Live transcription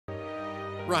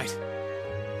Right.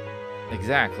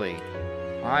 Exactly.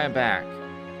 I am back.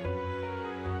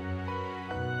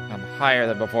 I'm higher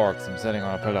than before because I'm sitting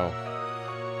on a pillow.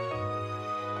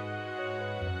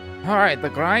 Alright, the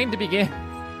grind begins.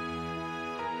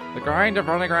 The grind of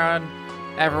running around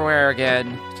everywhere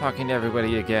again, talking to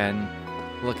everybody again,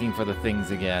 looking for the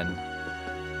things again.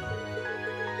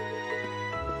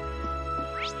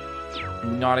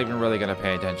 Not even really gonna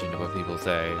pay attention to what people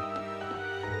say.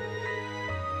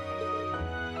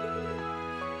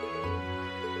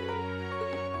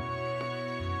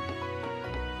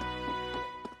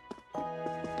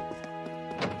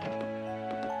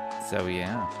 So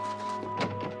yeah.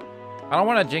 I don't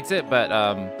want to jinx it, but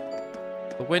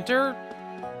the winter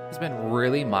has been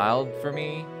really mild for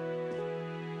me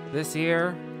this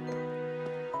year.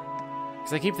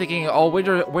 Because I keep thinking, oh,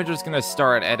 winter's gonna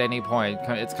start at any point.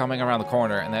 It's coming around the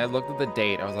corner. And then I looked at the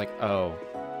date. I was like, oh.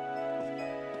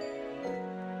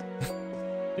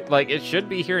 Like, it should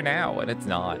be here now, and it's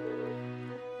not.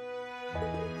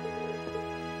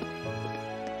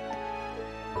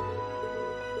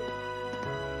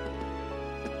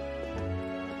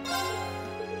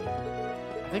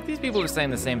 I think these people are saying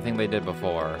the same thing they did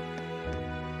before.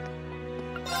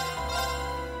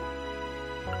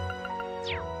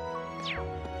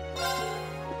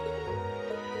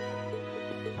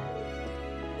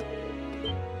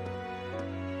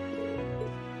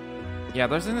 Yeah,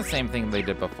 they're saying the same thing they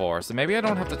did before, so maybe I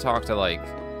don't have to talk to, like,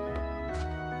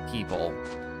 people.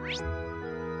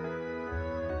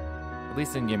 At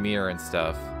least in Ymir and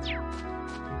stuff.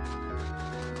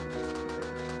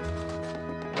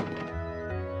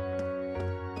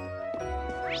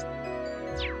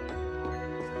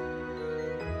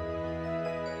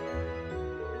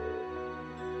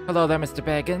 Hello there, Mr.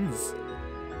 Baggins.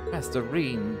 Master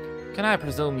Reen, can I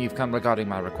presume you've come regarding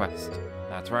my request?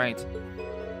 That's right.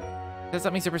 There's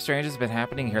something super strange has been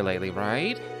happening here lately,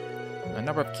 right? A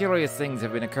number of curious things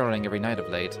have been occurring every night of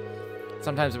late.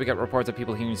 Sometimes we get reports of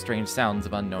people hearing strange sounds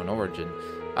of unknown origin.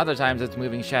 Other times it's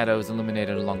moving shadows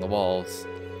illuminated along the walls.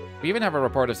 We even have a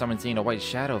report of someone seeing a white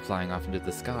shadow flying off into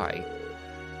the sky.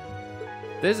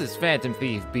 This is Phantom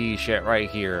Thief B shit right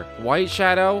here. White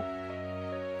shadow?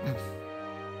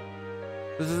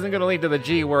 This isn't gonna lead to the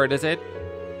G word, is it?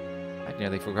 I'd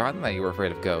nearly forgotten that you were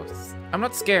afraid of ghosts. I'm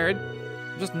not scared.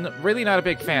 I'm just really not a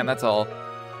big fan, that's all.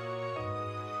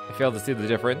 I failed to see the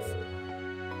difference.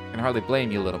 I can hardly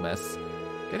blame you, little miss.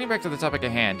 Getting back to the topic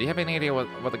at hand, do you have any idea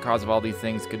what the cause of all these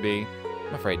things could be?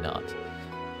 I'm afraid not.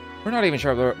 We're not even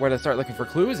sure where to start looking for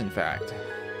clues, in fact.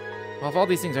 Well, if all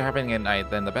these things are happening at night,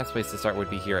 then the best place to start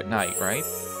would be here at night, right?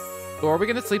 Or are we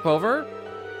gonna sleep over?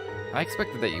 I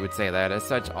expected that you would say that. As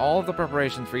such, all of the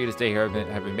preparations for you to stay here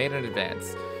have been made in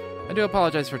advance. I do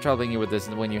apologize for troubling you with this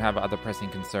when you have other pressing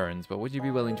concerns, but would you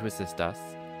be willing to assist us?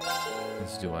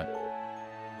 Let's do it.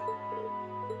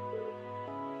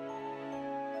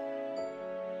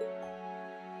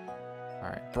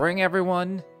 Alright, bring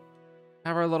everyone.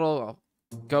 Have our little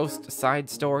ghost side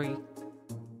story.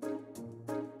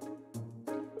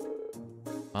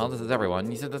 Well, this is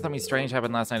everyone. You said that something strange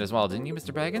happened last night as well, didn't you,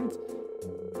 Mr. Baggins?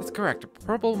 That's correct.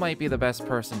 Purple might be the best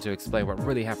person to explain what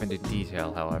really happened in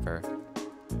detail, however.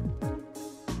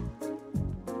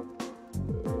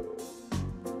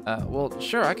 Well,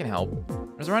 sure, I can help.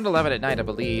 It was around 11 at night, I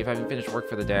believe. Having finished work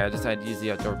for the day, I decided to use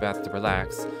the outdoor bath to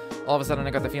relax. All of a sudden, I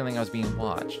got the feeling I was being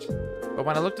watched. But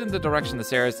when I looked in the direction the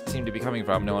stairs seemed to be coming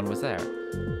from, no one was there.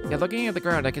 Yet looking at the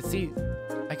ground, I could see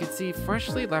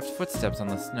freshly left footsteps on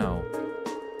the snow.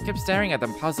 I kept staring at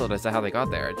them, puzzled as to how they got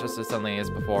there. Just as suddenly as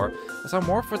before, I saw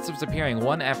more footsteps appearing,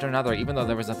 one after another, even though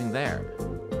there was nothing there.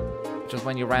 Which was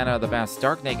when you ran out of the bath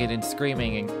stark naked and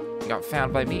screaming and got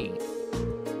found by me.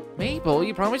 Mabel,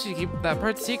 you promised you'd keep that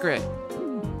part secret.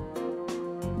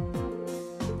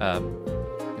 I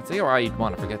can see why you'd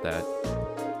want to forget that.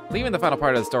 Leaving the final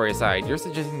part of the story aside, you're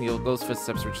suggesting those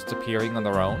footsteps were just appearing on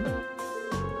their own?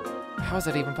 How is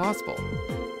that even possible?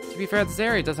 To be fair, this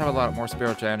area does have a lot more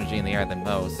spiritual energy in the air than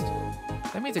most.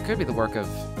 That means it could be the work of...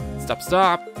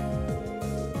 Stop!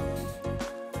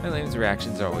 Eileen's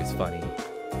reactions are always funny.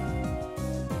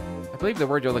 I believe the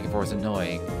word you're looking for is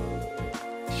annoying.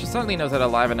 She certainly knows how to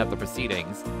liven up the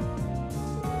proceedings.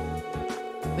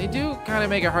 They do kind of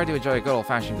make it hard to enjoy a good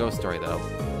old-fashioned ghost story, though.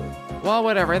 Well,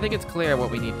 whatever, I think it's clear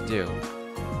what we need to do.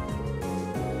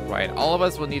 Right, all of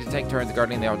us will need to take turns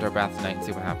guarding the outdoor bath tonight and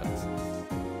see what happens.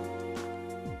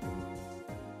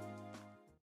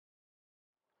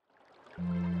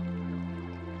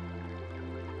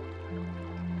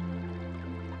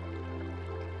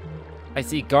 I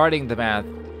see guarding the bath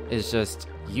is just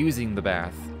using the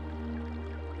bath.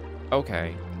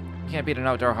 Okay. Can't beat an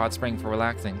outdoor hot spring for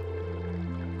relaxing.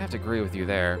 I have to agree with you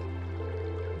there.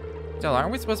 Still,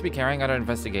 aren't we supposed to be carrying out an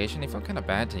investigation? I feel kind of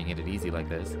bad taking it easy like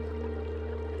this.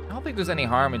 I don't think there's any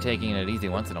harm in taking it easy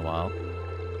once in a while.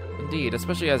 Indeed,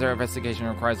 especially as our investigation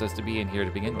requires us to be in here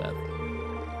to begin with.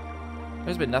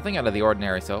 There's been nothing out of the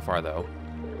ordinary so far, though.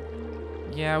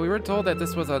 Yeah, we were told that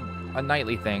this was a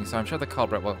nightly thing, so I'm sure the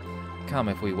culprit will come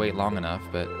if we wait long enough,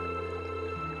 but...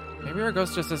 maybe our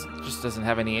ghost just doesn't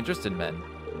have any interest in men.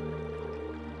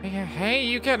 Hey,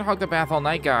 you can't hog the bath all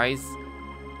night, guys.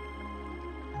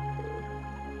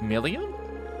 Million?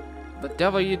 What the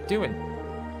devil are you doing?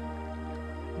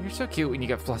 You're so cute when you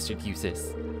get flustered,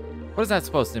 useless. What is that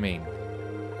supposed to mean?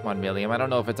 Come on, Milliam, I don't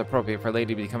know if it's appropriate for a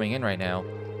lady to be coming in right now.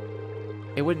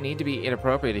 It wouldn't need to be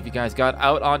inappropriate if you guys got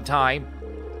out on time.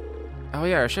 Oh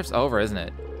yeah, our shift's over, isn't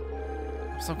it?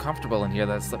 I'm so comfortable in here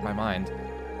that it slipped my mind.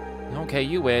 Okay,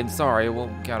 you win. Sorry,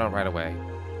 we'll get out right away.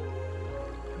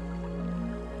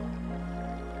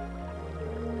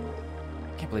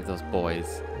 Can't believe those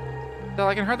boys. Still,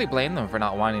 I can hardly blame them for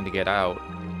not wanting to get out.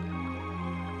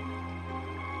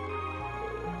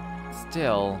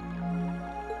 Still,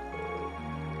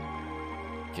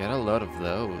 get a load of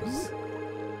those.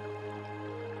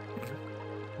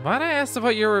 Might I ask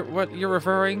about what you're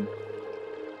referring?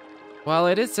 Well,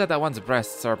 it is said that one's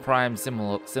breasts are a prime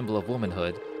symbol of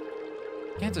womanhood.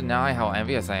 Can't deny how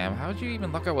envious I am. How'd you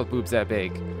even look out with boobs that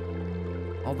big?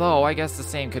 Although, I guess the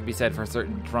same could be said for a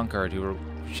certain drunkard who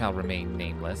shall remain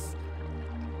nameless.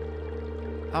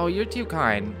 Oh, you're too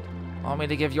kind. Want me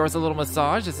to give yours a little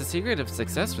massage? It's a secret of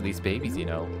success for these babies, you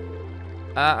know.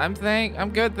 I'm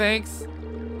good, thanks.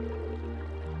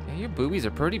 Yeah, your boobies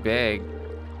are pretty big.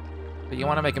 But you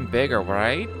want to make them bigger,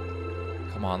 right?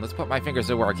 Come on, let's put my fingers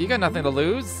to work. You got nothing to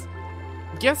lose?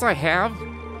 Yes, I have.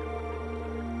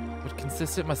 Would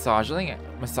consistent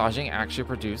massaging actually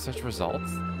produce such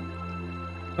results?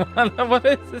 What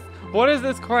is this? What is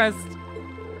this quest?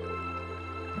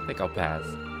 I think I'll pass.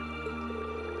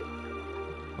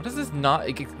 What is this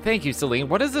Thank you, Celine.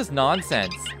 What is this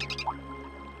nonsense?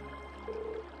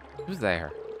 Who's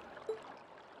there?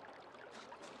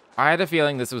 I had a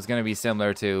feeling this was going to be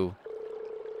similar to...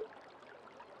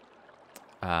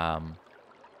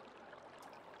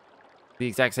 the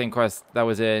exact same quest that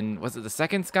was in... was it the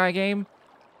second Sky game?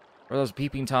 Where those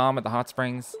peeping Tom at the hot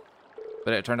springs?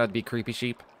 But it turned out to be creepy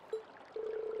sheep.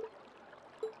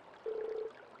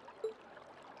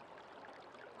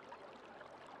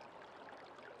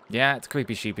 Yeah, it's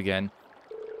creepy sheep again.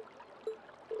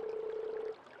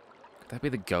 Could that be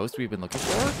the ghost we've been looking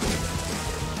for?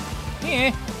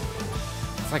 Eh.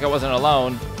 It's like I wasn't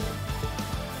alone.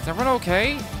 Is everyone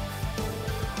okay?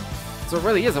 So it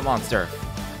really is a monster.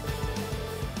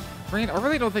 Green, I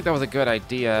really don't think that was a good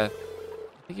idea. I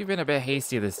think you've been a bit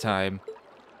hasty this time.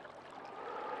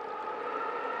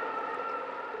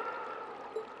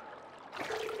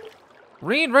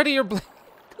 Reen, ready your blade.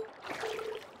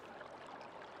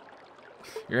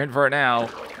 You're in for it now. I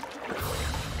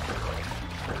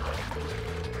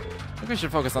think we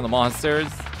should focus on the monsters.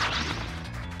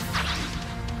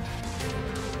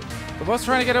 We're both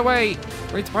trying to get away.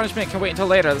 Reen's punishment can wait until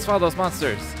later. Let's follow those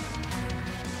monsters.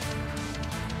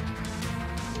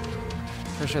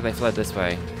 For sure they fled this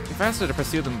way. It's faster to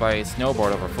pursue them by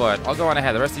snowboard over foot. I'll go on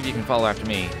ahead. The rest of you can follow after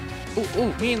me.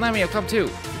 Ooh, me and Lemmy will come too.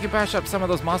 We can bash up some of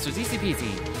those monsters. Easy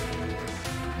peasy.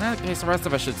 In that case, the rest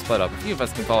of us should split up. A few of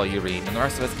us can follow you, Reen, and the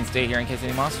rest of us can stay here in case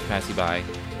any monsters pass you by.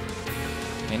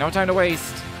 Ain't no time to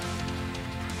waste.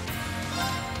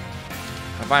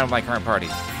 I'm fine with my current party.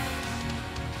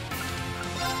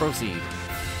 Proceed.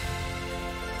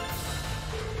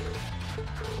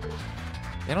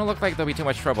 They don't look like there'll be too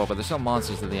much trouble, but they're still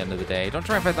monsters at the end of the day. Don't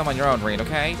try and fight them on your own, Reen,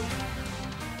 okay?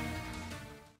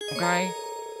 Okay?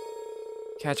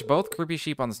 Catch both creepy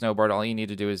sheep on the snowboard. All you need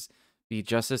to do is be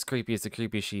just as creepy as the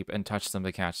creepy sheep and touch them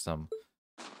to catch them.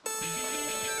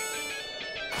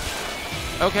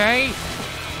 Okay?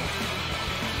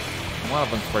 One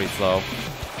of them's pretty slow.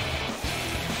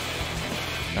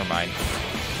 Never mind.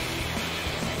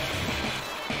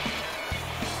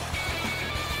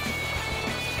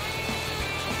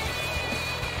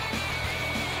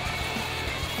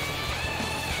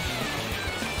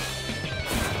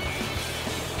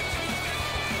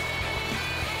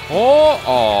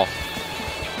 Oh!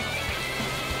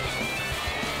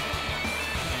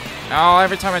 Oh,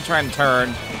 every time I try and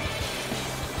turn.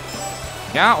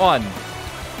 Got one.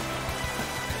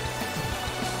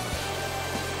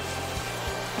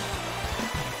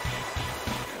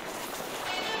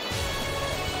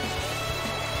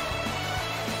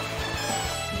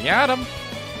 Got him.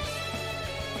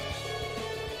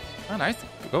 Oh, nice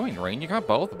going, Reen. You got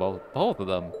both of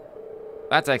them.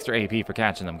 That's extra AP for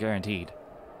catching them, guaranteed.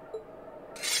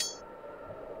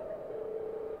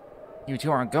 You two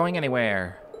aren't going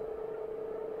anywhere.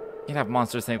 You can't have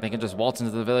monsters think they can just waltz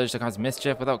into the village to cause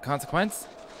mischief without consequence.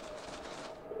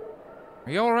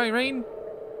 Are you alright, Rain?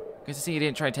 Good to see you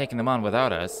didn't try taking them on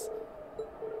without us.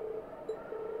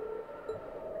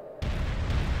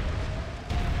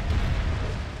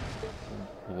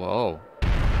 Whoa.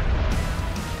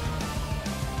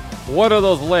 What are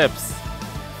those lips?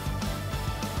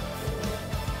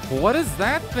 What is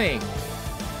that thing?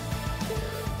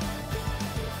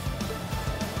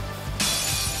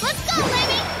 Let's go,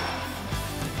 baby!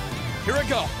 Here I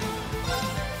go.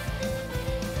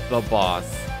 The boss.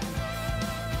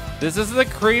 This is the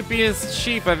creepiest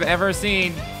sheep I've ever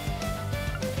seen.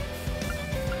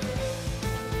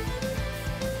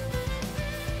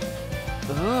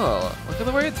 Ugh, look at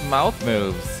the way its mouth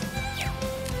moves.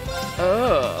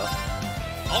 Ugh.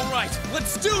 All right,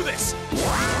 let's do this.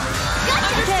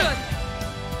 Understood!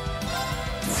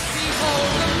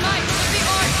 Behold the might of the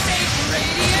Archmage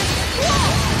Radiant!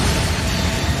 Whoa!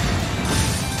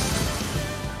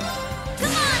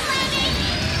 Come on, Lenny!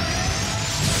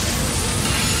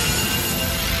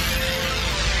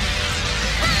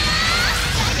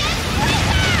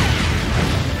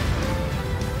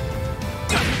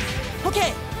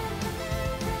 Okay.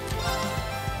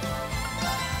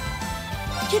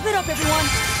 Keep it up, everyone.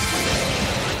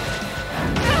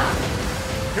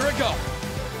 Here I go.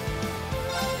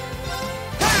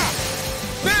 Ha!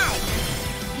 Now!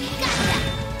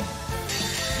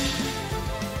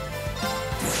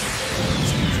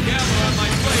 Gather on my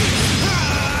blade.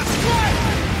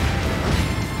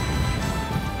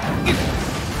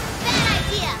 Bad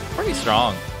idea! Pretty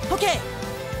strong. Okay.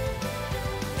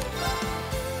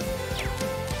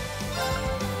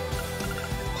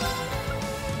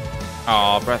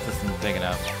 Aw, breath isn't big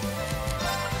enough.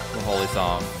 The holy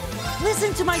song.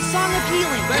 Listen to my song of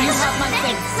healing. Where you have my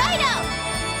face. Righto!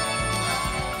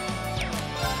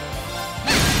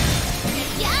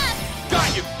 Yeah!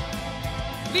 Got you.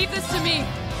 Leave this to me!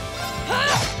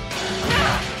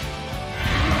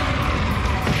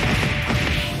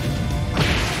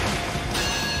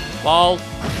 Lol.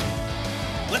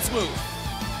 Let's move.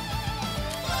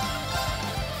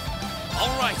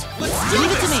 All right, let's do Leave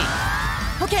this. it to me.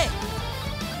 Okay.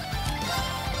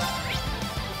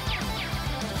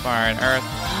 Fire and earth.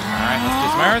 Alright, let's do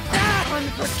some earth.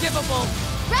 Unforgivable!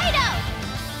 Righto!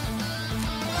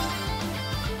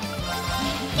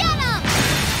 Get him!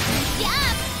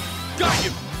 Yeah! Got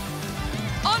you.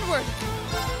 Onward!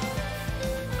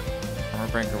 Armor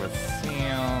breaker with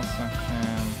seal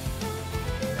section.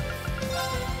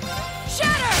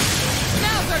 Shatter!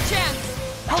 Now's our chance!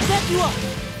 I'll back you up.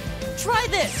 Try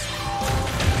this.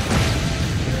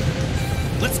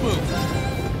 Let's move.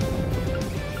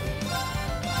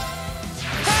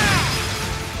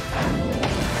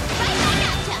 Right back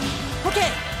at ya!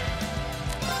 Okay.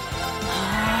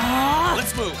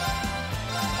 Let's move.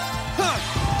 Huh.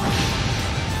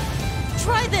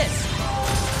 Try this.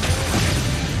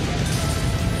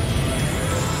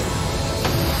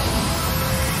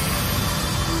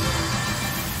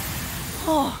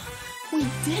 Oh, we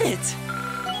did it.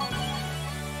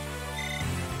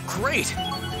 Great. A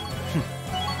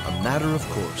matter of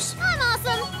course. I'm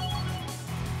awesome!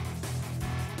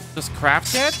 Just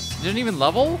craft yet? Didn't even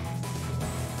level?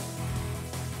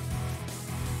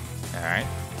 Alright.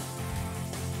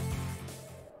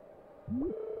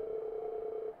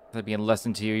 That being a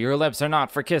lesson to you. Your lips are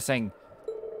not for kissing.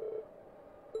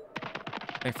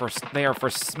 They are for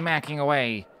smacking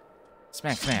away.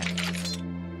 Smack, smack. Smack,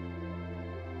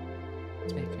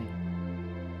 smack.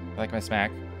 I like my smack.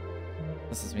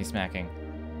 This is me smacking.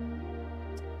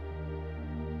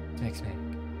 Smack, smack.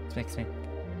 Smack, smack.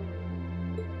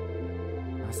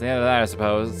 That's the end of that, I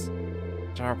suppose.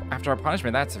 After our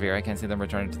punishment that severe, I can't see them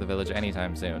returning to the village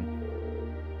anytime soon.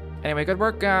 Anyway, good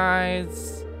work,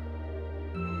 guys.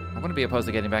 I wouldn't be opposed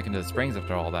to getting back into the springs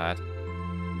after all that.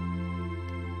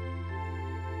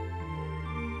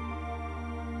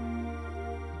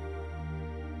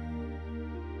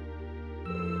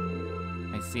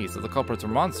 I see, so the culprits were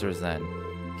monsters then.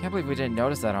 Can't believe we didn't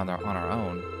notice that on our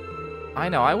own. I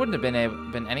know, I wouldn't have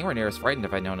been anywhere near as frightened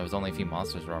if I'd known it was only a few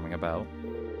monsters roaming about.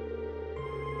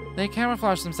 They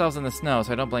camouflaged themselves in the snow,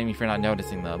 so I don't blame you for not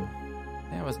noticing them.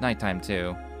 It was nighttime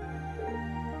too.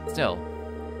 Still,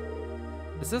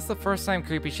 is this the first time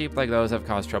creepy sheep like those have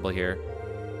caused trouble here?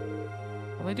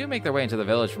 Well, they do make their way into the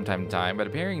village from time to time, but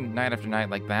appearing night after night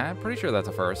like that, pretty sure that's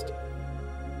a first.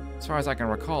 As far as I can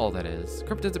recall, that is.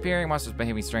 Cryptids appearing, monsters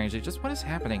behaving strangely. Just what is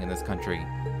happening in this country?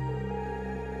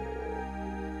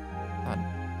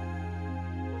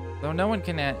 Though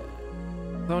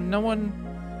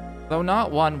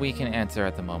not one we can answer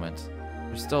at the moment.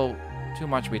 There's still Too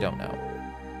much we don't know.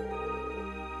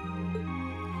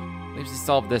 Leaves us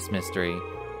solve this mystery.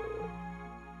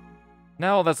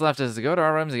 Now all that's left is to go to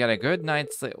our rooms and get a good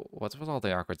night's sleep. What's with all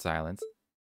the awkward silence?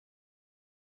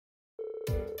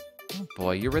 Oh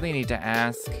boy, you really need to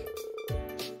ask.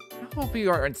 I hope you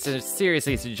aren't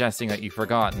seriously suggesting that you've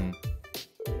forgotten.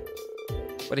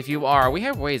 But if you are, we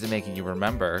have ways of making you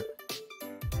remember.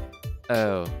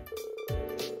 Oh.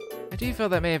 I do feel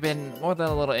that may have been more than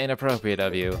a little inappropriate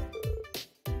of you.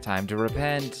 Time to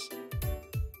repent.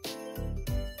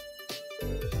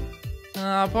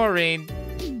 Ah, poor Rean.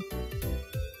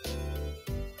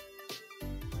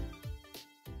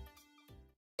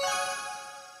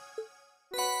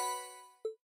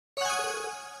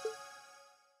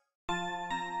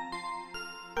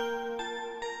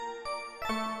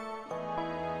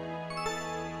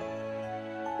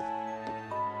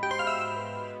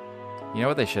 You know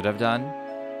what they should have done?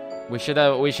 We should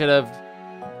have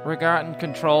forgotten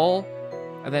control,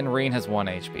 and then Rean has 1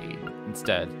 HP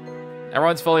instead.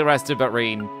 Everyone's fully rested but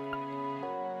Rean.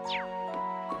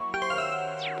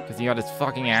 Because he got his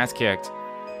fucking ass kicked.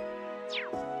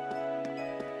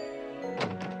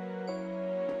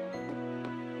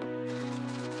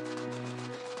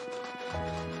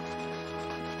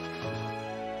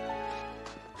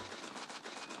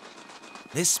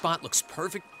 This spot looks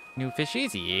perfect. New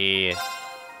fishies? Yeah.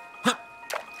 Huh.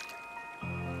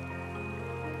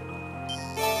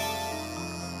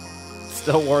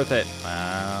 Still worth it.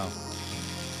 Wow.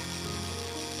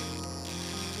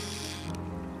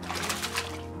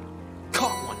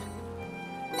 Caught one.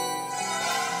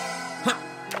 Huh.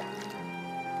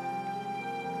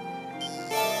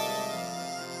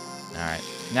 Alright.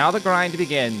 Now the grind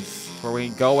begins, where we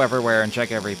go everywhere and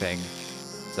check everything.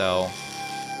 So,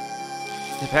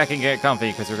 sit back and get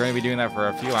comfy, because we're going to be doing that for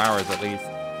a few hours at least.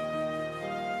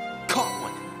 Caught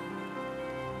one.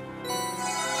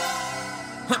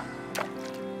 Huh.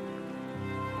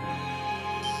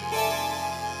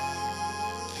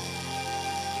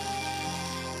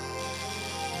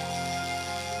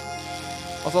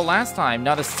 Also, last time,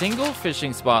 not a single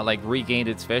fishing spot like regained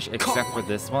its fish, except for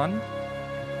this one.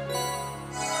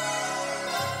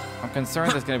 I'm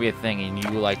concerned there's going to be a thing and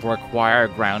you like require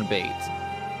ground bait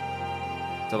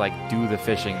to like do the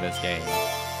fishing this game.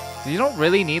 So you don't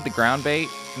really need the ground bait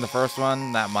in the first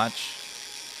one that much,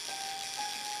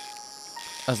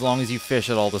 as long as you fish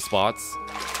at all the spots.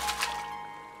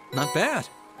 Not bad.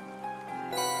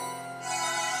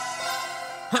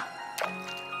 Huh.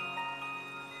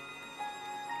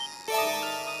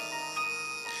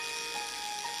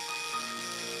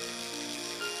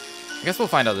 I guess we'll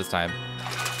find out this time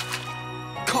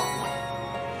Caught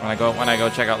one. when I go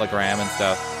check out Legram and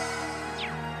stuff.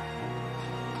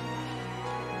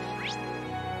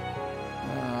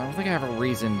 I don't think I have a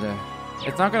reason to.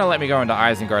 It's not gonna let me go into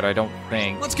Isengard, I don't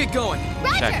think. Let's get going.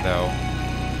 Check though.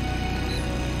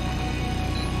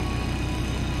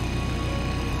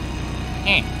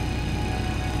 Eh.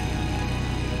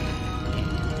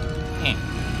 Eh.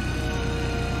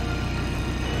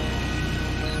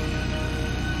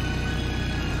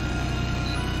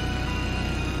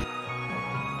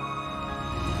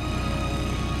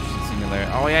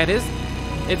 Simulator. Oh yeah, it is.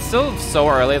 It's still so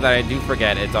early that I do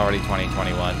forget it's already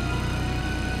 2021.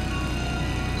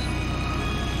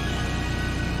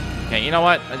 Okay, you know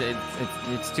what?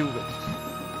 It's too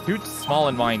small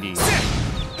and windy.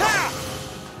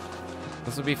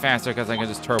 This would be faster because I can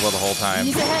just turbo the whole time.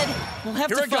 He's ahead. We'll have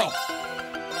Here to I go.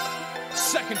 fight.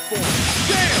 Second form.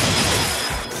 Damn!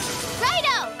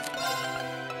 Righto!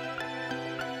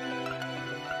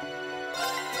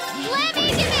 Let me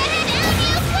give it an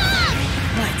LU plug!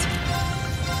 Right.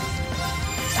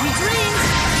 Sweet dreams.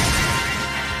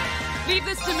 Leave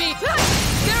this to me.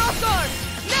 Get off guard!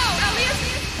 Now, Elliot!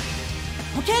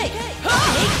 Okay.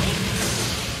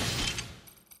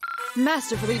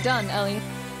 Masterfully done, Ellie.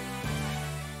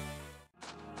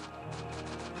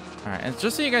 Alright, and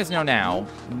just so you guys know now,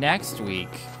 next week,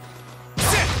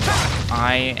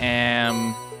 I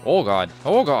am... Oh god.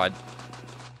 Oh god.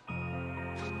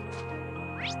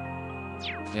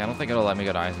 Yeah, I don't think it'll let me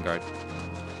go to Isengard.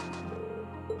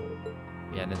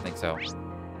 Yeah, I didn't think so.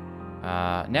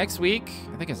 Next week...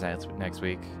 I think it's next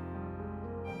week.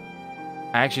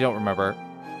 I actually don't remember.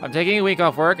 I'm taking a week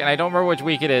off work, and I don't remember which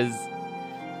week it is.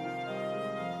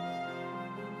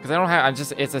 Because I don't have...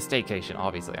 it's a staycation,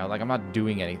 obviously. I'm not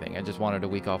doing anything. I just wanted a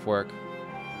week off work.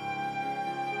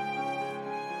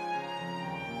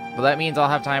 But that means I'll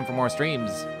have time for more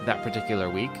streams that particular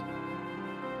week.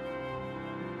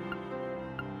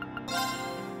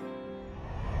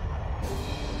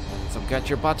 So get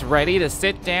your butts ready to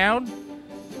sit down.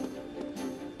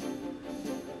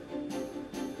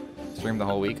 stream the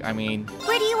whole week. I mean,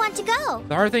 Where do you want to go?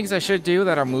 there are things I should do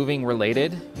that are moving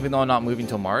related, even though I'm not moving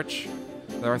till March.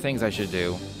 There are things I should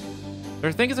do. There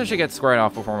are things I should get squared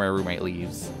off before my roommate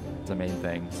leaves. It's the main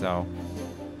thing, so.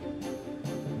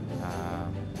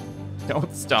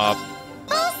 Don't stop.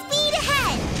 Full speed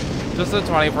ahead! Just a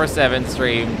 24/7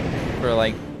 stream for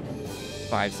like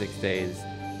 5-6 days.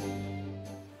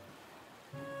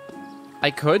 I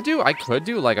could do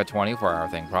like a 24-hour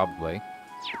thing, probably.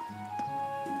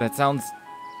 That sounds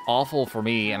awful for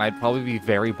me, and I'd probably be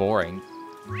very boring.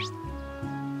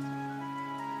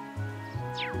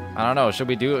 I don't know. Should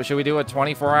we do a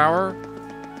 24-hour?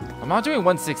 I'm not doing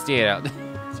 168 out.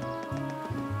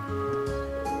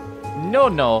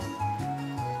 No.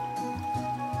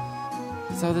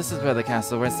 So this is where the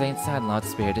castle where Saint Sandlot's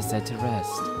spirit is said to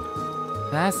rest.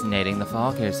 Fascinating. The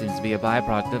fog here seems to be a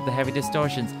byproduct of the heavy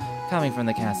distortions coming from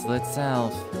the castle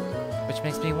itself, which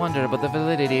makes me wonder about the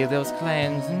validity of those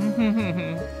claims.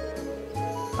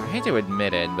 I hate to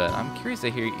admit it, but I'm curious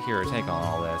to hear her take on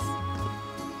all this.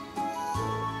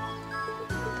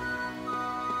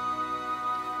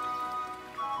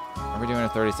 Are we doing a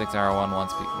 36-hour one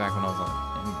once back when I was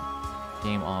in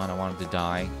game on? I wanted to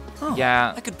die. Oh,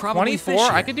 Yeah, I could probably 24. fish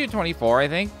I here. could do 24. I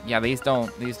think. Yeah, these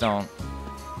don't.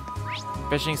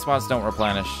 Fishing spots don't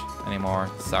replenish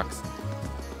anymore. Sucks.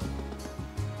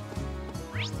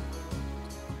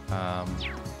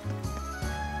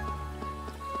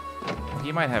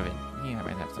 He might have it. He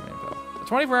might have some info. A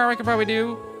 24-hour I could probably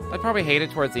do. I'd probably hate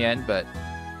it towards the end, but.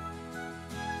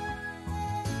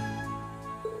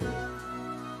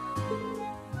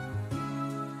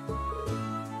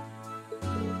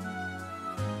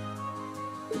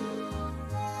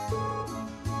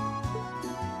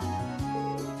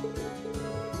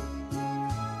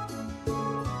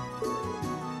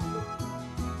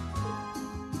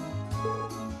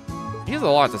 He has a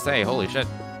lot to say, holy shit.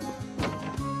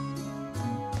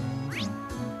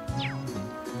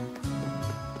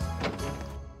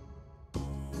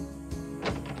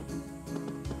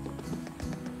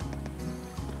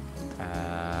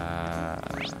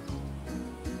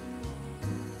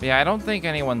 Yeah, I don't think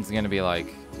anyone's gonna be like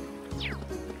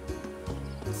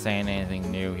saying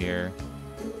anything new here.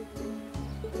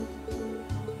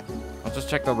 I'll just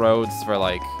check the roads for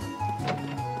like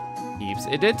heaps.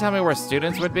 It did tell me where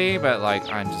students would be, but like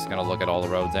I'm just gonna look at all the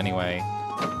roads anyway.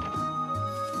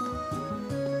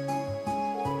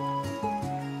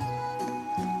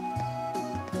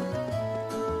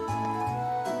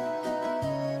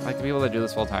 Like the people that do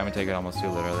this full time and take it almost too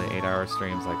literally. 8-hour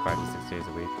streams, like 5 to 6 days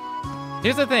a week.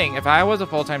 Here's the thing, if I was a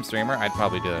full-time streamer, I'd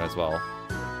probably do that as well.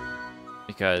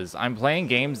 Because I'm playing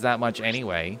games that much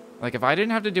anyway. Like if I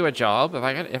didn't have to do a job, if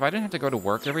I didn't have to go to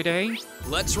work every day,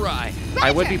 Let's ride.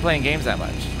 I would be playing games that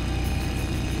much.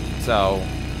 So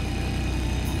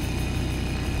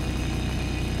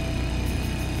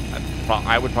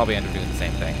I would probably end up doing the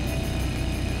same thing.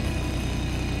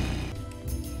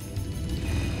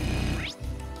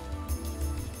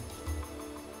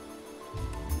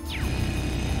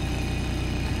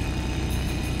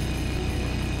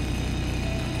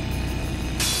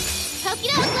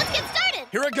 Let's get started!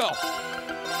 Here I go.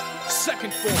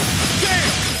 Second form.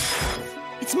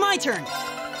 Damn! It's my turn.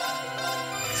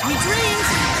 Sweet dreams!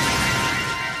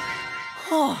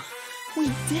 Oh,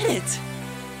 we did it!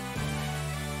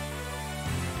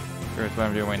 Sure, it's what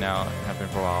I'm doing right now. It have been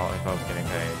for a while if I was getting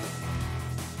paid.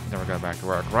 Never got back to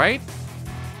work, right?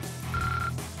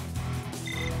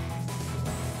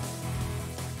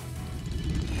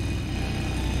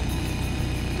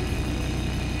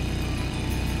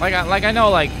 Like I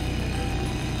know, like,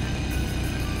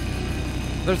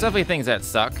 there's definitely things that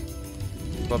suck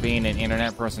about being an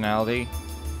internet personality,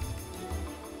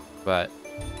 but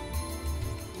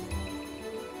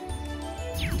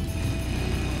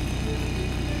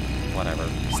whatever.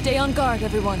 Stay on guard,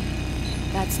 everyone.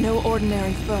 That's no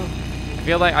ordinary foe.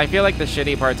 I feel like the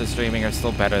shitty parts of streaming are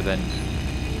still better than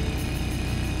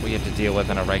what you have to deal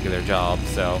with in a regular job,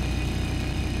 so.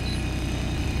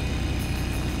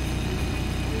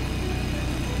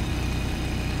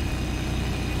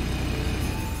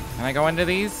 Can I go into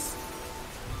these?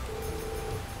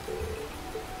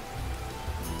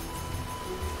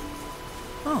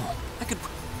 Oh, I could.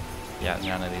 Yeah,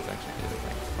 none of these actually do the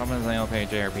thing. Problems on pay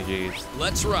JRPGs.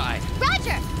 Let's ride.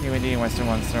 Roger! UND and Western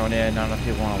ones thrown in. Not enough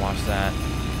people want to watch that.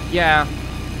 Yeah.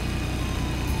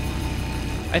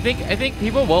 I think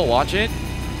people will watch it.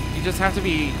 You just have to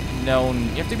be known.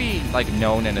 You have to be like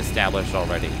known and established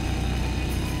already.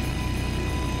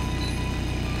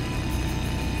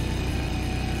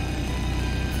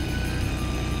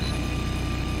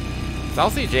 So I'll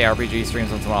see JRPG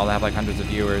streams once in a while that have like hundreds of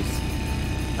viewers.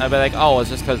 I'd be like, oh,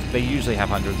 it's just because they usually have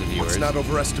hundreds of viewers. Let's not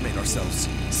overestimate ourselves.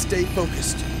 Stay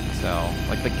focused. So,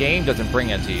 like, the game doesn't bring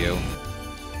it to you.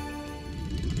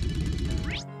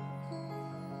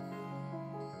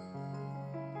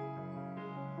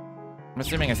 I'm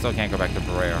assuming I still can't go back to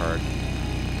Berea Hard.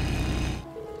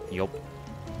 Yup.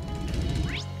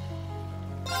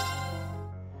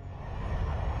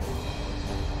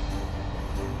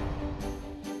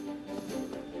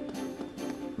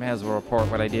 May as well report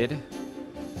what I did.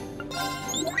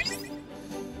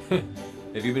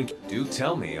 Have you been... Do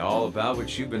tell me all about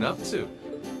what you've been up to.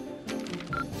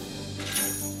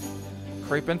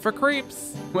 Creeping for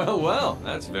creeps. Well, well,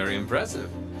 that's very impressive.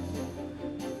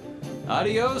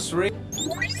 Adios, Ring.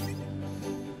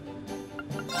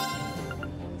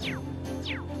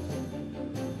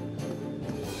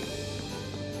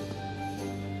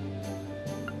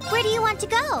 Where do you want to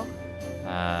go?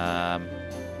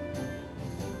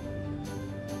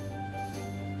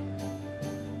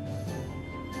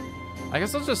 I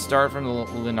guess I'll just start from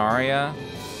Lunaria.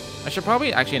 I should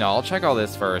probably... Actually, no, I'll check all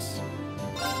this first.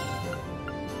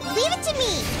 Leave it to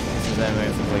me! This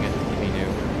is like it could be new.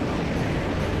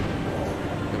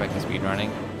 Go back to speedrunning.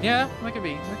 Yeah, that could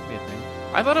be a thing.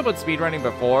 I thought about speedrunning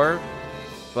before,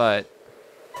 but...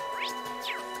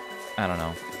 I don't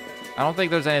know. I don't think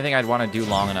there's anything I'd want to do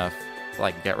long enough to,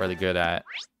 like, get really good at.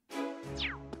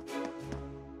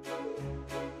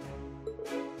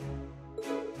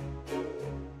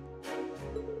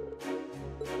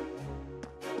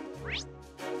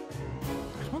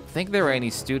 I don't think there were any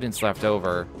students left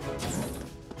over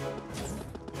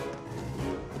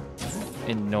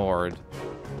in Nord.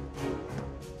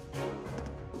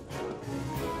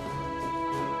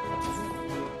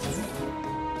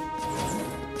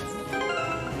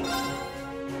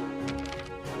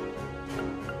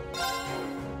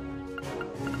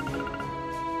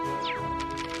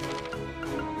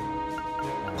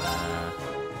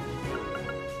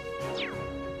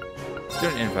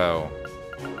 Student info.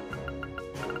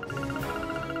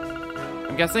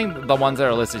 I'm guessing the ones that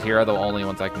are listed here are the only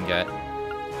ones I can get.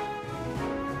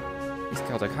 East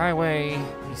Celtic Highway,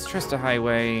 East Trista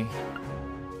Highway,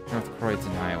 North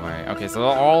Croydon Highway. Okay, so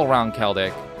all around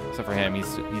Celtic, except for him.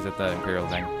 He's at the Imperial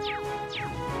thing.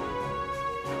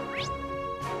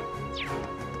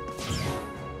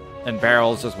 And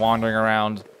Barrel's just wandering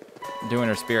around, doing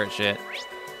her spirit shit.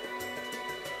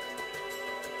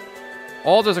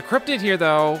 Oh, there's a cryptid here,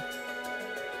 though.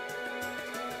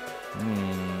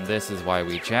 This is why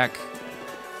we check.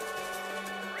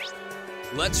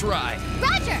 Let's ride.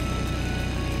 Roger!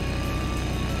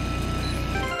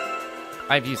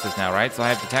 I've used this now, right? So I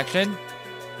have detection?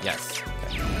 Yes.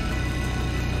 Okay.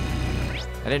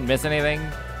 I didn't miss anything.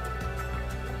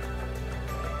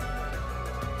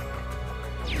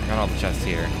 I got all the chests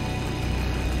here.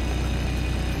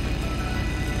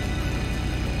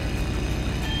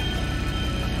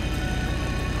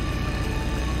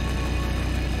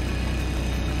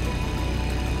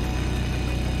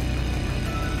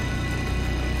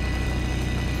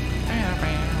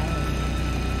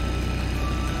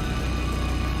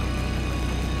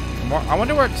 I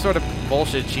wonder what sort of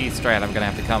bullshit cheese strat I'm gonna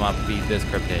have to come up to beat this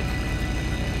cryptid.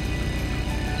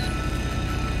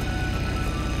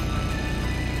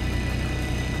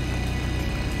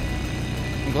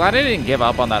 I'm glad I didn't give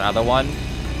up on that other one,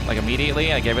 like,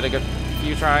 immediately. I gave it a good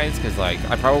few tries, because, like,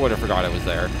 I probably would have forgot it was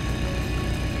there.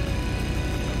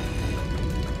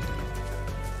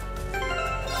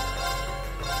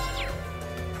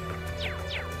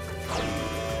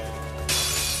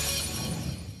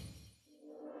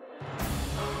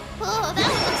 Oh, that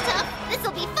one looks tough.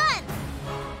 This'll be fun.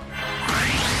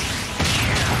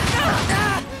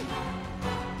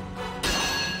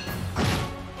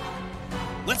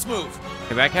 Let's move.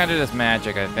 Okay, that counted as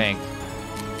magic, I think.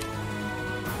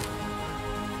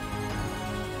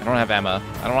 I don't have Emma.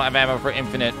 I don't have Emma for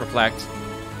infinite reflect.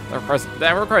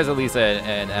 That requires at least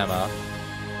an Emma,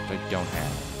 which I don't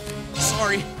have.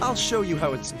 Sorry. I'll show you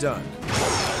how it's done.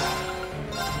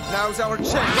 Now's our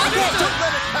chance. Don't let it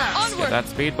pass. Get that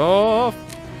speed buff.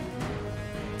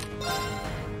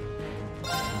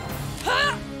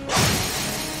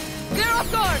 Get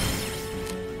off guard!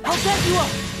 I'll back you up.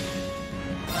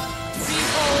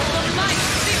 Behold the light,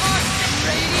 the Arctic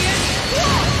radiance!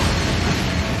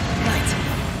 Right.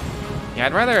 Yeah,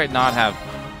 I'd rather it not have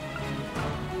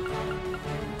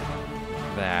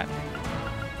that.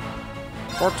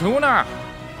 Fortuna!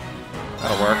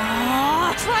 That'll work.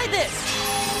 Try this.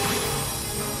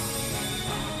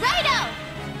 Righto!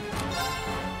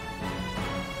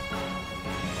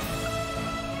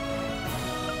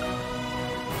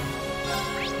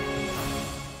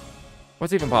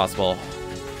 What's even possible?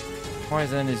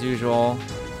 Poison as usual.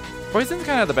 Poison's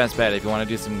kind of the best bet if you want to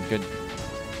do some good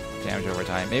damage over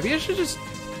time. Maybe I should just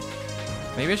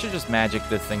magic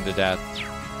this thing to death.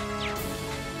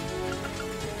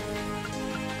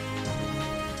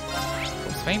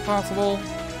 Is faint possible?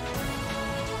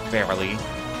 Barely.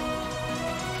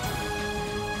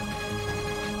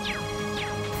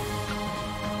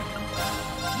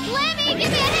 Let me give you a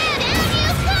hand and you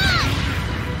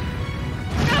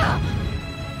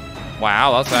fall!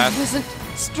 Wow, that's I fast. wasn't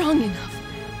strong enough.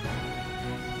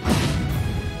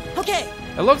 Okay.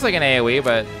 It looks like an AoE,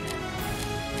 but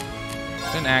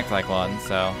didn't act like one,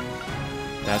 so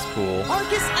that's cool.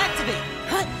 Arcus activate.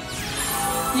 Hut.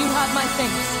 You have my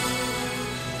things.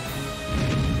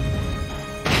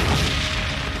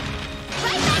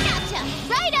 Right back at ya!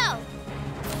 Righto!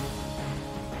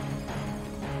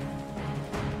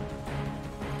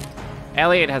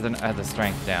 Elliot has a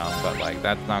strength down, but like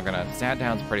that's not gonna. Stat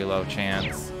down's pretty low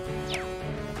chance. Get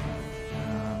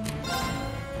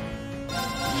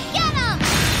him!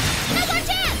 No more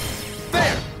chance!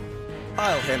 There!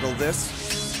 I'll handle this.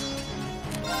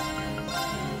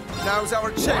 Now's our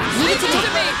chance. Leave it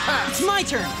to me. It's my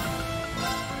turn.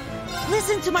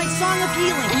 Listen to my song of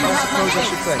healing. You I have my suppose I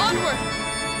should things. thank you. Onward.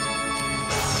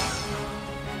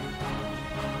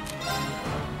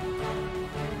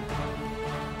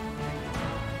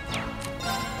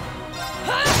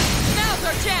 Now's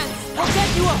our chance. I'll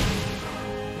set you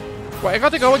up. Wait, I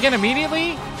got to go again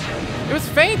immediately? It was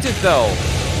fainted though.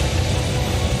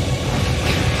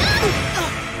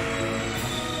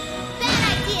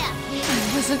 Bad idea!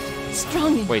 I wasn't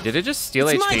strong enough. Wait, did it just steal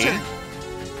It's my HP? turn.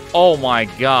 Oh my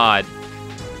god.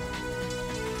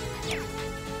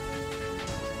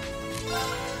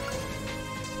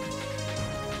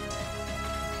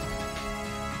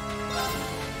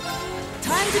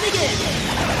 Time to begin.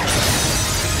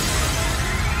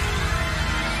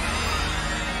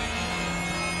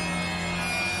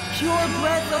 Pure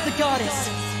breath of the goddess.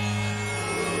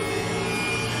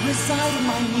 Reside in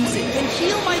my music and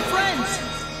heal my friends.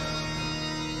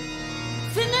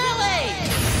 Finale!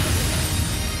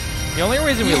 The only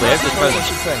reason we lived is I suppose I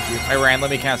should because thank you. I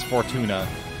randomly cast Fortuna.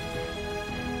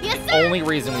 Yes, sir! Only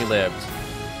reason we lived.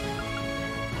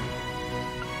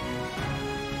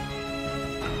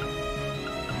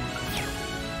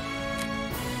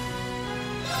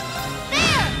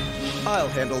 There! I'll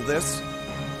handle this.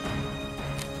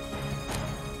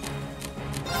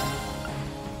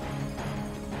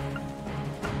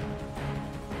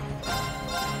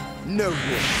 No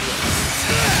good.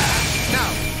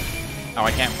 Now! Oh,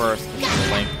 I can't burst. This is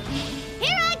a link.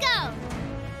 Here I go!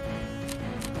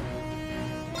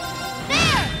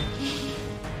 There!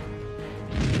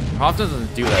 How often does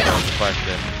it do that? That's the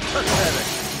question. Pathetic.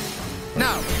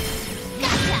 Now!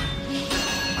 Gotcha!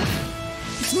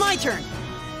 It's my turn.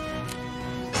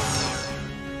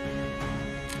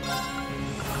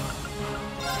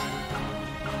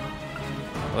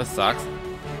 Well, this sucks.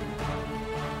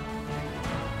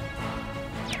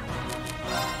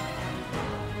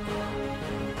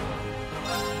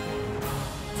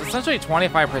 It's essentially a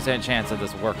 25% chance of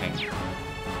this working.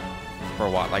 For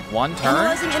what, like one turn?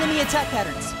 Analyzing enemy attack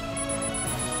patterns.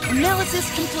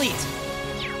 Analysis complete.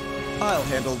 I'll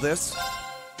handle this.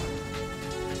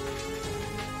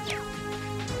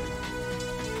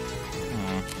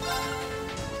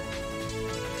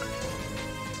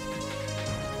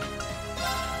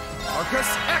 Arcus,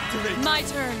 activate! My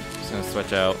turn. Just gonna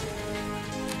switch out.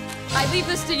 I leave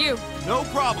this to you. No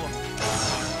problem.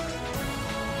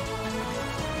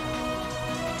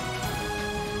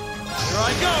 Here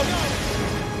I go!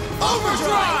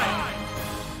 Overdrive!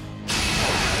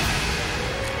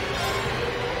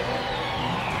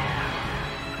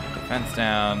 Defense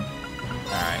down.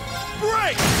 Alright.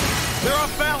 Break! They're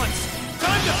off balance!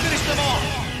 Time to finish them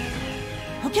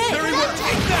off! Okay. Very well,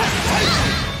 take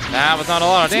that! That was not a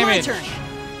lot of It's my damage. turn.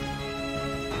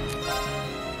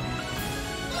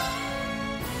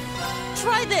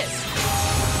 Try this.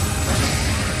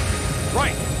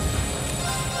 Right!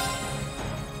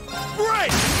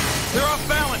 Break! They're off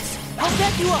balance! I'll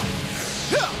back you up.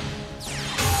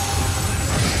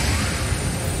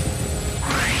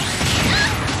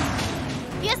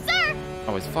 Yes, sir!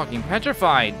 I was fucking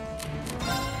petrified.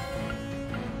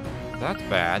 That's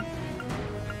bad.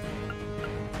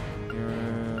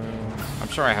 I'm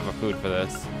sure I have a food for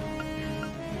this.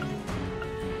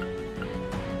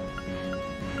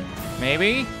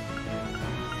 Maybe?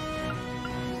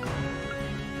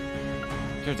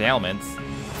 Here's ailments.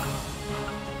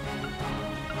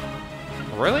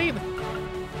 Really?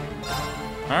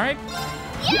 Alright.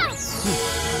 Yes!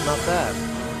 Not bad.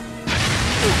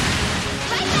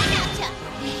 Right back at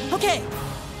ya! Okay.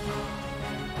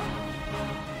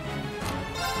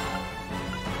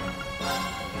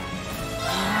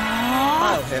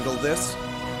 handle this.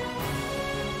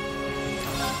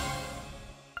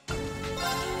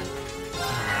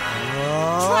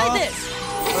 Try this!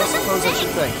 I suppose I should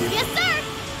thank you. Yes, sir!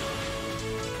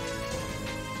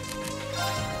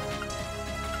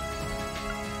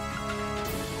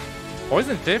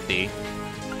 Poison 50.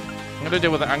 I'm gonna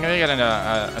get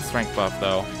a strength buff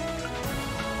though.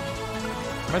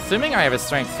 I'm assuming I have a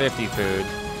strength 50 food.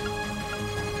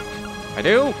 I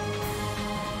do.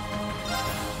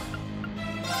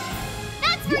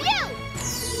 That's for you!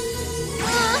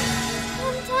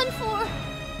 I'm done for.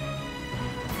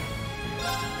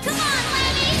 Come on,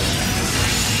 Lammy!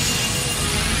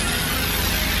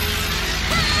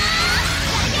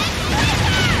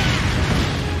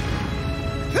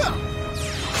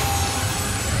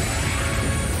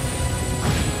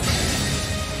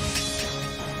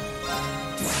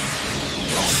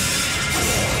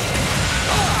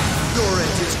 Your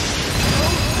end is...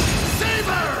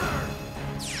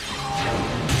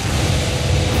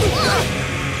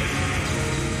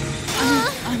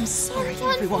 I'm sorry,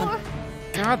 everyone.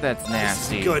 God, that's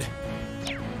nasty. Good.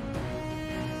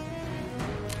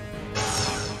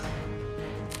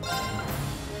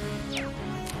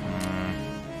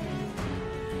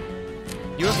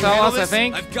 You have Handle Talos, I this?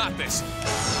 think. I've got this.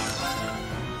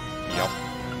 Yup.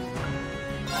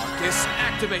 Marcus,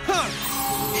 activate.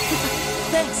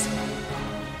 Thanks.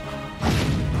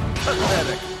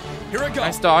 Pathetic. Here I go.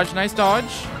 Nice dodge. Nice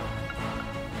dodge.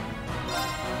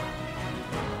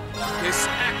 Marcus,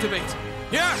 activate.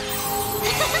 Yeah.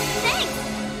 Thanks!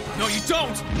 No, you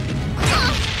don't.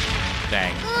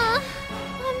 Dang.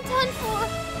 I'm done for.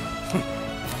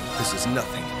 This is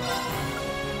nothing.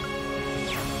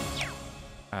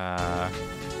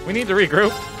 We need to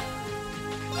regroup.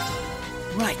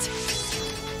 Right.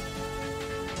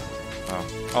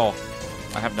 Oh.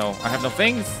 I have no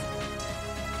things.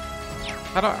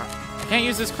 How do I can't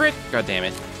use this crit? God damn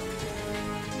it.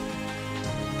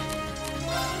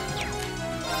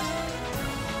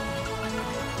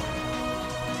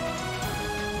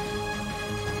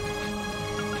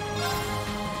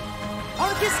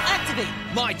 Arcus, activate!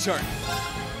 My turn.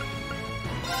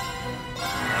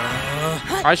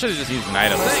 I should have just used an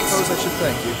item. I suppose I should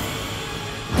thank you.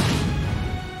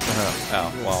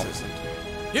 Oh, well. This isn't.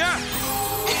 Yeah.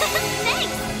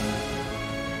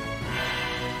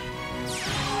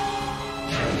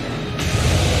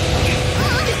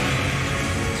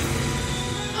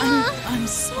 Thanks! I'm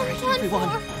sorry,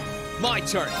 everyone. My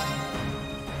turn.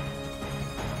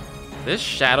 This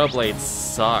Shadow Blade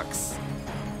sucks.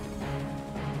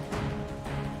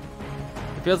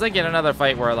 It feels like in another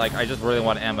fight where like I just really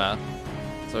want Emma,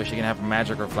 so she can have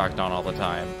magic reflect on all the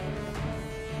time.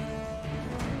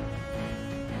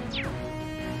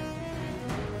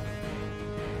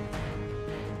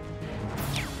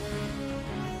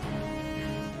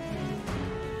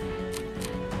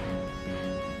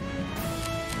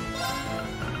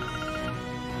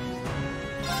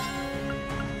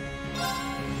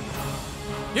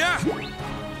 Yeah.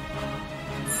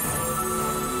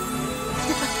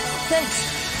 Thanks.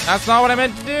 That's not what I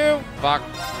meant to do. Fuck.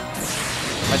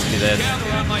 Let's do this.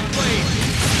 Gather on my blade.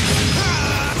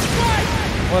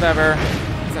 Whatever.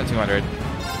 He's at 200.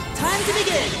 Time to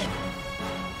begin.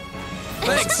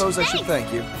 I suppose I should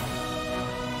thank you.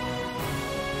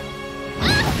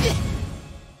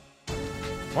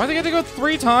 Why did I get to go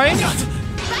 3 times? Right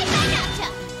back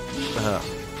at ya!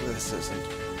 This isn't.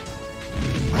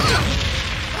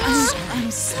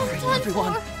 I'm sorry,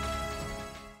 everyone.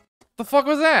 The fuck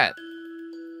was that?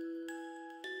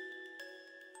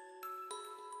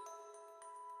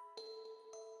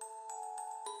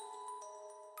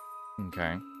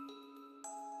 Okay.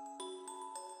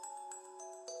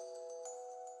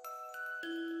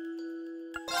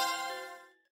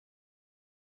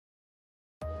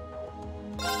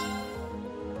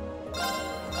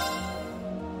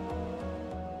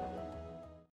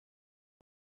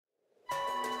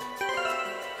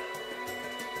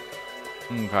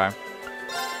 Okay.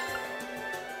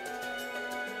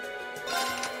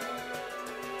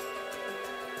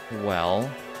 Well,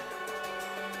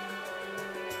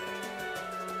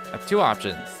 I have 2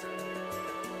 options.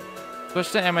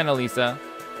 Switch to Emma and Elisa.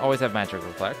 Always have magic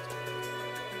reflect.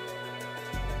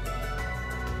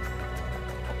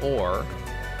 Or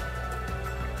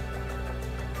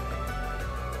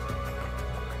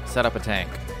set up a tank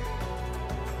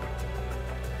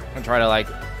and try to like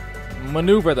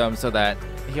maneuver them so that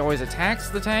he always attacks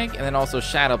the tank and then also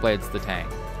shadow blades the tank.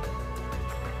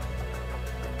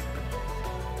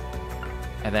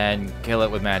 And then kill it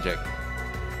with magic.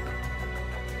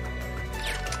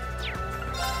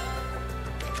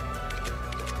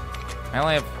 I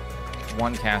only have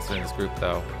one caster in this group,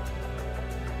 though.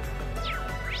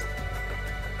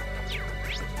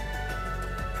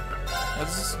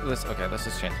 Let's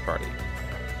just change the party.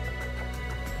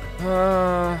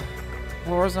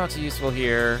 War's not too useful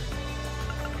here.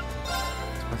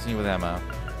 Let's continue with Emma.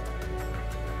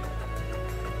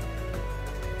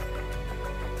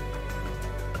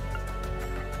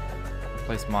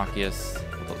 Replace Machias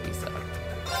with Elisa.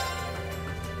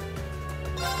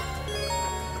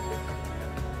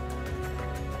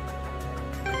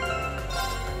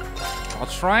 I'll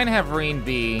try and have Reen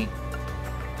be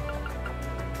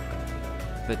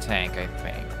the tank, I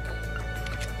think.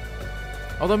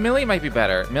 Although Millie might be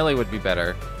better. Millie would be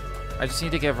better. I just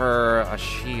need to give her a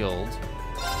shield.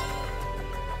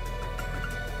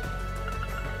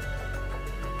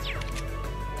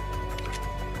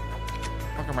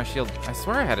 Fuck are my shield? I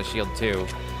swear I had a shield too.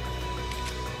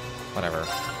 Whatever.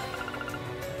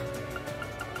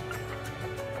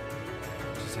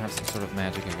 Just have some sort of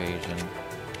magic evasion.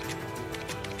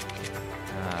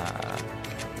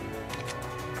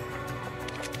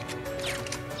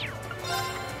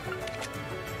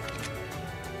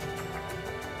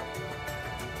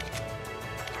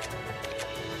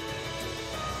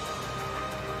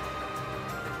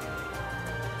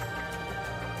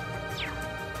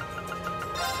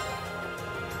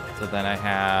 So then I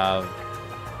have...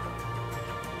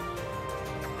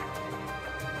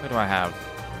 Who do I have?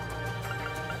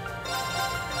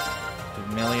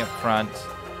 Millie up front.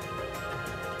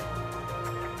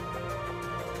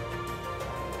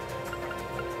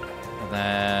 And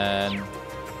then...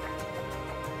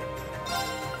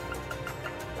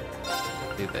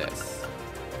 do this.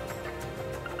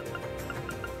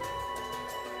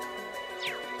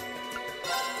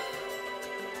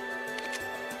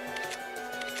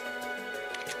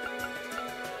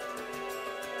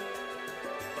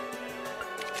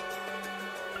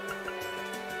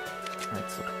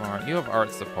 Support. You have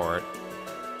art support.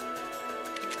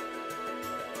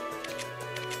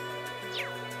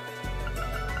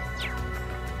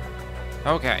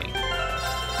 Okay.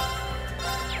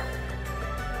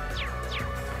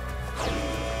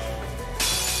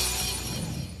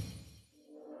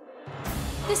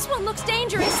 This one looks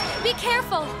dangerous. Be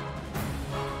careful.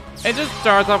 It just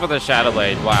starts off with a Shadow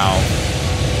Blade. Wow.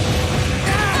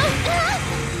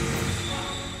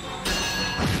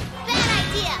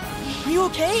 Are you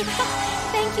okay?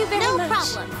 Thank you very much. No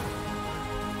problem.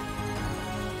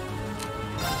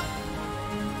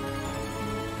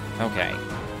 Okay.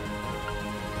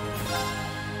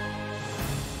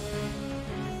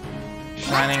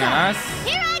 Shining on us.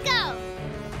 Here I go.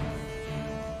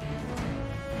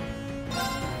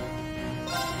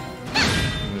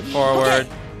 Move forward.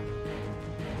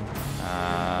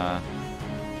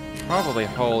 Probably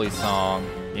Holy Song.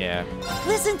 Yeah.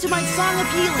 Listen to my song of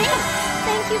healing.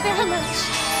 Thank you very much.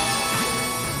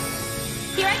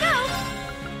 Here I go.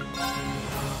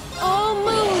 Oh,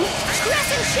 Moon!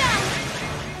 Crescent shot.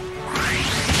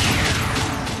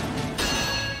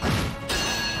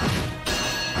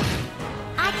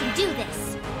 I can do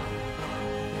this.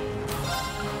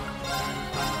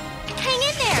 Hang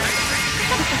in there.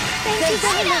 Thank you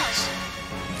very much.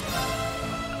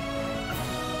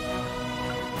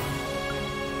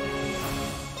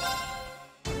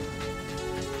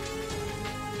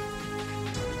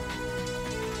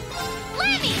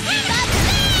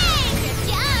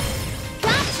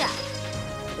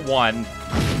 One.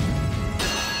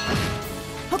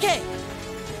 Okay.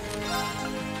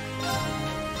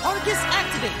 Arcus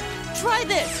activate. Try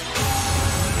this.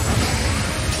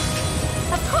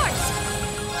 Of course.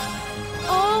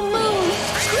 Oh, Moon!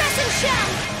 Crescent shot.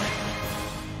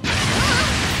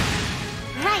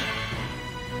 Right.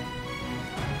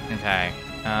 Okay.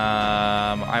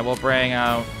 I will bring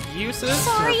out Uses in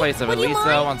Sorry, place of would you Elisa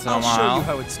mind? once in a I'll show you while.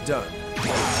 how it's done.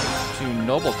 To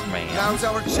Noble Command. Now's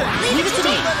our chance. Leave it to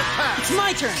me. Don't let it pass. It's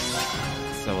my turn.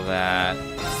 So that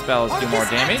spells do more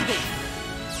Arcus damage.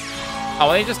 activate.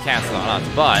 Oh, they just cast it on us,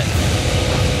 but...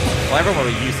 Well, everyone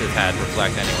with Uses had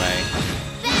Reflect anyway.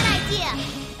 Bad idea.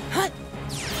 Hut.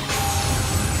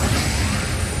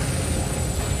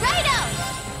 Righto.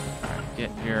 Alright,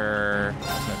 get your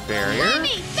barrier. Let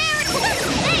me. Thanks.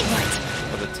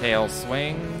 For the tail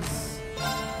swings.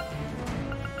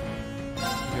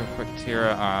 Do a quick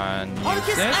Tira on Arcus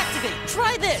Uses. activate.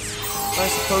 Try this. I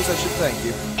suppose I should thank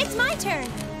you. It's my turn.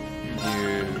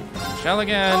 Do Shell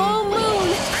again. Oh,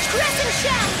 Moon! Crescent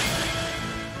shot.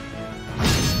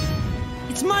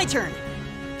 It's my turn.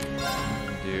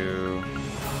 Do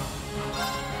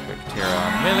quick Tira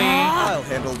on Millie. I'll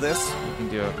handle this. You can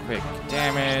do a quick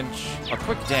damage. A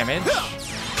quick damage.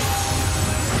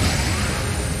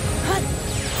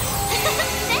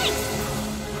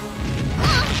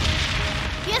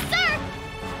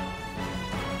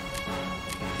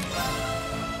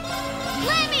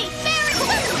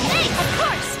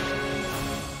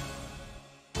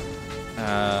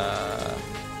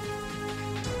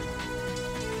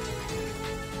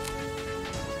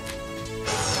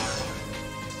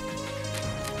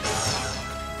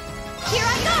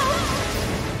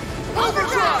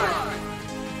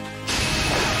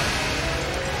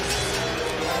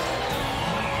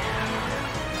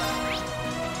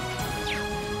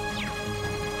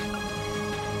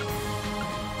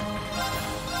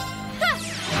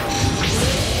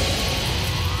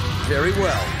 Very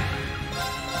well.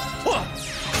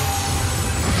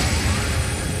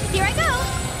 Here I go.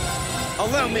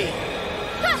 Allow me.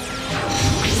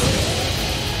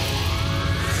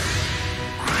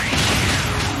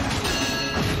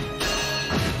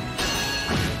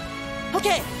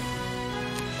 Okay.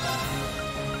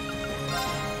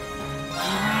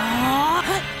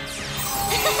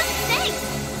 Thanks.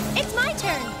 It's my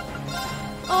turn.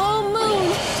 Oh,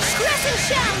 moon. Crescent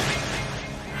shell.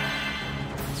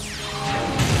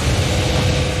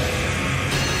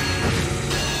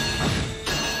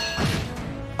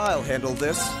 I'll handle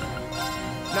this.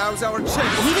 Now's our chance.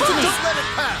 Leave it to me. Don't let it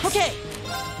pass. Okay.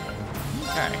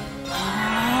 Okay.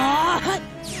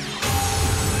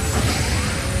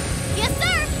 Yes,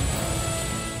 sir.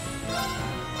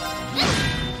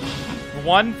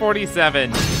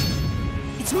 147.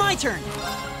 It's my turn.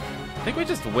 I think we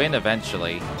just win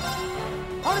eventually.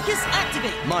 Arcus,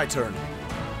 activate. My turn.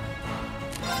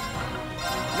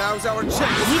 Now's our chance.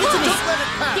 Leave it to me. Don't let it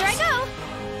pass. Here I go.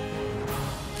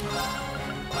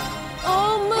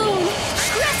 Oh, moon.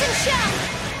 Crescent shell.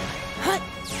 Hut.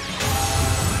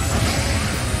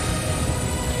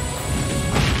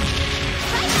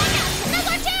 Right back out. No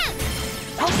more chance.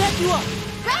 I'll back you up.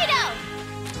 Righto.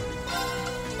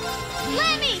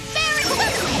 Let me. Barry.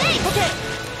 Thanks. Okay.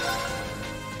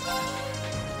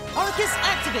 Arcus,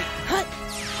 activate. Hut.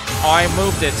 Oh, I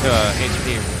moved it to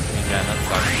HP regen. That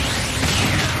sucks.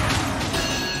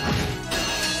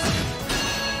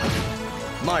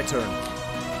 My turn.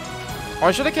 Oh,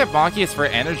 I should have kept Machias for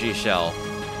energy shell.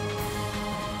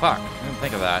 Fuck, I didn't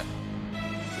think of that.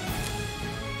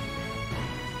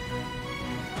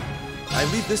 I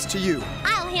leave this to you.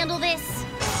 I'll handle this.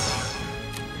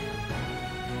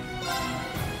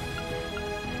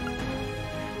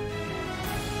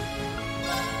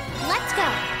 Let's go.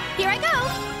 Here I go.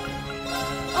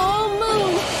 Oh,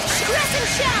 moon. Crescent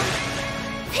shell.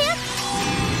 Hip.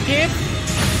 Hit.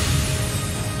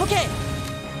 Okay.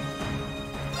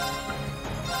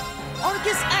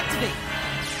 Arcus, activate.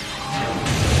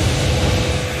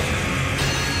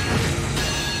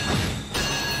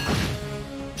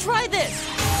 Try this.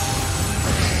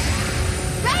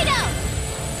 Righto.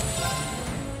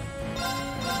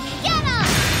 Get him.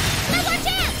 No more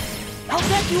chance. I'll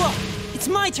back you up. It's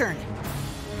my turn.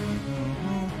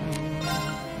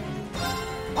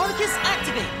 Arcus,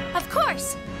 activate. Of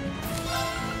course.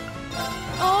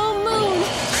 Oh, moon.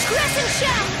 Crescent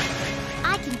shell.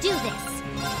 I can do this.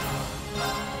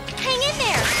 Hang in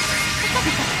there.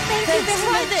 Thank you very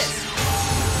Try much. this.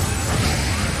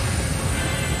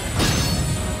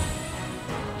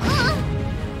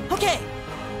 Okay.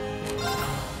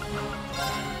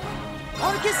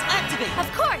 Arcus, activate.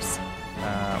 Of course.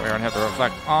 We don't have to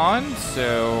reflect on,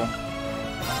 so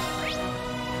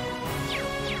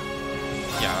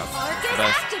yeah, that's the Arcus,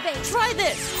 best. activate. Try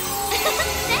this.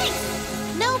 Thanks.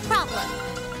 No problem.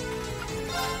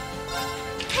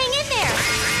 Hang in there.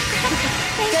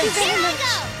 Thank you very much. Here I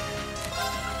go.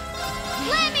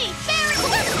 Let me. Barry.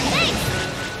 Thanks.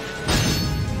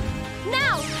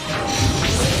 Now.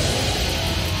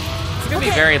 It's gonna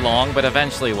be very long, but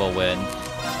eventually we'll win.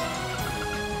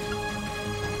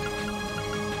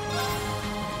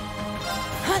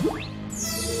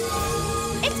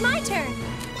 It's my turn.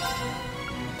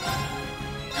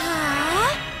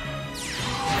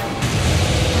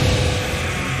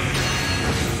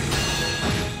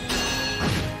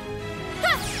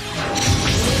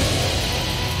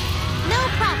 No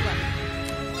problem.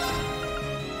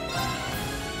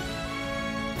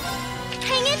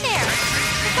 Hang in there.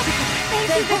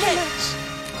 Thank you very much.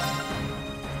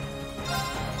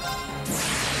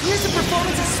 Here's a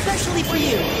performance especially for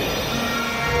you.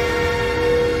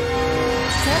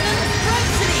 7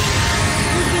 Rhapsody.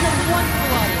 You've been a wonderful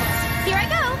audience. Here I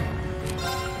go.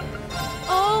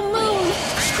 Oh, moon.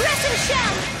 Crescent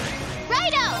shell.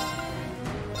 Righto.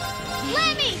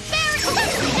 Let me. Barry.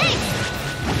 Thanks.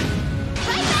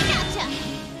 Right back at ya.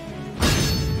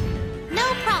 No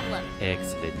problem.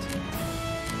 Excellent.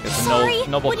 There's some Sorry,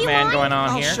 noble would you command mind? going on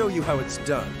I'll here. show you how it's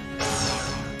done.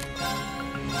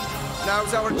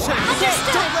 Now's our chance.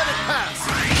 Understood. Don't let it pass.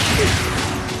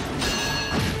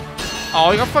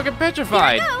 Oh, you're fucking Here I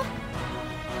petrified. go.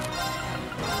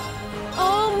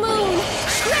 Oh, moon.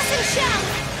 Crescent shell.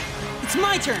 It's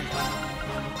my turn.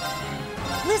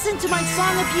 Listen to my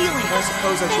song of healing. I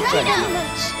suppose I should Thank you thank very you.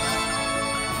 much.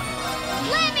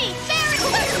 Let me. Barry.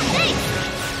 Thanks.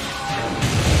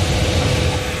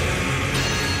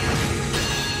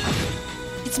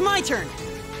 It's my turn.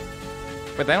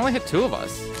 But they only hit 2 of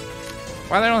us.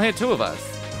 Why they only hit 2 of us?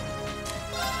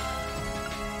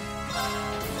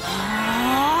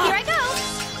 Here I go.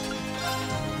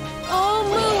 Oh,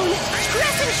 moon.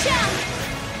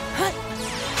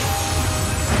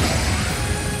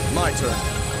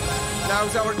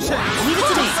 Now's our chance. Leave it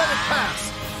to me. Let it pass.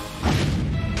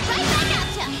 Right back at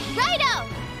ya! Righto!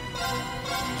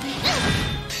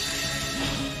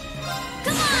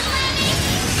 Come on, Lammy!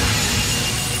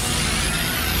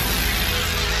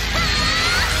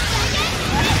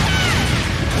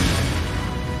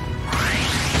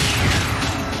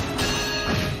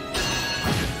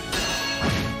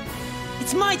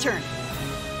 It's my turn.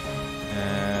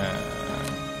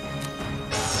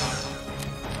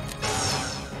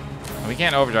 We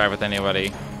can't overdrive with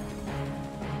anybody.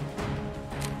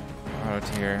 Auto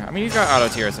tier. I mean, he's got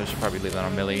auto tier, so I should probably leave that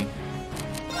on Millie.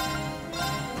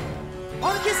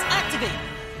 Arcus activate.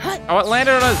 Hut. Oh, it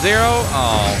landed on a 0?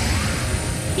 Oh.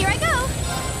 Here I go!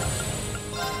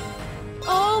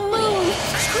 Oh, Moon!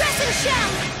 Crescent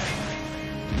shell!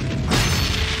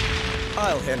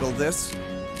 I'll handle this.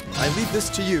 I leave this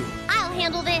to you. I'll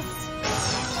handle this.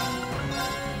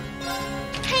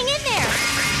 Hang in there!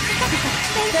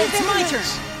 Thank you It's very my much. turn.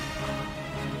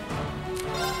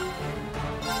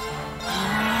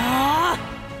 Ah,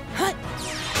 hut.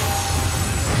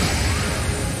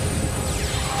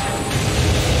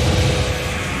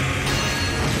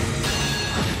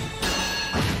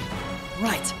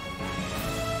 Right.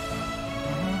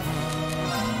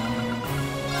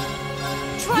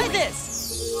 Try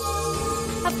this.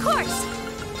 Of course!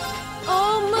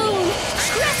 Oh, Moon!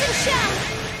 Crescent shell!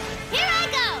 Here I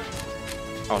go!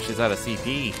 Oh, she's out of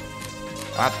CP.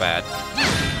 That's bad.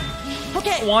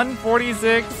 Okay.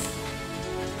 146.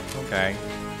 Okay.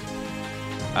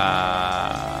 I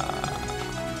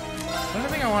don't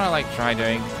think I want to like try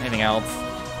doing anything else.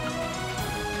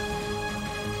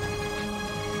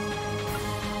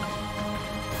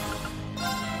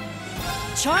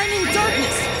 Chiming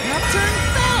darkness. Nocturne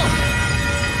fell.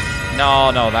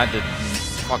 No, that did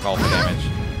fuck all the damage.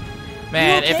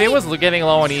 Man, You if okay? it was getting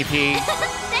low on EP,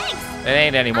 Thanks! it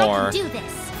ain't anymore. I can do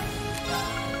this.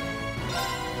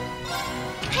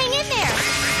 Hang in there!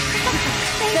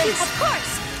 Thank you, of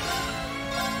course!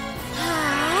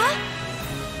 Ah.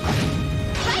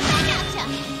 Right back at ya!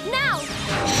 Now!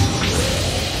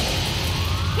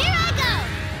 Here I go!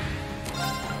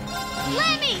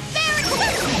 Lammy! Barracuda!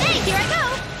 Hey, here I go!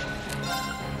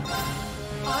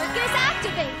 Arcus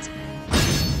activate!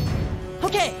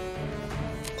 Okay.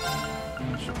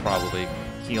 Should probably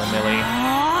heal Millie.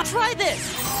 Ah, try this.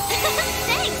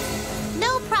 Thanks!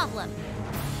 No problem.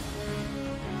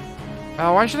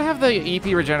 Oh, why should I have the EP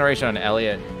regeneration on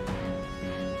Elliot?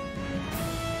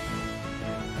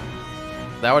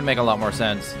 That would make a lot more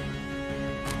sense.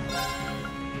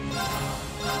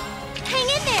 Hang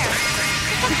in there!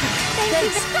 Thank you.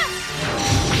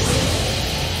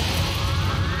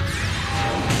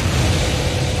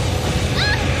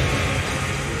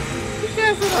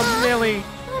 Millie.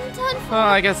 I'm done for. Oh,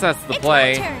 I guess that's the It's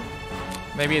play. my turn.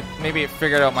 Maybe it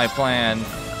figured out my plan.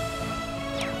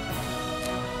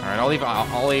 All right, I'll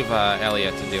leave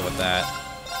Elliot to deal with that.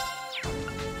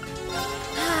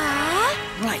 Ah.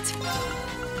 Right.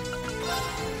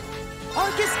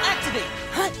 Arcus activate.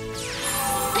 Hut.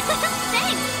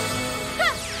 Thanks.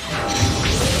 Huh.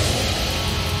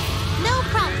 No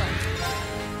problem.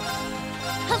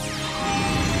 Huh.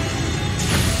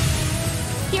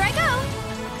 Here I go.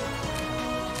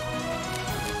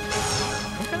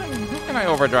 Who can I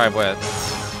overdrive with?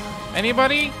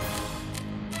 Anybody?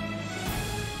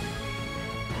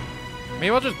 Maybe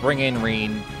I'll just bring in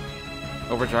Reen.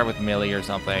 Overdrive with Millie or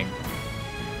something.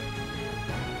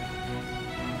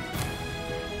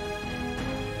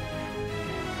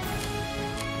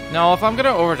 No, if I'm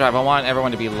gonna overdrive, I want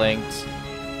everyone to be linked. I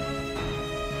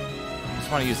just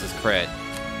want to use this crit.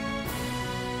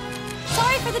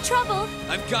 Sorry for the trouble.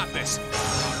 I've got this.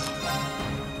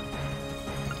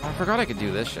 Oh, I forgot I could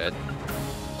do this shit.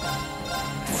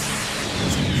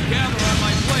 Gather on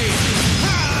my blade.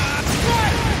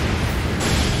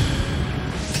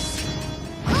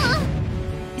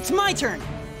 It's my turn.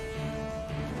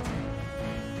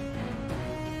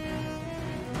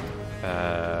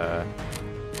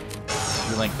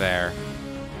 You link there.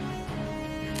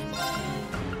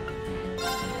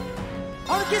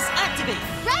 Arcus activate.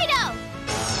 Righto.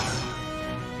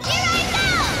 Here I go.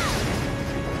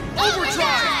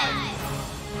 Overdrive.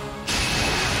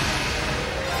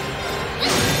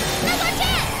 No more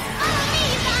chance. Follow me,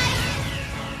 you guys.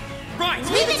 Right.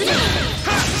 Leave it to me.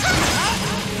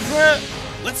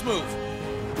 Let's move.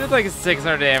 Did like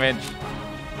 600 damage.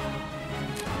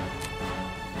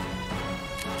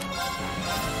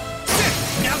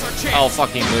 Now's our chance. Oh,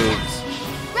 fucking moves.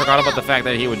 Forgot about the fact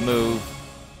that he would move.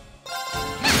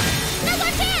 No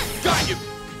more chance. Got you.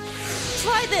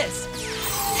 Try this.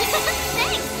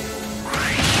 Thanks.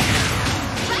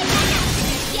 Right back at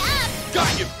you. Yeah.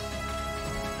 Got you.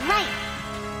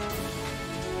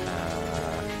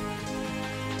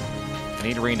 I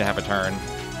need Reen to have a turn.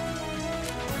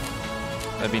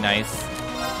 That'd be nice.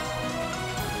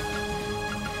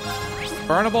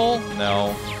 Burnable?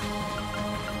 No.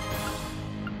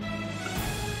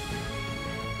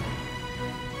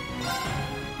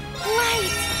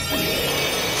 Light!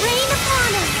 Rain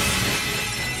upon us!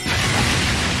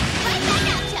 Right back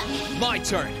at ya! My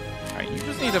turn. Alright, you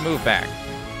just need to move back.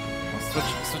 I'll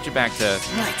switch it back to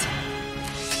Right.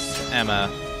 Emma.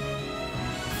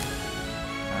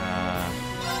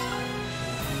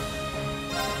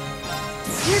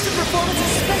 Here's a performance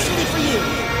especially for you.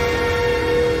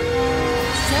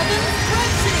 7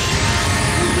 Cryptids!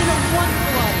 You've been a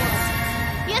wonderful audience.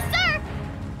 Yes, sir!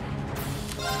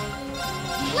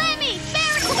 Lemmy!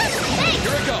 Barrett! Thanks!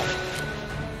 Here I go.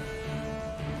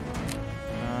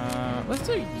 Let's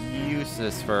do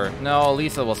uses for... No,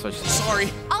 Lisa will switch.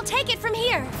 Sorry. I'll take it from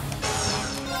here.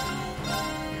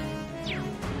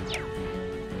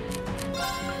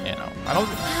 You know, I don't...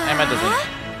 Emma doesn't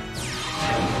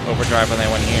overdrive when they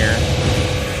went here.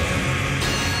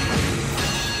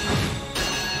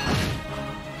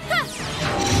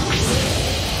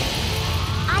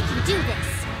 I can do this.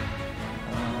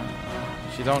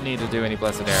 She don't need to do any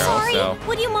Blessed Arrow, Sorry, so...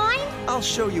 would you mind? I'll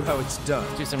show you how it's done.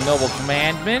 Do some Noble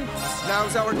Commandments.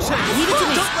 Now's our chance. Leave it to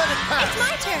me. Don't let it It's pass.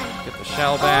 my turn. Get the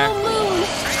shell back. Oh, moon!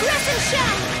 Crescent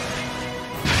shell!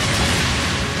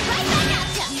 Right back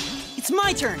at ya! It's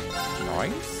my turn.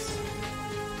 Nice.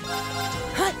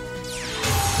 Hut.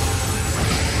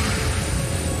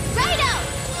 Righto!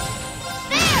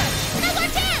 There! Now's our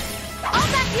chance! I'll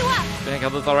back you up! Did I kill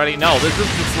this already? No, this is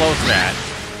the slow strat.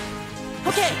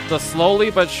 Okay. The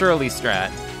slowly but surely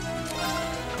strat.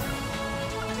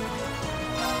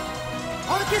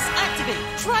 Arcus activate.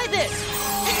 Try this.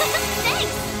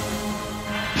 Thanks!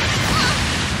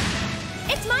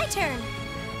 It's my turn.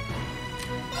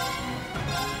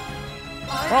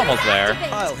 We're almost there.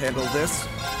 Activate. I'll handle this.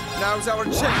 Now's our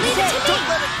chance. Leave it to me. Don't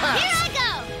let it pass. Here I go!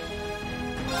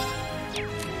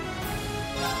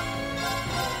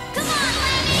 Come on,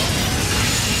 Lemmy!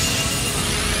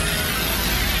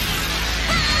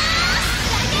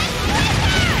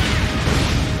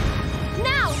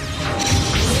 Now!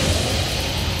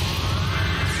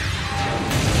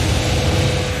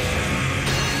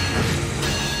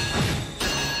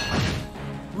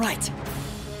 Right.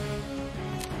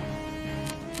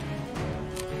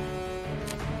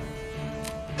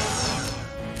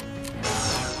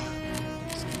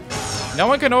 No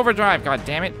one can overdrive, god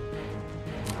damn it.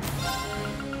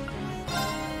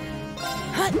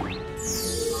 Hut.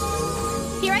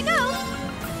 Here I go!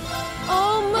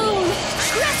 Oh, moon!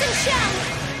 Crescent shell!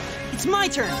 It's my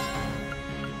turn.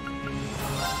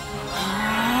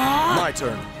 My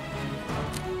turn.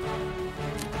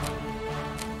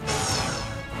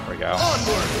 There we go.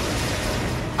 Onward.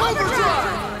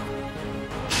 Overdrive!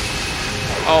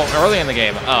 Oh, early in the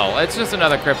game. Oh, it's just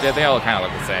another cryptid. They all kind of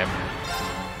look the same.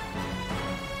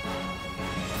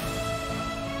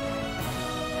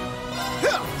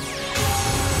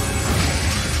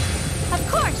 Of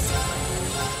course!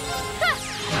 Ha!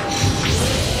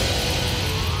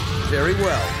 Very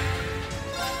well.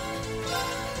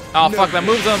 Oh, fuck, that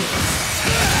moves them.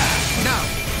 Now.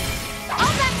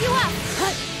 I'll back you up!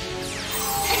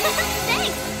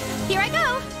 Thanks! Here I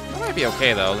go! That might be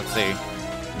okay, though. Let's see.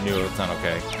 No, it's not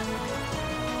okay.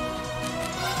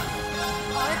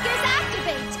 Arcus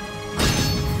activate!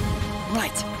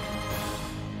 Right.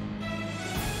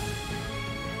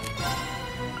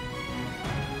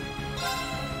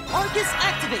 Arcus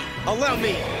activate. Allow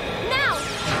me. Now!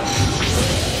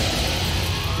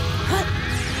 Hut.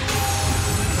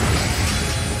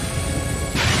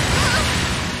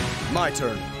 My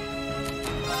turn.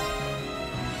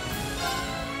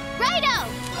 Righto!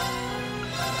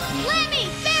 Lemmy!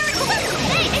 Barrett!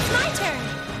 Hey, it's my turn!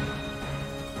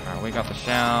 Alright, we got the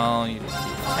shell. You just keep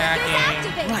Arcus attacking.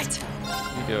 activate! Right.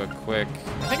 You do a quick...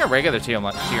 I think a regular tier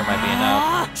might be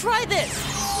enough. Try this.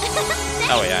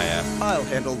 Oh, yeah, I'll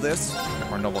handle this. yeah.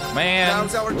 More Noble Command.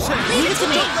 Now's our chance. Leave it to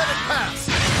me. Don't let it pass.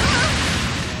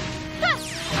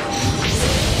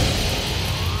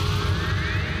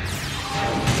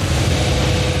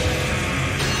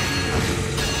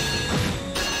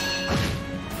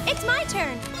 It's my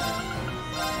turn!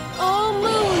 Oh,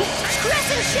 moon!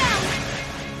 Crescent shell!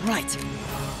 Right.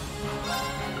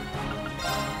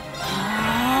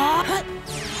 Hut.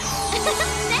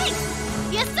 Thanks!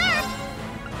 Yes, sir!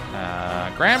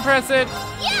 Grand Press it.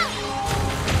 Yeah!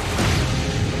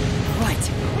 Right. I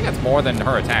think that's more than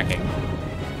her attacking.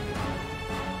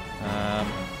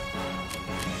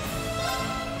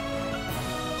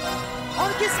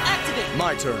 Arcus activate.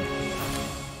 My turn.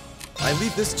 I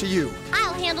leave this to you.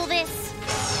 I'll handle this.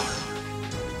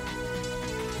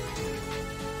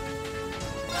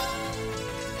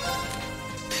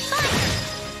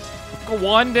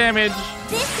 1 damage.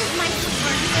 This is my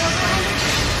proverbial arrow.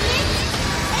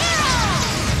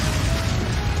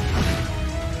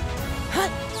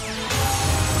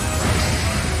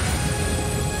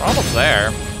 We're almost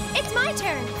there. It's my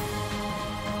turn.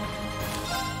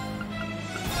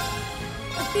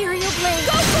 Ethereal blade.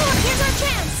 Go for it. Here's our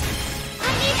chance. I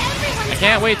need everyone. I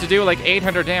can't wait to do like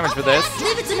 800 damage for this.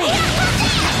 Leave it to me.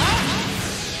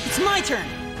 It's my turn.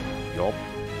 Yup.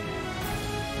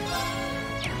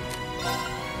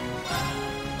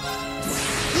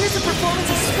 Here's a performance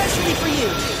especially for you.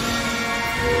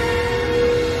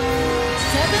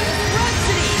 7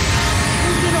 Rhapsody.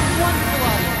 You've been a wonderful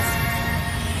audience.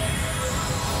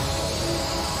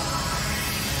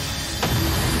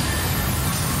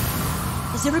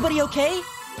 Is everybody okay?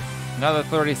 Another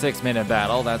 36-minute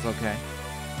battle. That's okay.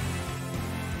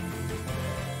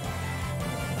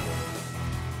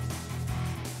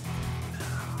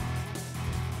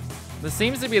 This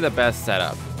seems to be the best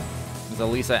setup. It's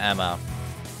Elisa Emma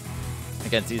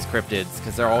against these cryptids,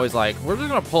 because they're always like, we're just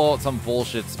gonna pull out some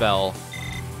bullshit spell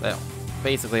that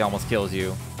basically almost kills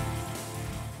you.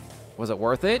 Was it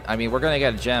worth it? I mean, we're gonna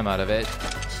get a gem out of it.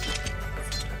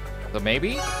 So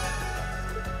maybe?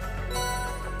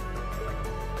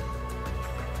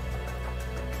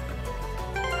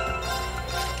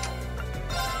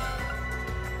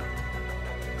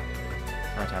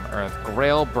 Maritime Earth.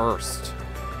 Grail Burst.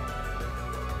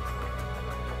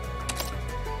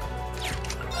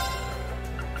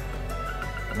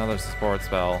 Another support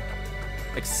spell.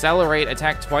 Accelerate,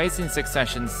 attack twice in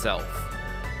succession, self.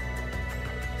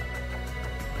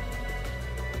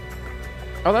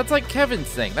 Oh, that's like Kevin's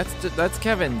thing. That's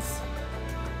Kevin's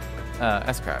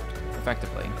S-Craft,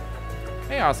 effectively.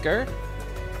 Hey, Oscar.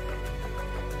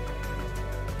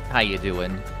 How you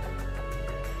doing?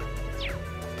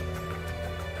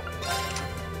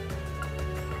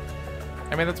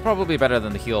 I mean, that's probably better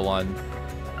than the heal one.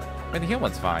 I mean, the heal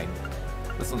one's fine.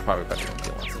 This one's probably better than the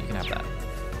heal one, so you can have that.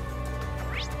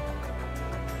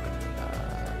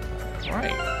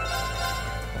 Alright.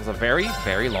 That was a very,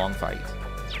 very long fight.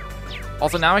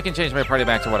 Also, now I can change my party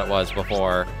back to what it was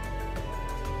before.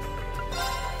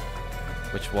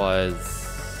 Which was...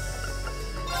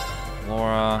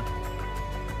 Laura...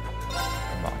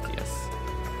 and Machias.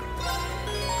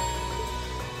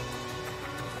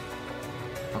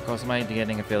 How close am I to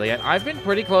getting affiliate? I've been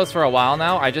pretty close for a while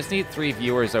now. I just need 3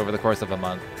 viewers over the course of a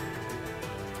month.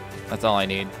 That's all I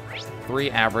need.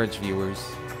 3 average viewers.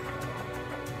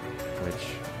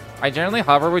 Which... I generally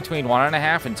hover between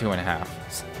 1.5 and 2.5.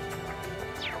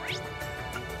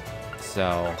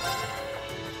 So...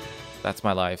 that's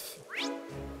my life.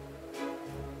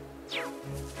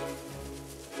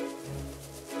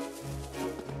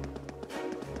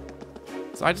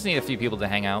 So I just need a few people to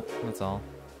hang out. That's all.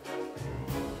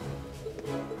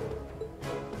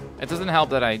 It doesn't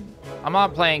help that I'm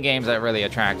not playing games that really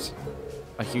attract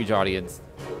a huge audience.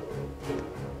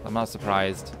 I'm not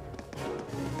surprised.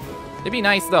 It'd be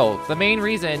nice though. The main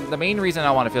reason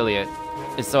I want affiliate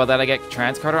is so that I get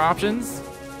transcoder options.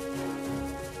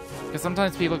 Because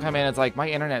sometimes people come in and it's like, my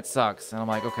internet sucks. And I'm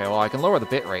like, okay, well, I can lower the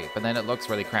bitrate, but then it looks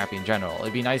really crappy in general.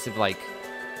 It'd be nice if, like,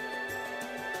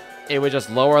 it would just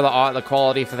lower the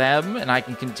quality for them, and I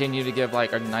can continue to give,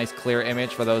 like, a nice, clear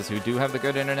image for those who do have the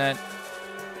good internet.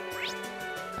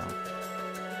 So.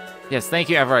 Yes, thank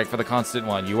you, Everett, for the constant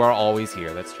one. You are always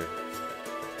here. That's true.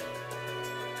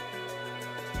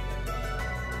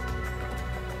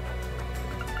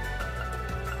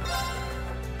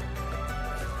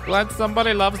 Glad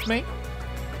somebody loves me.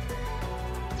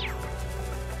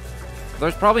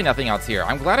 There's probably nothing else here.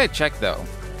 I'm glad I checked, though.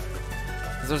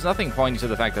 Because there's nothing pointing to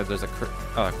the fact that there's a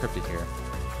cryptid here.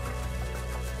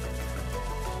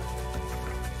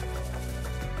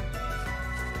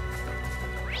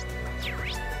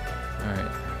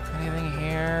 Alright. Anything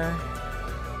here?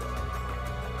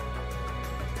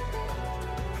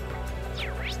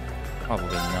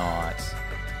 Probably not.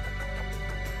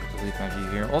 Delete my view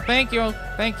here. Well, thank you.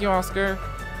 Thank you, Oscar.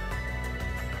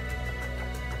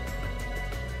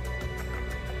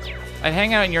 I'd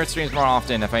hang out in your streams more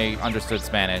often if I understood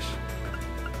Spanish.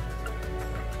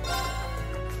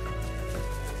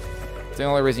 It's the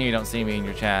only reason you don't see me in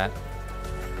your chat.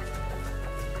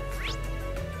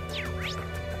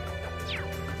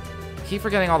 I keep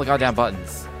forgetting all the goddamn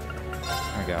buttons.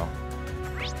 There we go.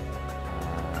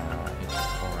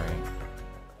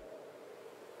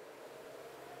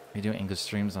 We do English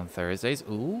streams on Thursdays.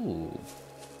 Ooh.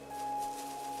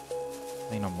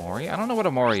 Ain't Omori? I don't know what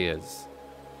Omori is.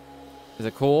 Is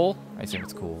it cool? I assume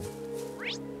it's cool.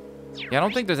 Yeah, I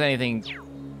don't think there's anything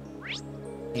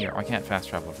here. I can't fast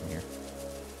travel from here.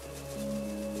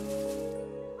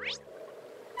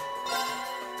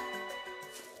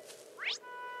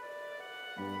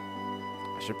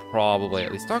 should probably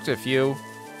at least talk to a few.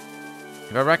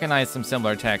 If I recognize some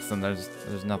similar text, then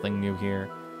there's nothing new here.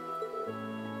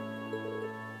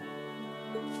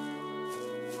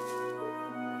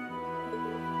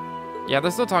 Yeah,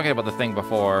 they're still talking about the thing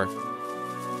before.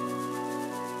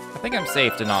 I think I'm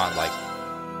safe to not, like,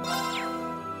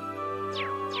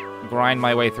 grind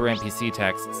my way through NPC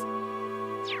texts.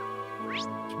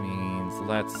 Which means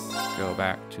let's go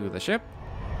back to the ship.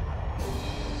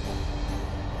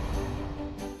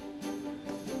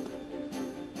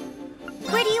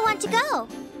 Where do you want to go?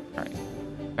 Alright.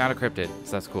 Found a cryptid,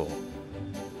 so that's cool.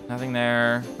 Nothing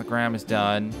there. The gram is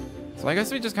done. So I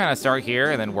guess we just kind of start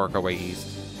here and then work our way east.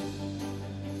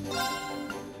 Full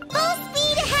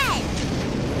speed ahead!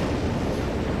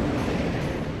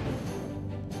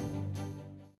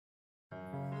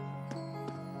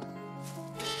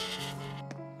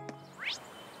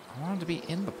 I wanted to be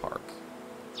in the park.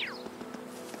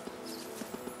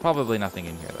 Probably nothing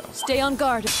in here, though. Stay on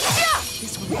guard.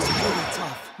 This one looks really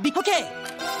tough. Okay.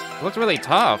 It looks really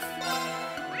tough.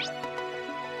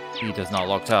 He does not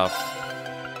look tough.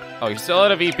 Oh, you're still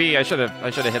at a VP. I should have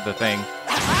hit the thing.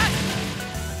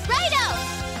 Righto!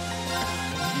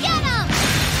 Get him!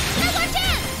 No more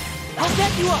chance! I'll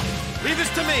back you up. Leave this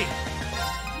to me.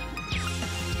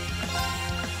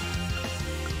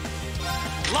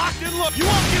 Locked and look. You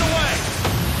won't get away.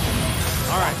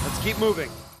 All right, let's keep moving.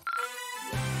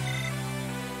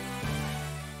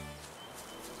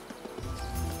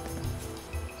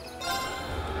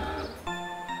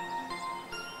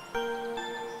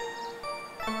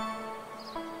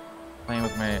 Playing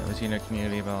with my Latino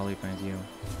community, but I'll leave my view.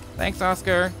 Thanks,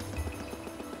 Oscar.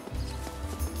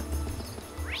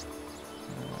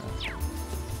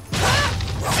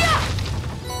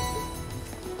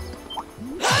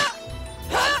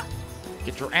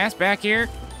 Get your ass back here.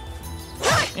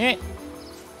 Eh.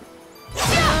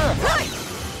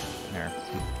 There.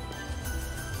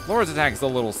 Laura's attack is a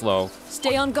little slow.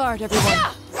 Stay on guard,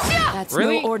 everyone. That's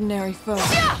Really? no ordinary foe.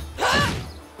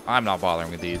 I'm not bothering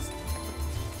with these.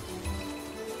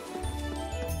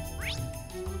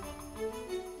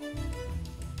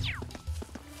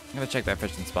 I'm gonna check that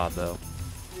fishing spot, though.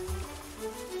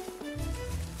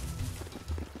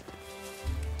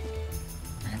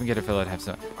 I haven't get affiliate have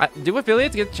some. Do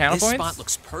affiliates get channel This points? spot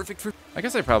looks perfect for. I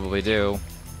guess I probably do.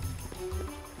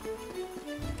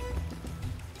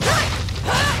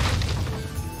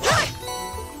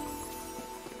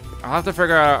 I'll have to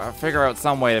figure out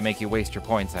some way to make you waste your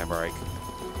points, Cyborg.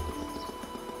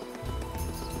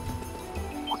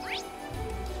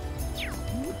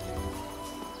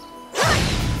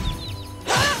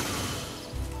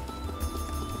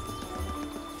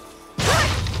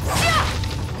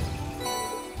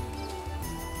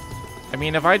 I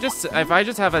mean, if I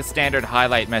just have a standard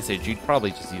highlight message, you'd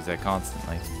probably just use that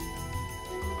constantly.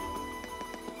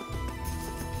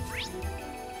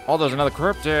 Oh, there's another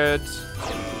cryptid.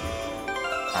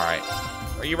 All right,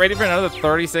 are you ready for another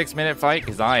 36-minute fight?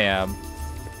 Because I am.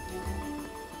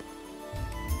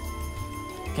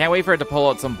 Can't wait for it to pull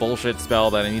out some bullshit spell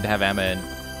that I need to have Emma and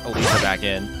Elisa back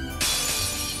in.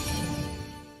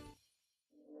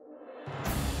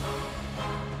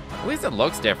 At least it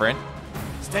looks different.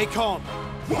 Stay calm.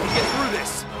 We can get through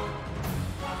this.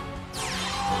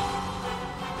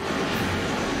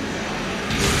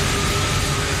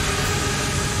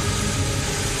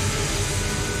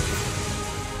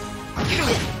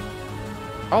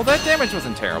 Oh, that damage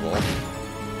wasn't terrible.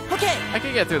 Okay. I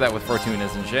could get through that with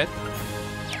Fortunas and shit.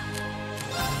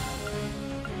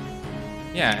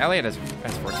 Yeah, Elliot has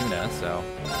Fortuna, so.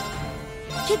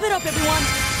 Keep it up, everyone.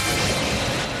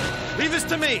 Leave this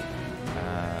to me.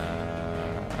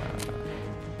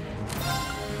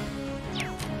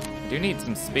 Do need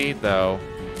some speed, though.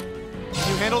 Can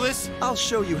you handle this? I'll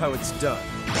show you how it's done.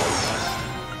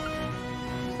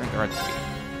 Drink art speed.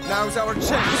 Now's our chance.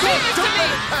 Don't let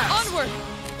it pass. Onward.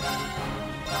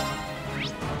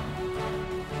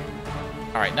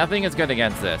 All right, nothing is good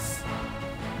against this.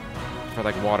 For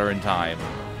like water and time.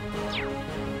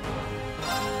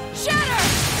 Shatter!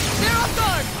 They're off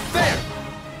guard! There.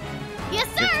 Yes,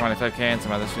 Get sir! 25K and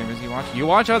some other streamers you watch. You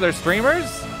watch other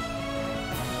streamers?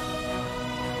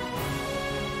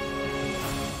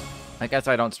 I guess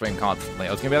I don't stream constantly.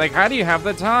 I was gonna be like, how do you have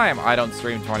the time? I don't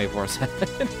stream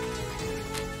 24/7.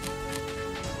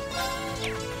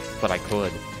 But I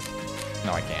could.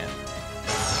 No, I can't.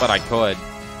 But I could.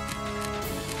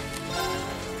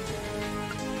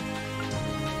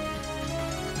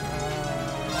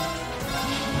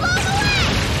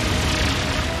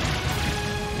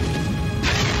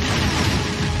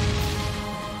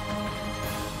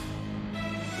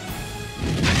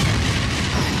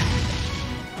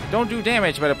 don't do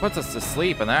damage, but it puts us to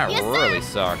sleep, and that Yes, sir. really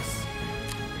sucks.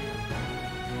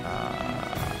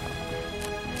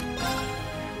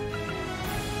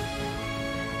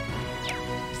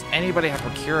 Does anybody have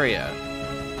Mercuria?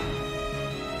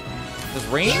 Does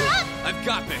Rain? I've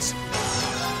got this.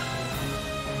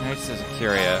 It says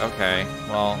Curia. Okay,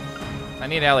 well, I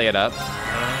need Elliot up.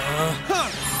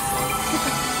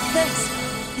 Thanks.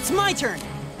 It's my turn.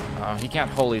 Oh, he can't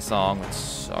Holy Song, which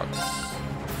sucks.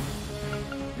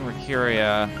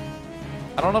 Mercuria.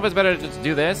 I don't know if it's better to just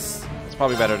do this. It's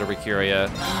probably better to Mercuria.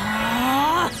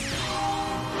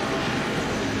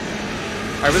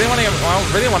 I really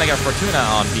want to get Fortuna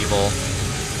on people.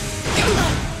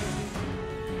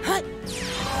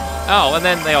 Oh, and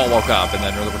then they all woke up, and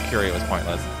then the Mercuria was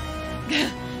pointless.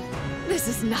 This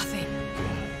is nothing.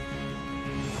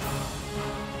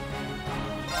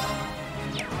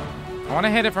 I want to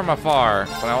hit it from afar,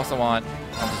 but I also want...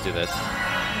 I'll just do this.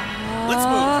 Let's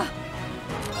move.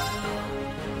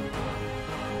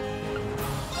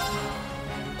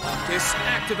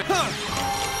 Disactivate.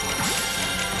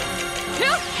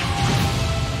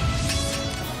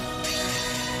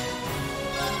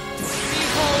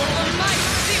 Behold the might,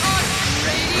 the arch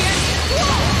radiant.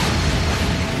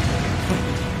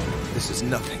 This is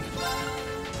nothing.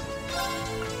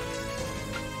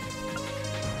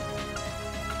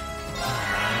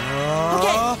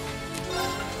 Okay.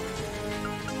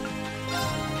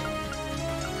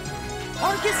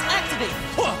 Arcus activate.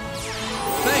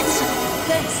 Thanks.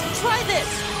 Thanks. Try this.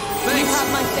 Thanks. You have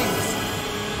my things.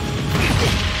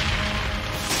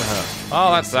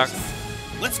 Oh, that sucks.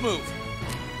 Let's move.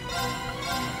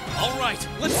 All right,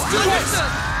 let's do Yes. this.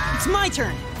 It's my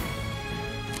turn.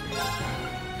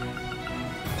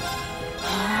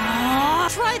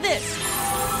 Try this.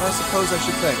 I suppose I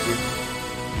should thank you.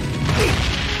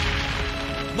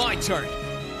 My turn.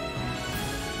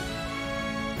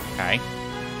 Okay.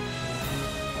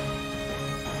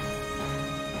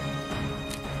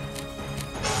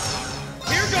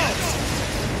 Here goes.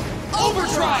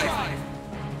 Overdrive.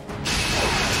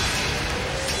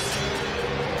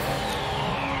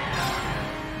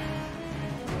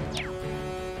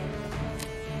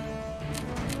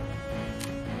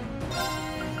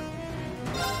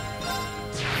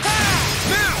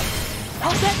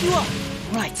 I'll set you up.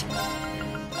 Right.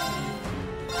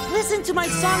 Listen to my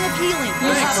song of healing. You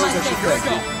I have suppose my I should things. thank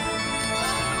you.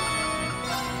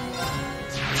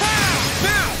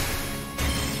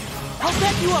 I'll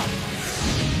set you up.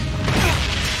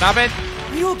 Stop it!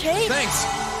 Are you okay? Thanks.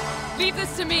 Leave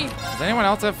this to me. Does anyone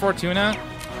else have Fortuna?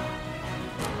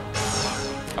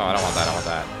 Oh, I don't want that, I want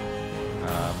that.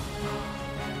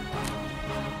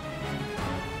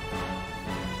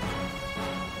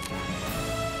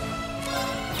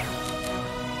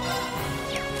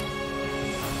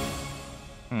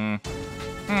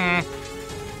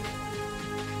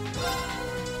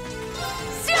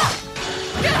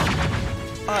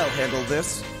 I'll handle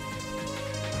this.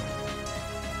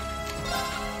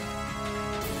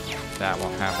 That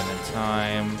won't happen in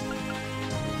time.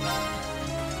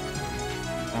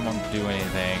 I won't do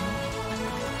anything.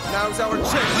 Now's our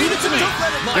chance. Leave it to me. Don't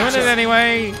let it Doing latch it us.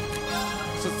 anyway.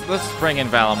 Let's bring in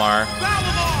Valimar.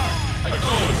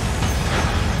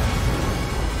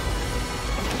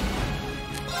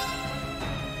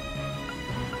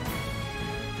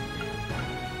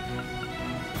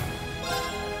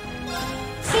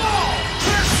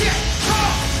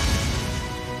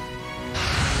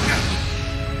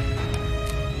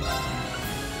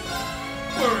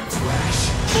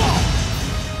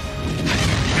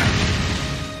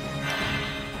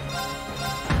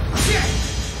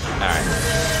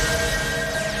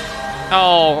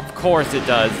 Oh, of course it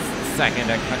does. Second,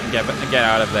 I couldn't get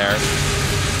out of there.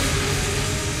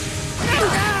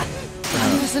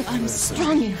 Listen, I'm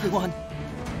strong, everyone.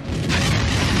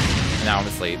 Now I'm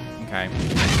asleep. Okay.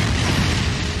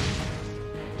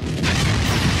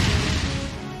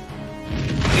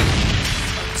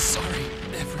 I'm sorry,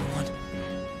 everyone.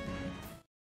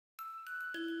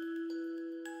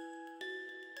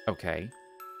 Okay.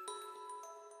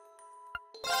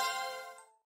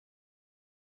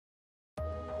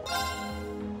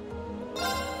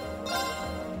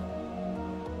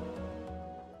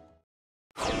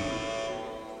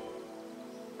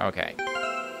 Okay.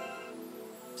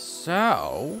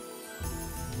 So,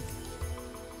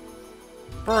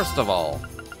 first of all,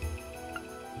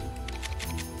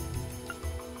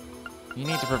 you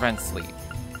need to prevent sleep.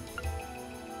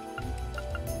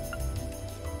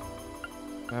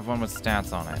 I have one with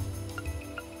stats on it.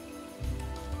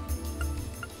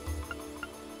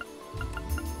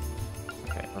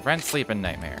 Okay, prevent sleep and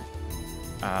nightmare.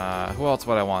 Who else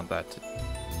would I want that to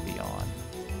be on?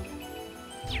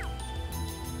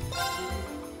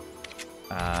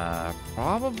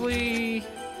 Probably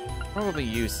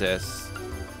Eustace.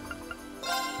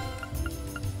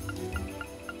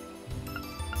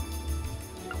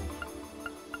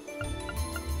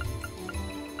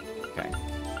 Okay.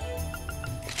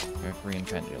 Green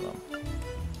pendulum.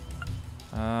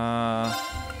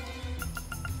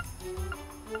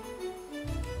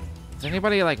 Does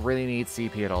anybody like really need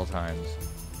CP at all times?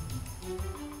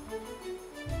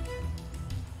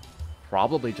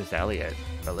 Probably just Elliot,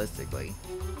 realistically.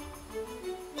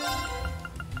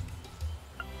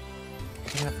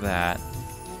 We have that.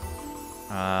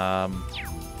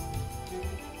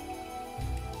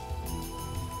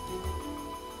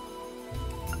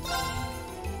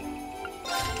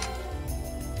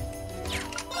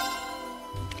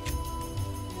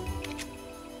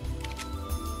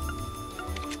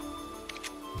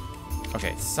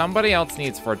 Okay, somebody else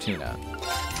needs Fortuna.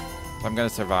 So I'm gonna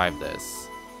survive this.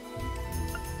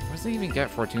 Where does he even get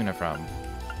Fortuna from?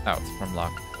 Oh, it's from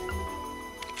luck.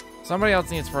 Somebody else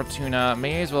needs Fortuna.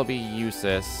 May as well be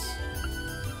Eustace.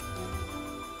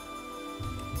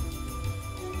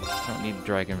 I don't need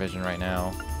Dragon Vision right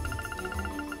now.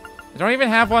 I don't even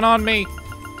have one on me!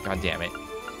 God damn it.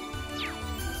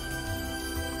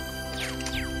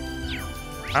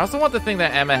 I also want the thing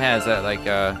that Emma has that, like,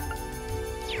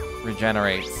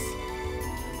 regenerates.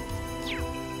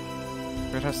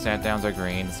 Weird how stat downs are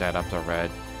green, stat ups are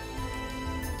red.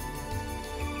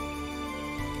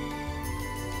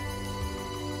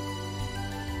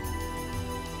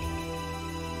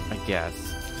 I guess.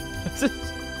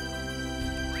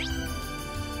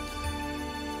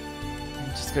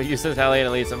 Just go use this Elliot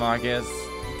at least Marcus.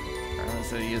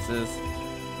 Uses.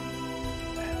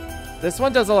 This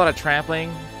one does a lot of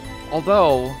trampling,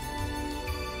 although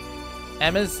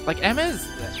I'm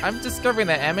discovering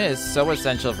that Emma is so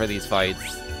essential for these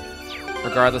fights,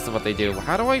 regardless of what they do.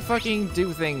 How do I fucking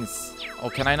do things? Oh,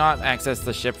 can I not access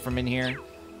the ship from in here?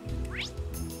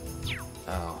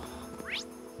 Oh,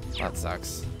 that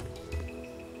sucks.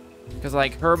 Because,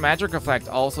 like, her magic reflect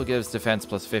also gives defense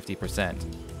plus 50%.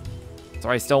 So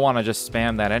I still want to just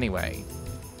spam that anyway.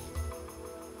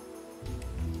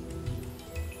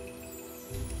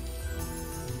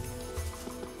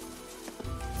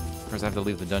 Of course, I have to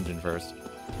leave the dungeon first.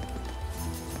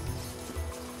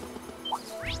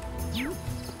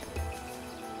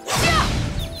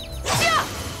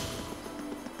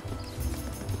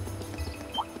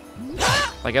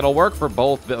 Like, it'll work for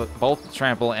both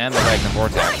Trample and the Magna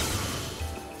Vortex.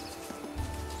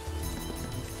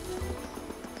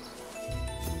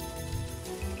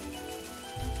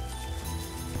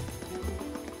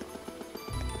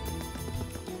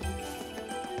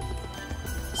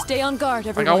 Stay on guard,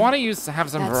 everyone. Like, I want to have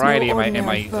some That's variety no in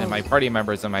my ordinary foe. party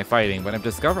members in my fighting, but I'm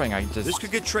discovering I just This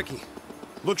could get tricky.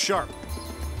 Look sharp.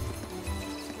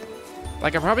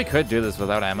 like I probably could do this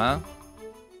without Emma,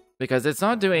 because it's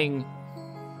not doing.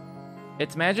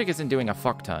 Its magic isn't doing a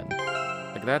fuck ton.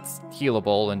 Like, that's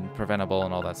healable and preventable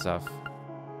and all that stuff.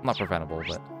 Not preventable,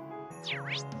 but.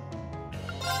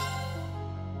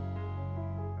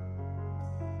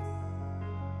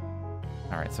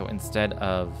 Alright, so instead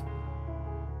of.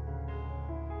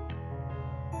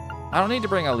 I don't need to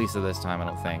bring Elisa this time, I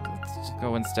don't think. Let's just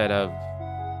go instead of.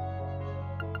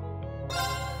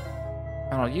 I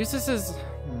don't know, Eustace is.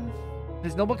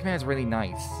 His Noble Command is really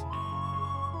nice.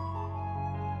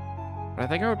 But I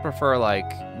think I would prefer, like,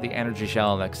 the Energy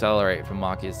Shell and Accelerate from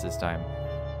Machias this time.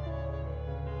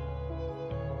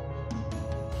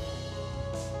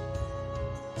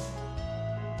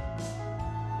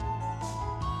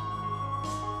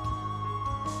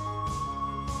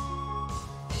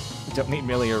 Don't need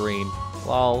Miliarine.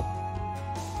 Lol.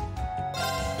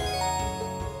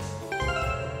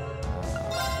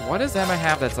 What does Emma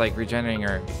have that's, like, regenerating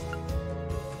her?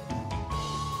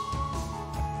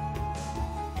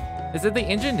 Is it the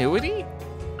Ingenuity?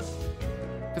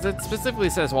 Because it specifically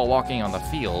says while walking on the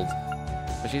field.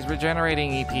 But she's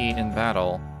regenerating EP in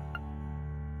battle.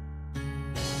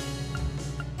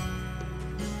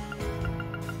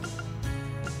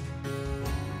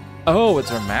 Oh, it's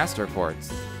her Master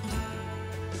Quartz.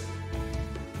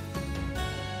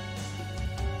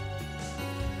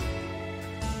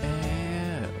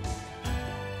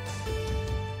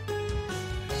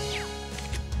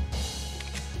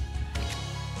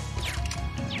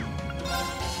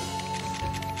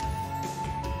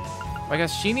 I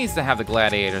guess she needs to have the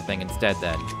gladiator thing instead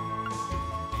then.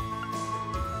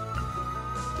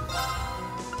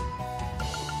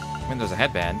 I mean, there's a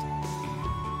headband.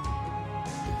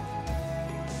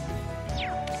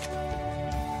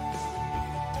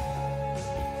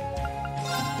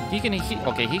 He can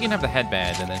have the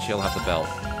headband and then she'll have the belt.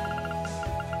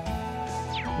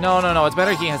 No. It's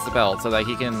better he has the belt so that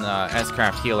he can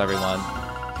S-craft heal everyone.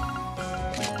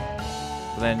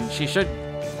 Then she should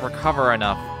recover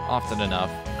enough, often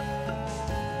enough,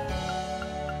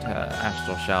 to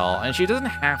Astral Shell. And she doesn't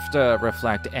have to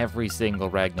reflect every single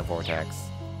Ragna Vortex.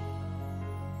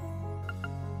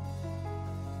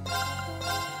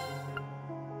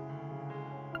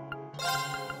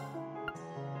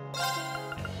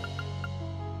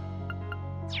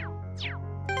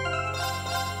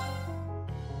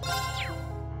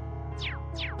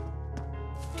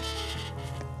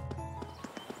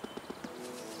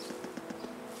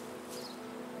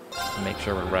 Make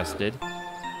sure we're rested.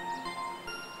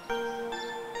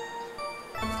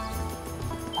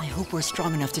 I hope we're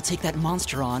strong enough to take that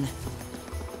monster on.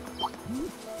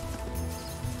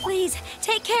 Please,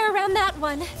 take care around that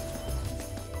one.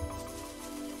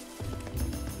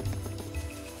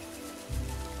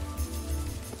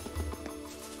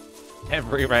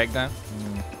 Every Ragna.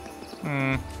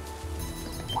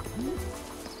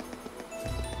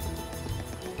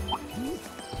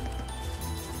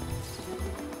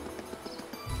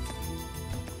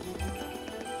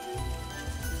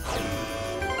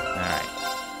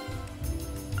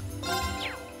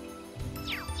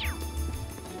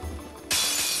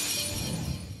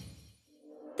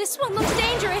 This one looks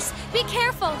dangerous. Be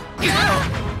careful.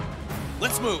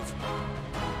 Let's move.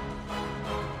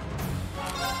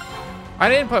 I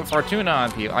didn't put Fortuna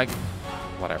on people.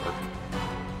 Whatever.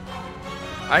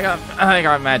 I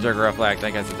got Magic Reflect. I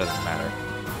guess it doesn't matter.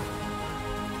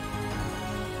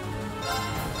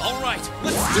 All right,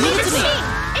 let's do Leave it this. to me.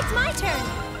 It's my turn.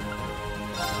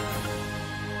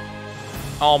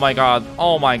 Oh my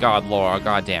god, Laura.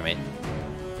 God damn it.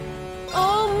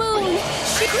 Oh, Moon.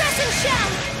 Crescent Shell.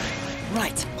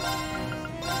 Right.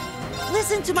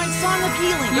 Listen to my song of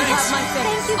healing. You have my Thank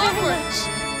thanks. you very Onward. much.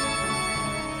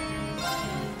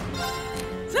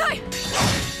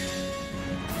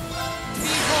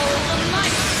 Behold the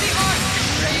might of the Arctic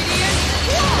Radiant.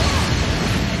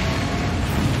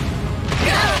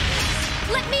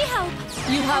 Let me help.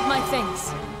 You have my things.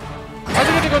 Why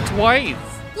did I have to go twice?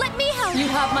 Let me help. You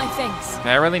have my things.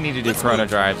 Okay, I really need to do chrono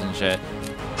drives and shit.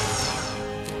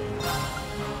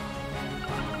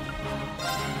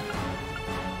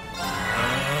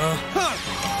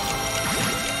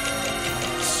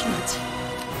 Shoot.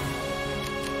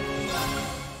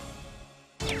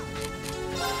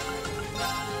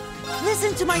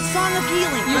 Listen to my song of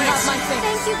healing. You have my things.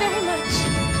 Thank you very much.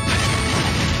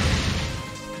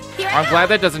 Here I I'm go. glad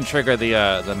that doesn't trigger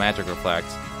the Magic Reflect.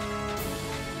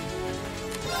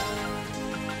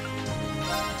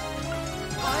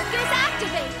 Arcus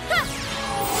activate. Huh.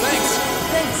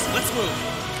 Thanks. Let's move.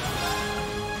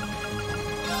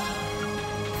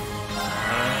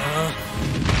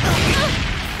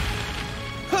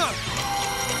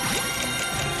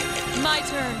 My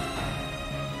turn.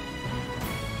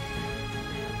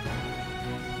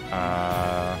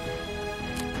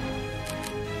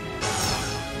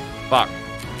 Fuck.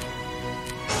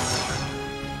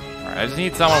 Alright, I just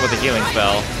need someone with a healing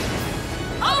spell.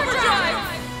 Overdrive!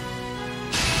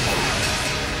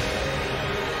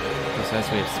 Says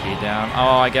we have speed down.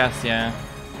 Oh, I guess, yeah.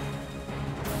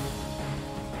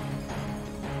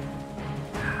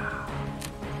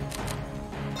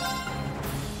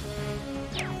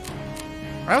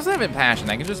 I also have Impassion.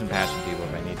 I can just Impassion people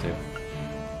if I need to.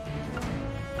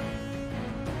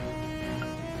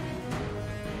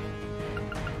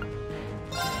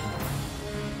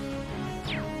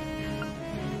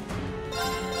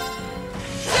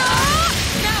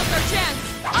 Now's our chance.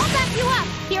 I'll back you up.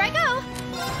 Here I go.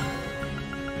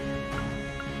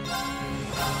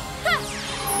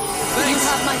 You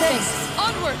have my things.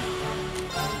 Onward.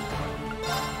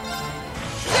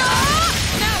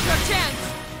 Now's our chance.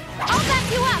 I'll back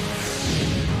you up.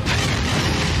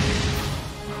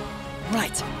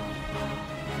 Right.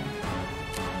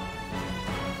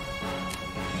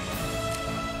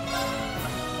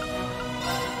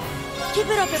 Keep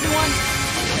it up, everyone.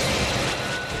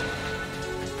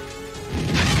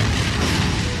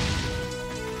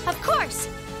 Of course.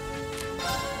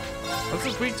 What's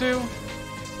this week to?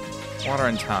 Water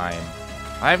and Time.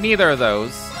 I have neither of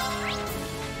those.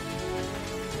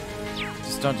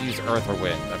 Just don't use Earth or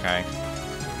Wind, okay?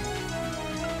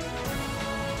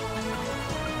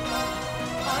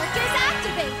 Arcus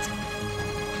activate.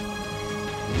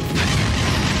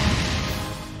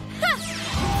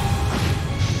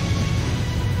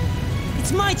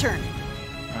 It's my turn.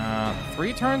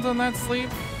 3 turns on that sleep?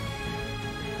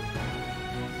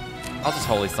 I'll just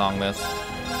Holy Song this.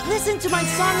 Listen to my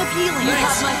song of healing. You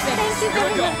have my things. Thank you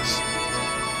very much.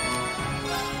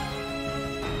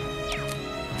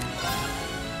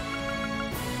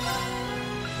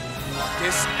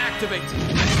 Arcus, activate.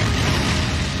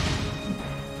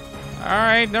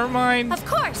 Alright, never mind. Of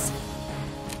course.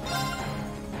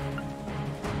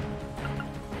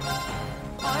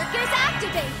 Arcus,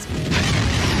 activate.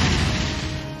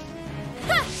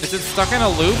 Is it stuck in a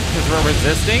loop because we're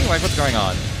resisting? Like, what's going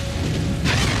on?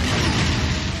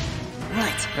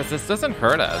 Right. Because this doesn't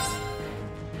hurt us.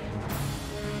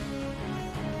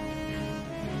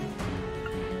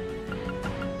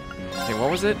 Okay, what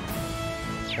was it?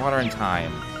 Water and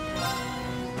time.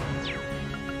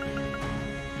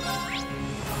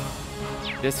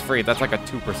 This freeze, that's like a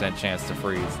 2% chance to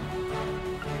freeze.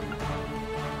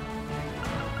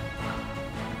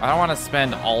 I don't want to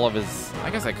spend all of his... I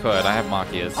guess I could. I have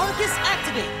Machias. Arcus,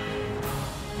 activate.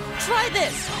 Try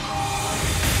this.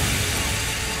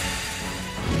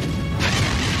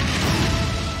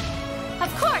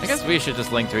 Of course. I guess we should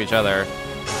just link to each other.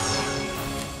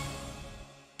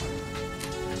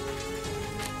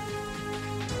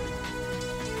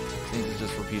 Seems to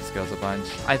just repeat skills a bunch.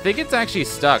 I think it's actually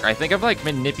stuck. I think I've like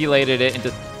manipulated it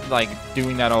into like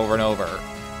doing that over and over.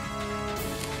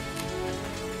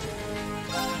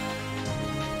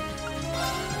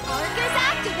 Arcus,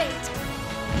 activate.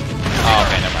 Oh,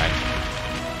 okay, never mind.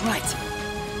 Right.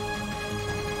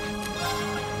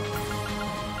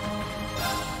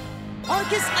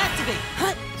 Arcus, activate.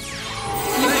 Huh.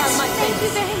 You have my Thank you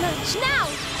face. very much. Now.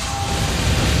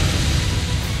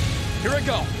 Here I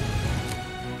go.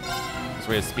 Because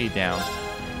we have speed down.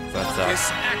 So that Arcus,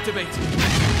 sucks. activate.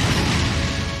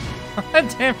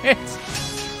 Damn it!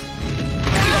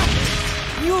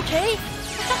 You okay?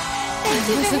 Thank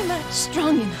you very Wasn't much.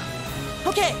 strong enough.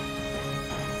 Okay.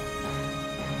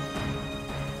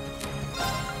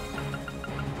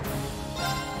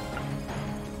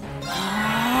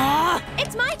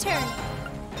 It's my turn.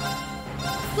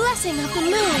 Blessing of the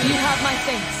moon. You have my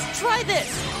face. Try this.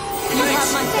 You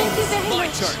have my Thank you face. very My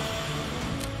much. turn.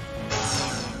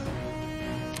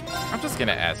 I'm just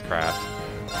gonna ask Craft.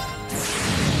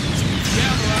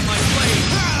 Gather on my blade.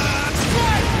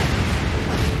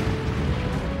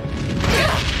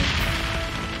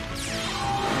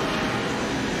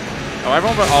 Oh,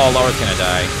 everyone but... Oh, Laura's gonna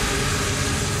die.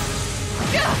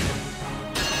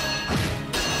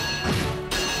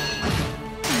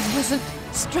 I wasn't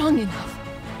strong enough.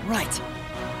 Right.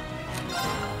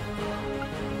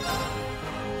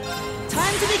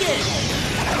 Time to begin.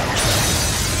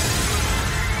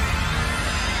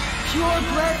 Pure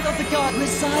breath of the god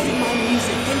reside in my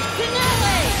music. And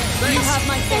finale! You have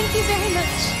my Thank face. you very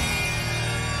much.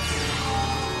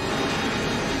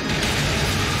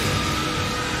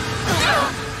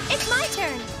 It's my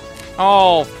turn.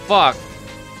 Oh, fuck.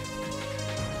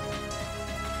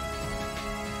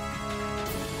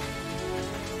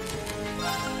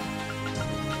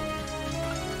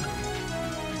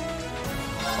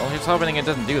 Well, he's hoping it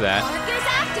doesn't do that. Arcus,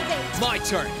 activate. My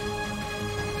turn.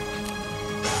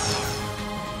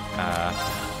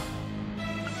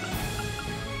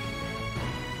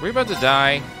 We about to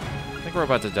die? I think we're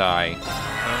about to die.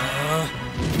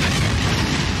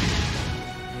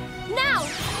 Now.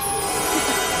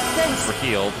 We're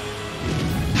healed.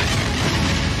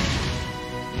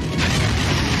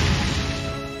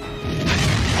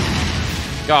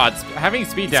 God, having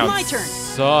speed down my turn.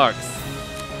 sucks.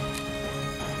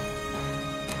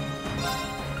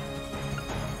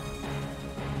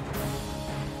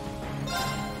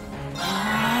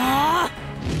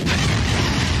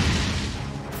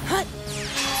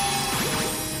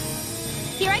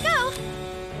 Here I go.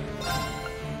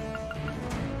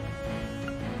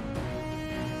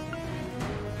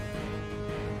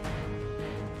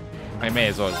 I may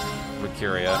as well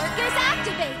Recuria. Arcus,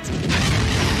 activate.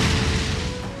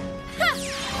 Ha!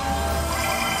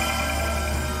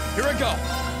 Here I go.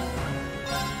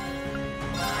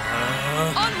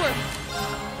 Onward.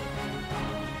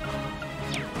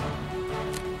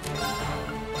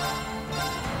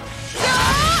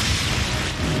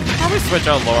 Probably switch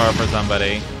out Laura for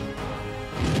somebody.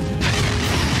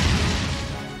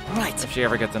 Right. If she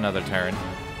ever gets another turn.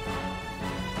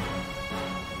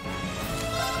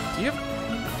 Do you have...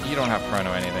 You don't have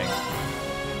Chrono anything.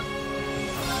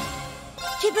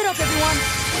 Keep it up, everyone.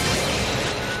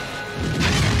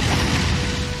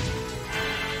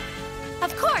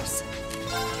 Of course.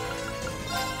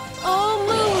 Oh,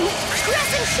 moon.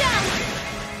 Crescent shell.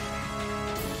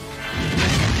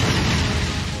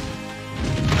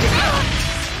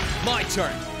 My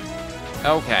turn.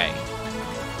 Okay.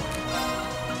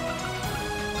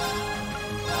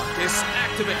 Arcus,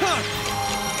 activate.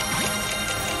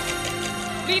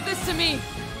 Leave this to me.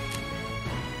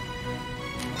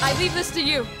 I leave this to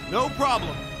you. No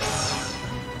problem.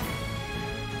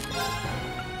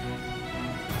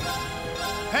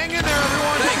 Hang in there,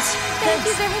 everyone. Thanks. Thank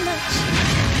you very much.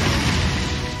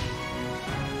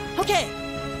 Okay.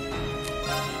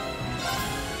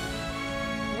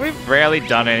 We've barely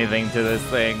done anything to this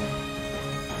thing.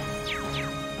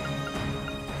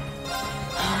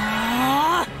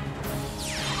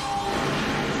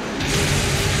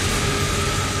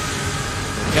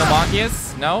 Kill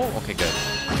Machias? No? Okay, good.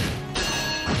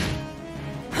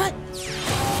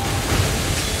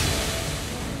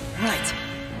 Right.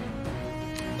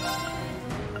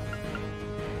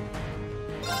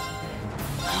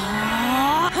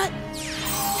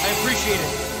 I appreciate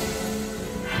it.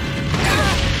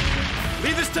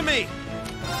 Leave this to me.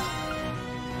 I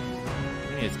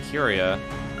think it's Curia.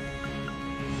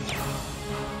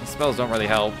 These spells don't really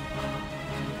help.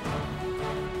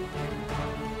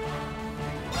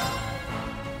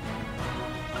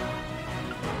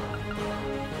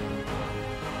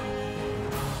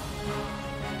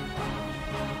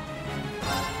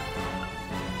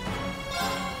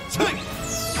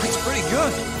 It's pretty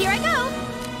good. Here I go.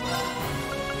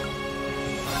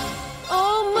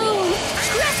 Oh, moon.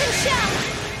 Crescent shell.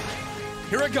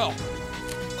 Here I go.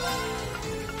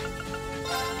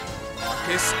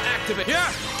 Marcus, activate.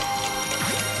 Yeah.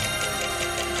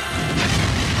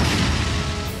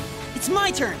 It's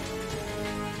my turn.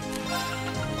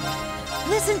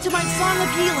 Listen to my song of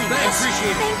healing. I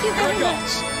appreciate it. Thank you Here very I go.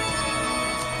 much.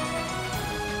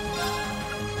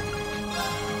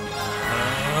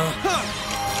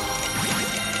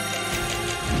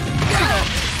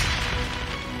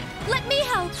 Let me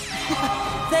help.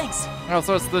 Thanks. Oh,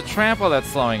 so it's the trample that's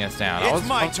slowing us down. It's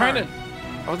my trying turn.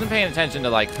 I wasn't paying attention to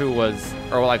like who was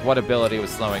or like what ability was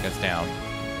slowing us down.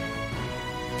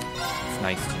 It's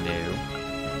nice to know.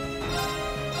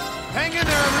 Hang in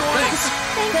there, everyone. Thanks.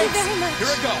 Thank you very much. Here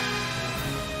I go.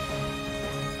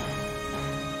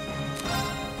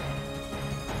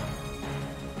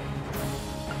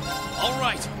 All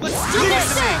right, let's do Yes,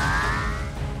 this. sir.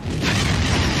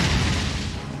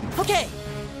 Okay.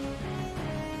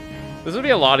 This would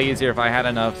be a lot easier if I had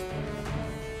enough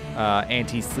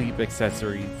anti-sleep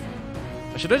accessories.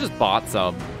 I should have just bought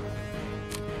some.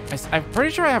 I'm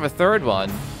pretty sure I have a third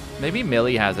one. Maybe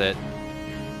Millie has it.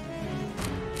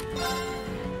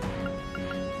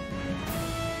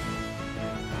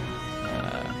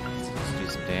 Let's just do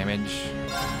some damage.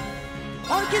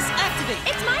 Marcus, activate.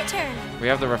 It's my turn. We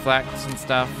have the reflects and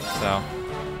stuff, so.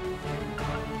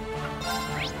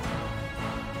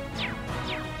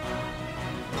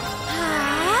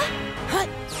 Hut.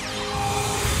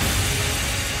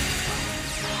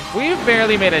 We've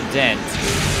barely made a dent.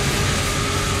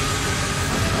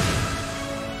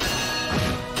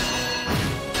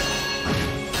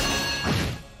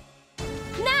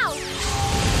 Now.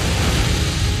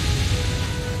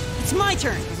 It's my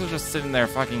turn. This is just sitting there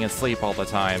fucking asleep all the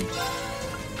time.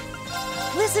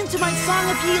 Listen to my song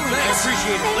of healing. I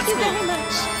appreciate it. Thank Let's you move. very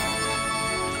much.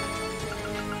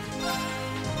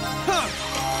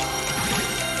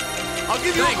 I'll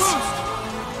give you a boost.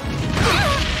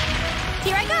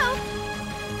 Here I go.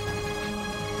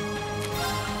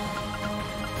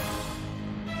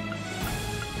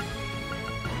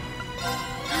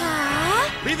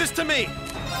 Leave this to me.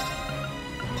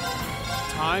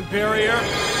 Time barrier.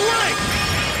 Right.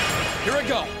 Here I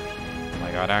go. Oh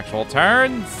my god, actual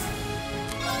turns!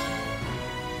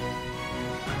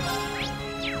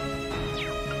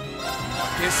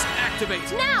 Marcus,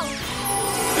 activate. Now. I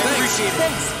appreciate it.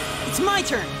 Thanks. It's my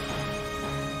turn.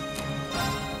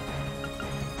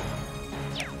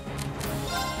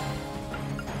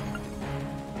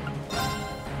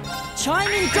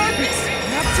 Chime in darkness.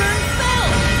 Nocturne fell.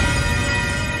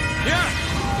 Yeah.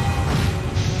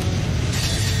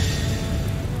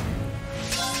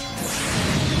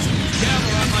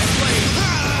 Gather on my blade.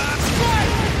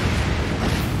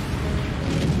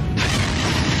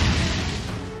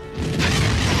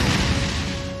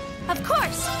 Of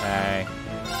course. Hey.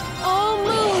 Oh,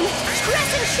 moon.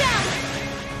 Crescent shell.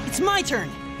 It's my turn.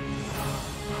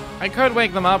 I could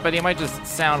wake them up, but he might just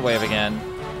sound wave again.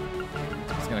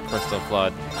 He's gonna crystal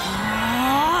flood.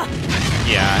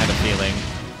 Yeah, I had a feeling.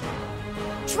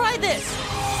 Try this.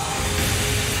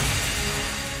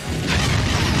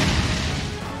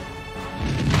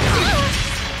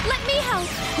 Let me help.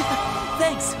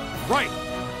 Thanks. Right.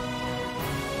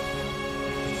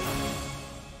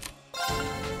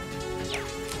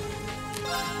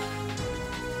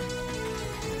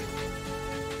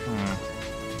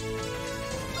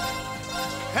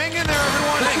 Hang in there,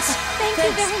 everyone. Thanks. Thank you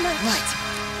very much. Right.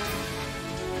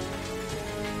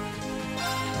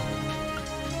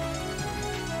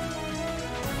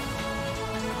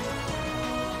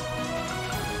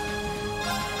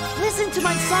 Listen to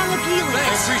my song of healing.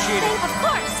 Thanks, appreciate it. Of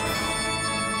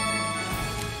course.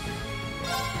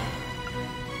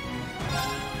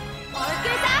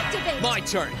 Arcus activate. My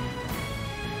turn.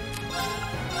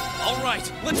 All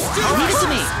right, let's do Leave it this. to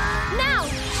me. Now.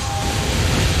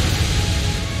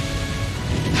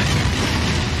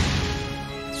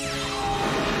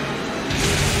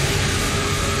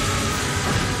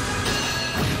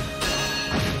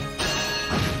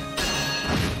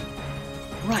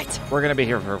 Right. We're gonna be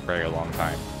here for a very long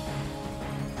time.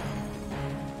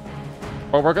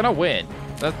 Or we're gonna win.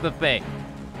 That's the thing.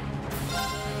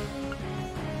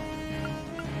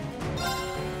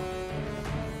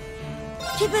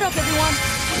 Keep it up, everyone.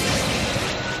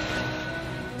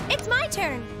 It's my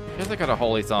turn. Guess I got a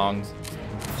holy songs.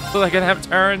 So I can have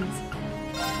turns.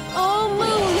 Oh,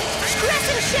 moon.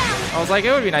 Crescent shell. I was like,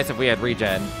 it would be nice if we had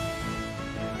regen.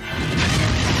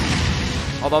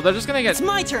 Although they're just gonna get It's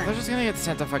my turn. they're just gonna get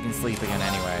sent to fucking sleep again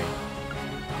anyway.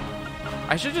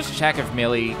 I should just check if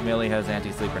Millie has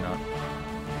anti-sleep or not.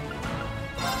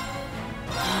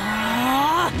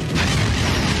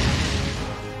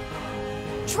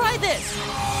 Try this.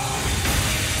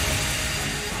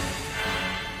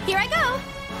 Here I go.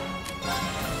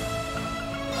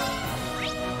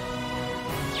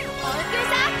 Arcus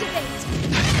activate.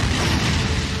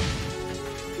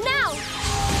 Now.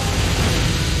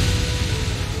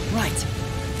 Right.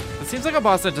 It seems like a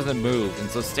boss that doesn't move, and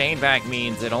so staying back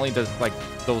means it only does like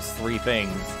those three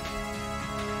things.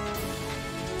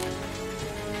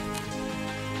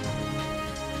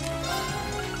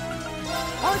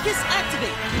 Arcus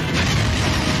activate.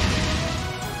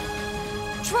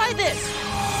 Try this.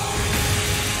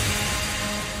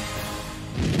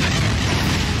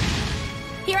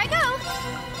 Here I go.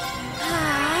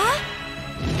 Ah.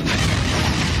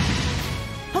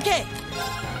 Okay.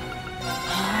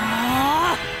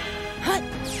 Hut.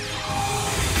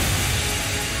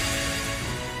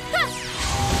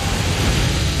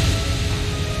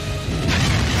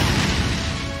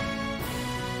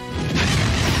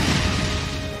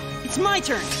 It's my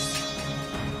turn.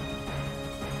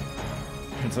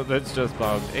 And so that's just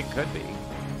bugged. It could be.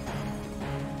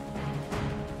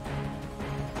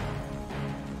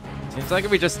 Seems like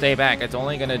if we just stay back, it's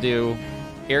only gonna do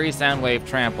Eerie Soundwave,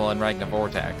 Trample, and Ragna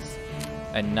Vortex,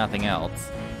 and nothing else.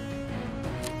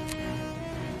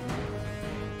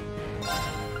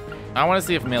 I want to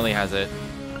see if Millie has it.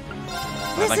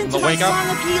 Listen to my wake up. song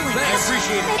of healing. Thanks,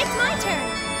 appreciate it. It's my turn.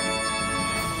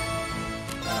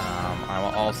 I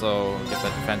will also get the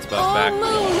defense buff Oh, back.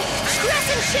 moon.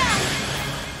 Crescent shell.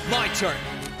 My turn.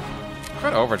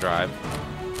 Got overdrive.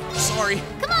 Sorry.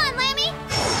 Come on, Lammy.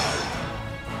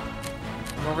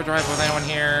 Overdrive with anyone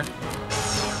here?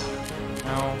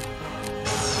 No.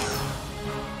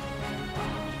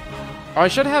 Oh, I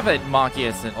should have it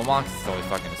Machias, and Machias is always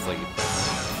fucking asleep.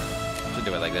 Should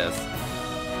do it like this.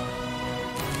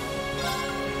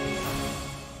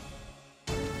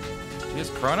 Use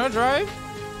Chrono Drive?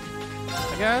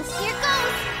 I guess? Here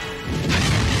goes.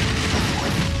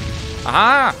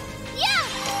 Aha! Yeah.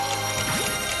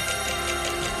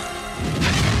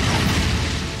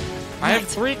 I have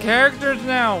 3 characters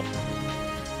now!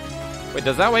 Wait,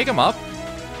 does that wake him up?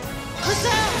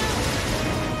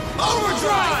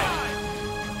 Overdrive.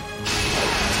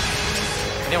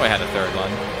 I knew I had a 3rd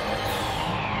one.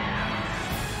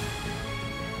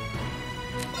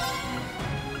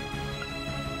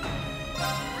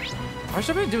 I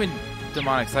should have been doing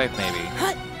Demonic Scythe, maybe.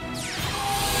 Hut.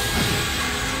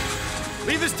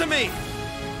 Leave this to me.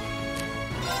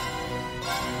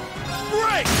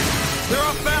 Break. They're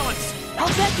off balance. I'll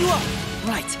back you up.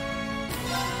 Right.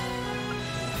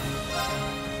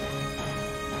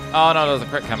 Oh no, there's a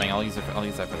crit coming. I'll use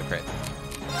that for the crit.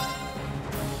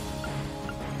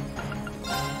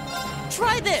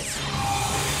 Try this.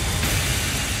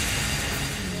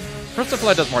 Crystal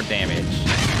Blood does more damage.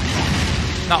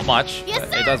 Not much, Yes,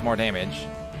 but sir. it does more damage.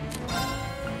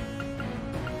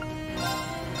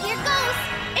 Here goes.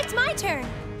 It's my turn.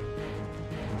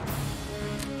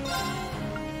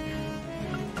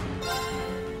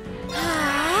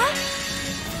 Ah.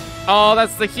 Oh,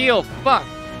 that's the heal. Fuck.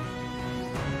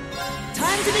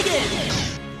 Time to begin.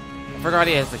 I forgot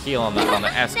he has the heal on the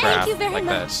S Thank craft, you very like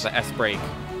much. the S break.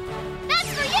 That's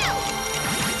for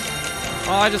you.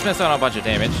 Well, I just missed out on a bunch of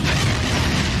damage.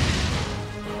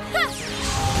 Huh.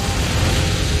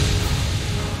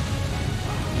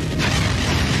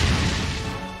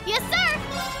 Yes, sir.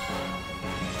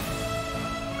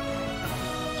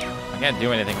 I can't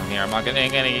do anything from here. I'm not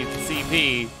getting any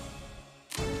CP.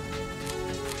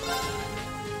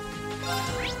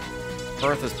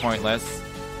 Birth is pointless.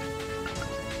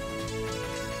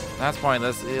 That's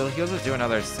pointless. He'll just do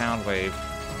another sound wave.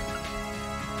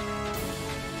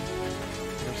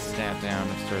 Your stat down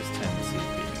restores 10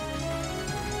 CP.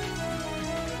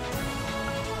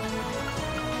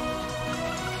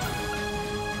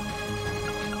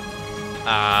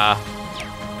 I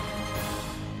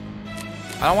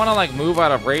don't want to like move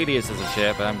out of radiuses of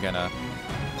shit, but I'm gonna.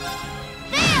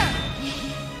 There!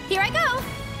 Here I go!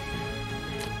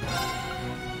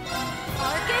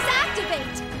 Arcus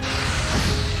activate!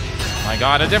 My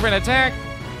god, a different attack!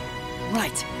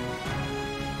 Right.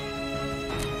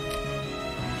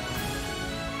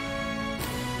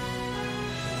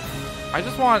 I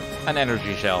just want an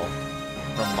energy shell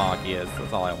from Magius.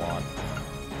 That's all I want.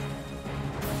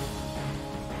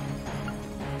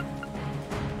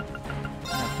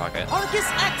 Fuck it. Arcus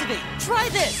activate. Try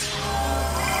this.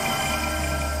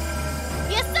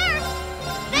 Yes, sir!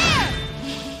 There!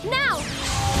 Now!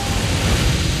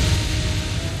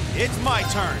 It's my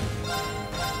turn.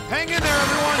 Hang in there,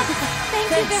 everyone. Thank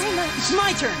you very much. It's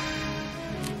my turn.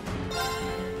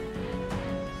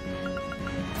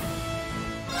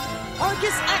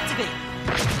 Arcus activate.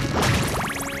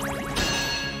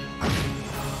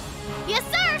 Yes,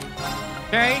 sir!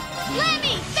 Okay.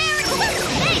 Lemmy! Barry!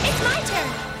 Hey, it's my turn!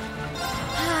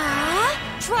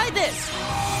 Try this.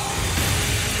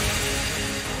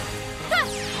 Huh.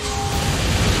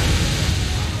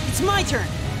 It's my turn.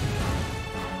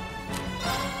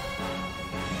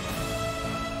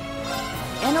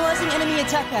 Analyzing enemy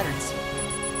attack patterns.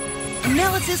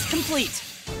 Analysis complete.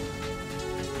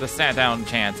 The stat down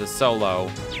chance is so low.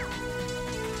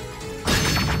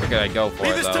 We're gonna go for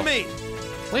Leave it this though. to me.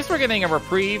 At least we're getting a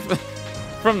reprieve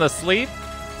from the sleep,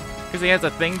 because he has a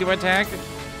thing to attack.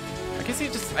 I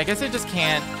guess it just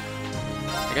can't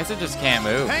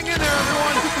move. Hang in there,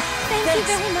 everyone. Thank you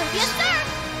very much. Yes, sir!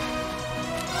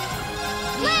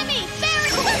 Lemmy! Barry!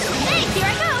 Hey, here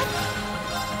I go!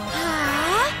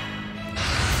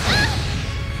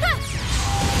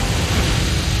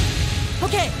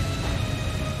 Okay.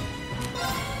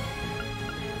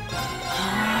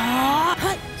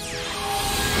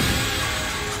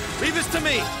 Leave this to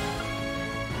me.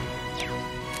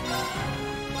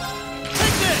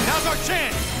 Take this. Now's our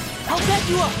chance. I'll back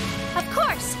you up. Of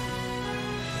course!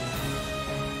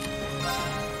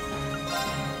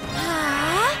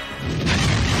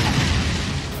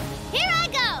 Here I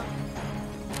go!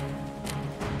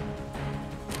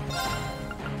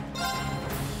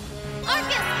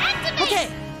 Arcus, activate! Okay.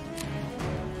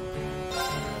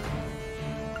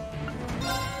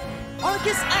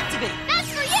 Arcus activate. That's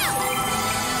for you!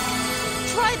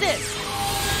 Try this.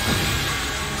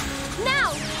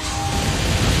 Now!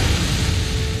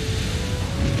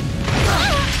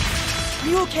 Are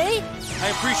you okay? I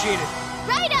appreciate it.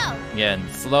 Righto! Again,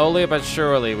 slowly but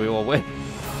surely we will win.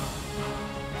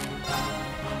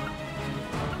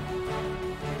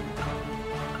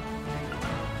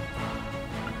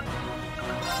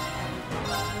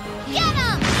 Get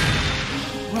him!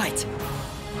 Right.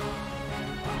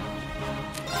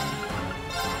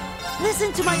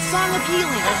 Listen to my song of healing.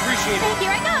 I appreciate it. And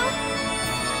here I go!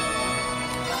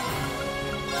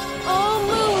 Oh,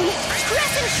 Moon!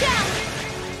 Crescent Shell!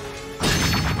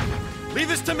 Leave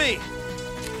this to me.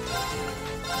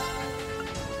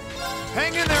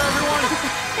 Hang in there, everyone.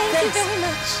 Thank you very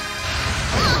much.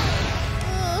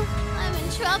 I'm in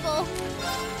trouble.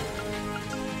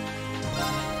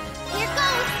 Here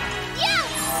goes! Yes!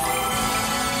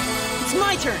 It's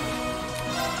my turn.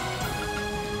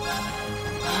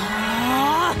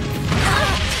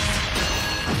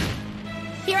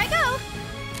 Here I go!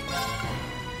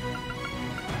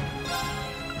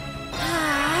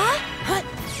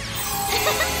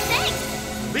 Thanks!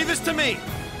 Leave this to me.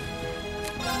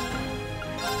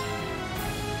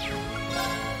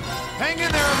 Hang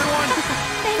in there, everyone.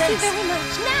 Thank you very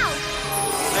much. Now!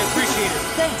 I appreciate it.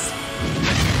 Thanks.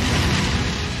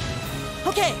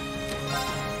 Okay.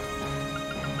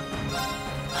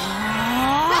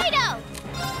 Righto!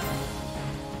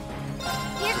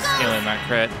 Here goes! Stealing my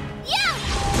crit. Yeah!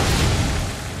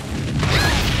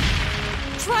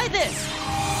 Try this.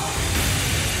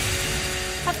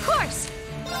 Of course!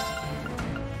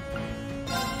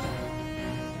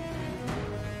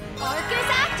 Arcus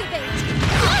activate!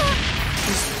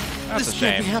 That's a This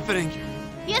can't shame. be happening.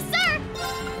 Yes, sir!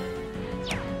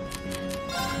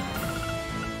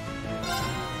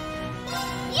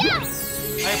 Yes!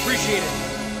 I appreciate it.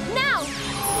 Now!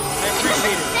 I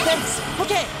appreciate it. Thanks.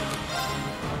 Okay.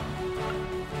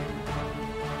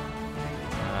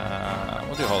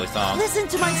 We'll do Holy Song. Listen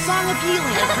to my song of healing.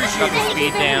 I appreciate Got the it.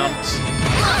 speed down.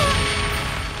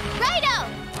 Righto!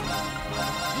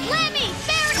 Lemmy!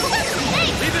 Barry! Hey!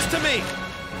 Leave this to me.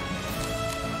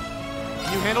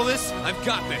 Can you handle this? I've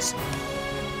got this.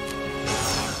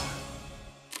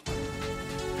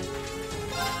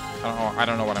 I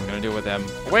don't know what I'm gonna do with them.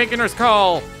 Awakener's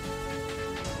Call!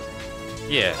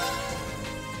 Yeah.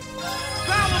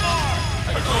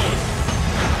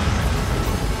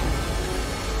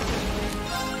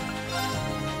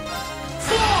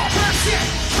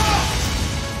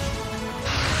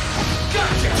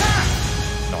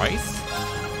 Nice.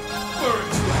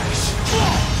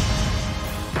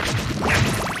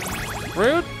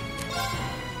 Rude.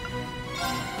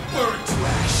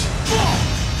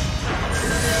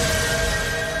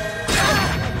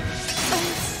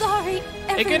 I'm sorry,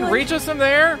 everyone. It can reach us from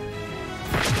there?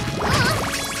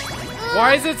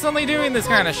 Why is it suddenly doing this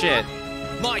kind of shit?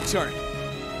 My turn.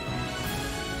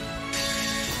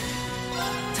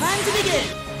 Time to begin.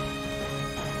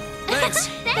 Thanks.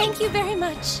 Thank you very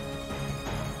much.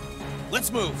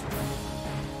 Let's move.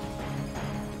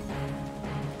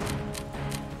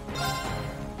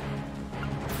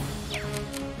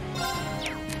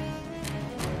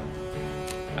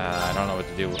 I don't know what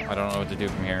to do. I don't know what to do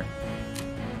from here.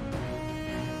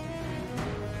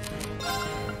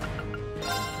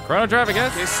 Chrono Drive, I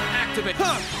guess. This activate.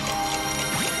 Huh.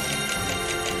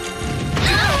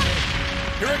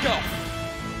 Here we go.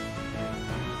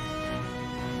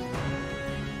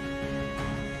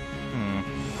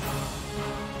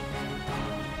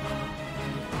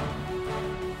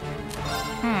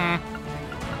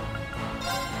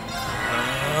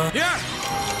 Yeah.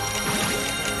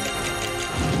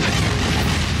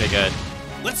 Okay, good.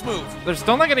 Let's move. They're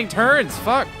still not getting turns.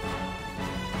 Fuck.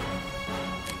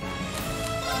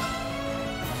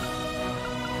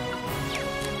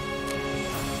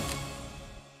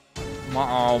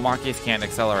 Oh, Makis can't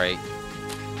accelerate.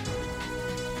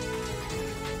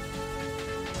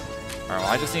 Alright, well,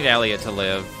 I just need Elliot to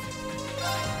live.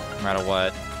 No matter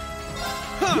what.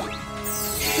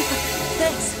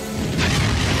 Thanks.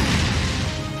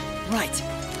 Right.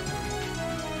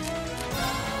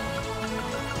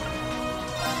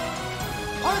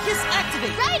 Arcus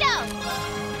activate. Righto!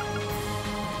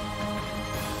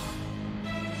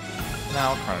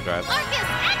 No, Chrono Drive. Arcus,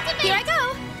 activate! Here I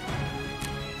go!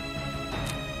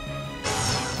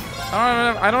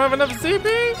 I don't have enough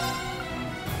CP?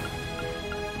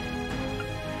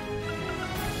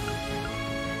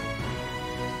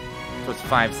 So it's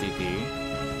 5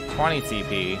 CP. 20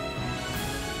 CP.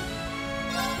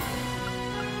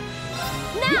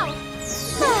 Now!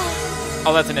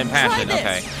 Oh, that's an impassion. Try this.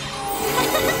 Okay.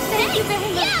 Thank you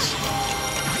very much.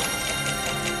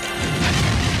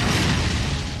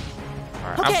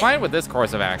 Alright, Okay. I'm fine with this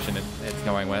course of action it's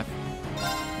going with.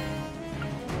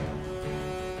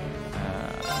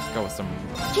 Let's go with some...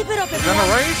 Keep it up, Is that a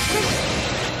everyone. race?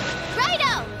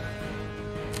 Righto!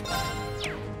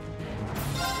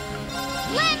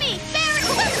 Lemmy, Barrett,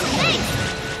 thanks!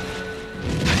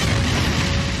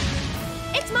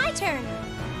 It's my turn.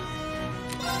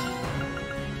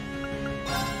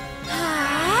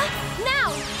 Now!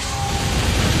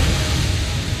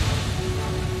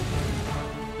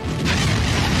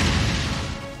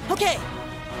 Okay.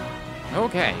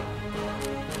 Okay.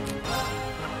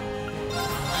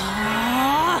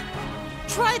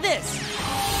 Try this.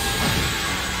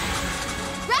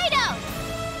 Righto!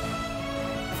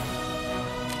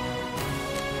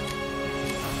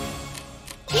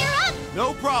 Gear up!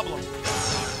 No problem.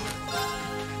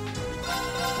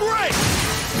 Break!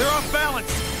 They're off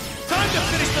balance. Time to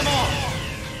finish them off.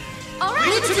 All right,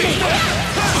 Leave it to me.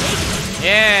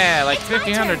 Yeah, like It's my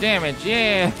 1,500 turn. damage.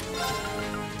 Yeah.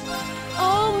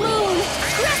 Oh, Moon!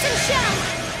 Crescent Shell!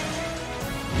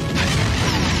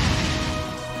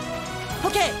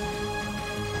 Okay.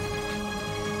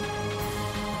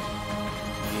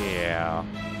 Yeah.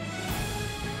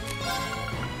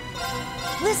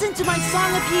 Listen to my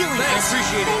song of healing. I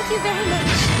appreciate it. Thank you very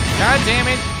much. God damn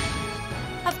it.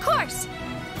 Of course.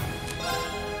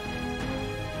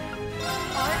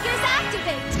 Arcus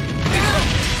activate.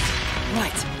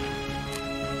 Right.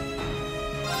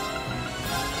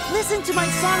 Listen to my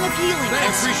song of healing. I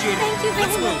appreciate it. Thank you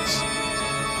Let's very move. much.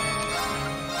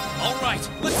 All right.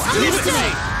 Let's do Leave it this. to me.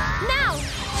 Now.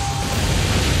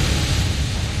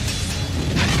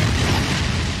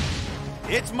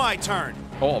 It's my turn.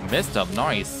 Oh, missed him.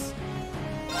 Nice.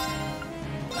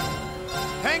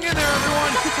 Hang in there,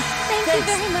 everyone. Thank you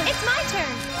very much. It's my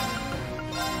turn.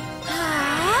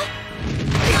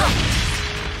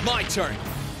 My turn.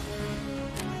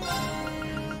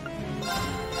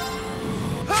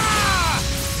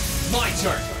 My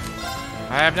turn.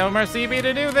 I have no more CP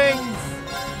to do things.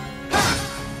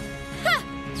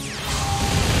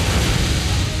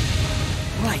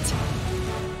 Right.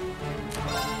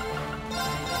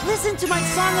 Listen to my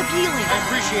song of healing. I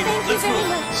appreciate it. Thank you Let's very move.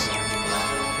 much.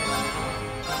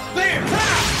 There!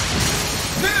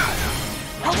 Now!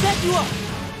 I'll back you up.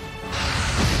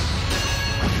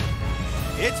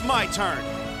 It's my turn.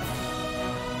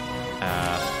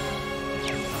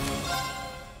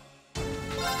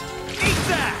 Eat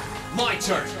that! My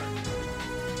turn.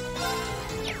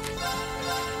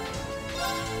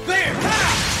 There!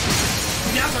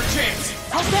 Now's our chance.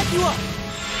 I'll back you up.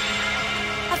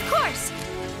 Of course.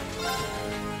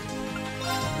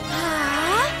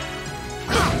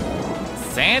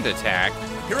 Sand attack?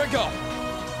 Here I go.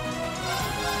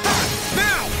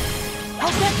 Now!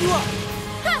 I'll back you up.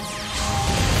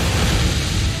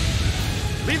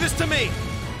 Leave this to me.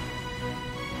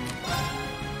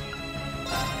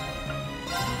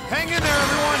 Hang in there,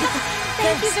 everyone.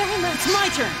 Thank you very much. It's my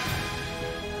turn.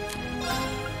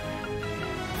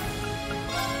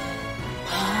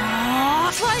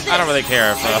 Try this. I don't really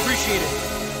care I appreciate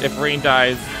it. if Reen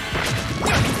dies.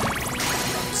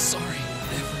 Sorry,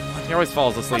 everyone. He always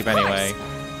falls asleep Of course. anyway.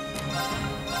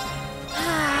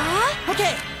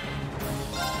 Okay.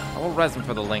 I will res him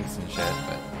for the links and shit,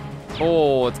 but...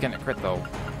 Oh, it's getting a crit, though.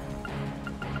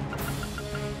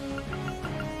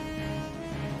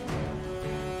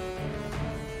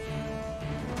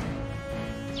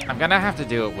 I'm gonna have to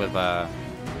do it with,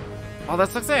 Oh, that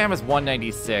sucks I am is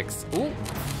 196. Ooh.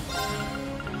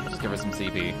 Just give her some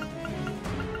CP.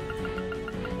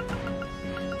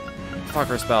 Fuck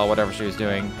her spell, whatever she was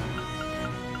doing.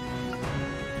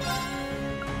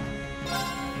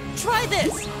 Try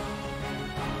this.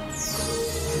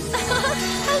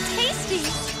 How tasty!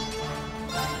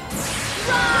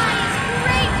 Rise,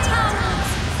 great towers!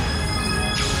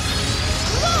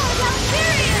 Lord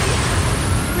Altherian!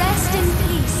 Rest in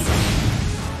peace.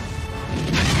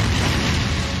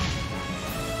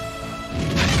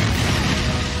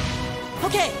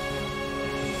 Okay.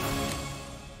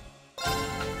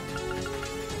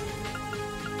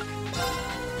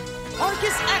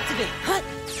 Arcus activate. Hut.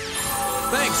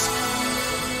 Thanks.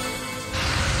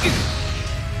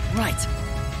 Right.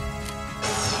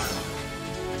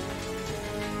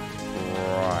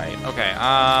 Right. Okay.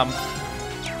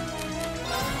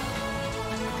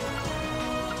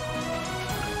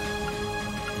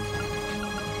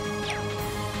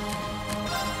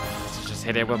 Let's just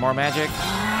hit it with more magic.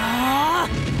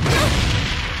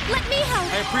 Let me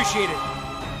help. I appreciate it.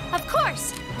 Of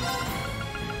course.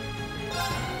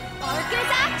 Arcus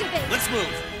activate. Let's move.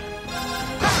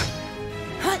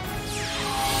 Hut.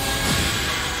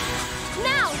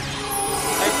 Now.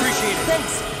 I appreciate it.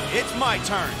 Thanks. It's my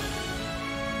turn.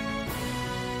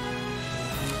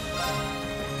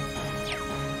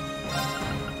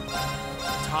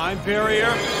 Time barrier.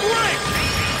 Break!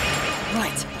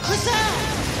 Right.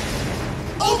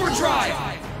 Huzzah! Overdrive!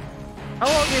 How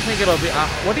long do you think it'll be?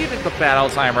 What do you think the battle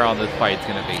timer on this fight's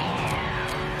gonna be?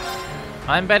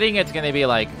 I'm betting it's gonna be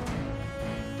like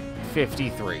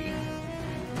 53.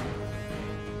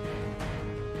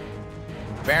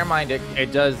 Bear in mind,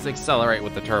 it does accelerate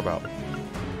with the turbo.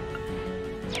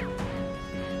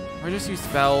 Or just use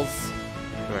spells.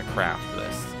 Do I craft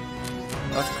this?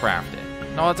 Let's craft it.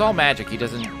 No, it's all magic. He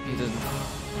doesn't.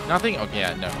 Nothing. Oh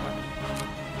yeah, no.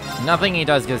 Nothing he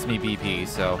does gives me BP.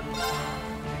 So.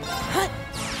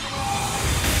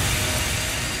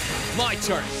 My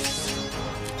turn.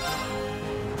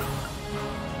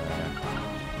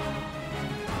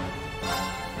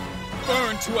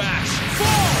 Burn to ash.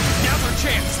 Fall! Now's our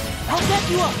chance. I'll back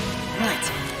you up. Right.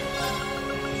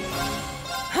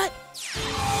 Hut.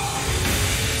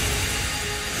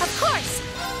 Of course.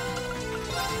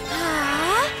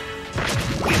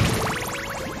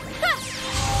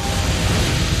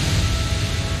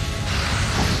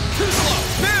 Too slow.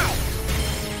 Now!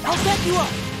 I'll back you up.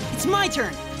 It's my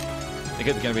turn. I think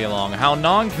it's gonna be long. How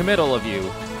non-committal of you.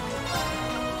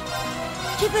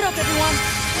 Keep it up, everyone.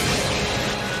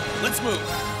 Let's move.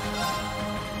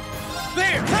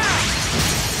 There!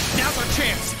 Now's our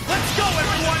chance. Let's go,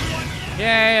 everyone!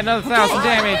 Yay, another 1,000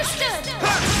 damage. Understood.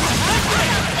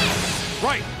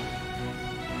 Right.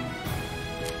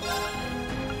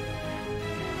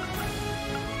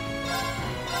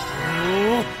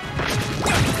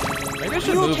 Maybe I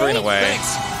should You move okay? right away.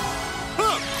 Thanks.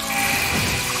 Huh.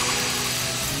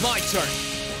 My turn.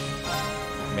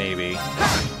 Maybe.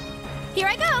 Here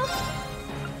I go.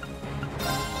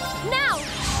 Now.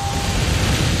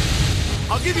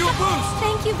 I'll give you a boost.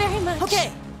 Thank you very much.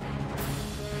 Okay.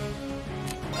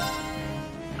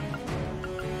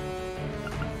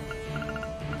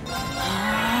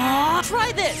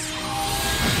 Try this.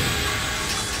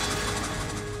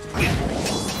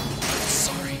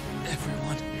 Sorry,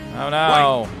 everyone. Oh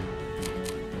no.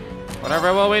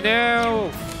 Whatever will we do?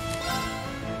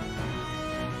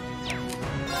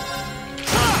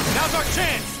 Now's our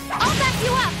chance! I'll back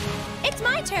you up. It's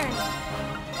my turn.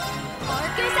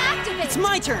 Arcus activate. It's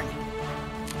my turn.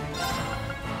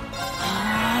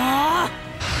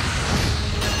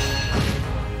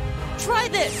 Try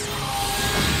this.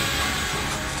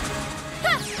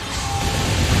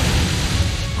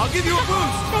 I'll give you a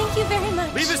boost! Thank you very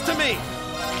much. Leave this to me!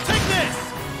 Take this!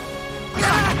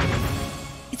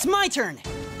 It's my turn.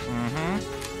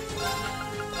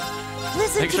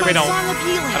 Listen Make to sure my we don't. song of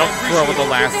healing. I don't throw at the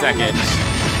last second.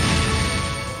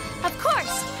 Of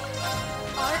course.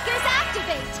 Arcus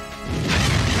activate.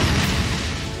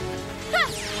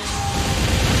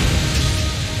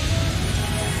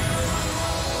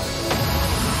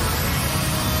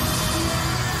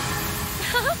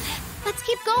 Let's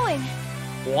keep going.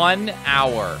 1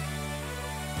 hour.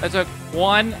 That took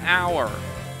 1 hour.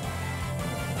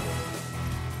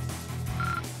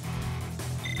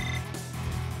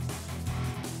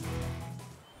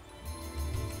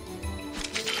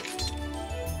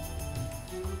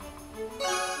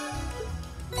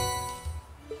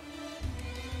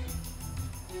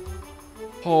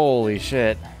 Holy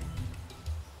shit.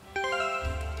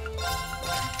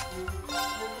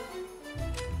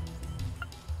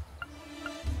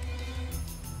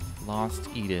 Lost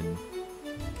Eden.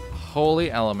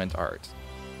 Holy element art.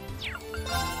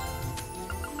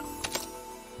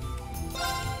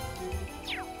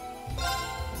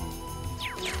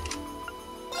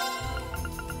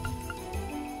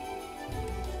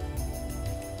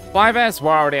 $5S,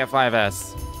 we're already at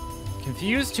 5S.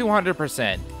 Confused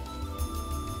 200%.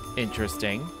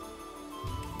 Interesting.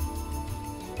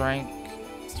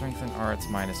 Strength and arts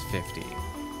minus 50.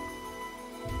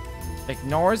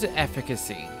 Ignores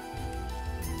efficacy.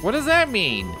 What does that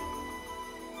mean?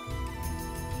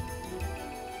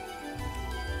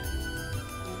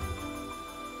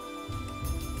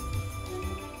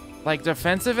 Like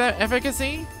defensive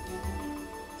efficacy?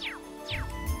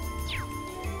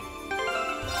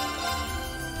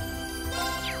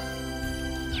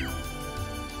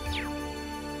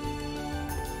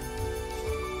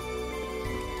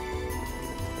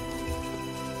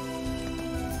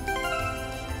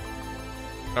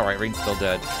 Alright, Ring's still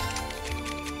dead.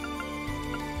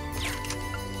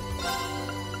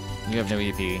 You have no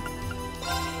EP.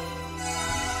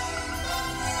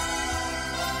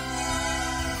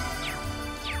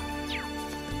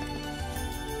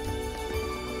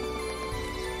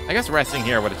 I guess resting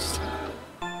here would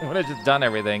have just done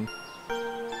everything.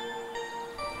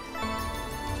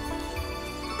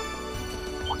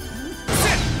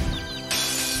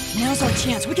 Now's our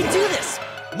chance. We can do this.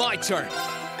 My turn!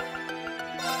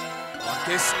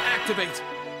 Arcus activate!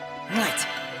 Right.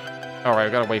 Alright,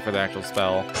 we gotta wait for the actual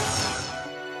spell.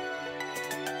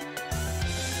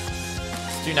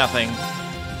 Do nothing.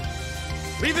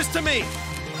 Leave this to me!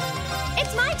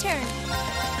 It's my turn.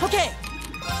 Okay.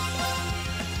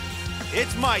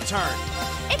 It's my turn!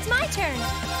 It's my turn.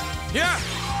 Yeah!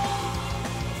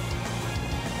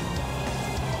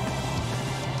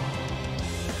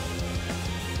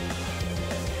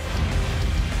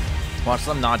 Watch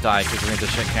them not die because we're into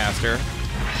shitcaster.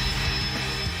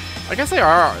 I guess they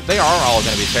are all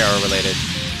gonna be Pharaoh related.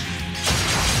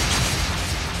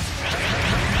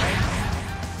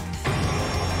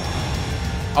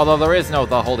 Although there is no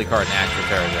the holy card in actual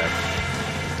Pharaoh deck.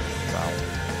 So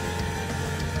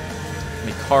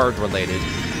be card related.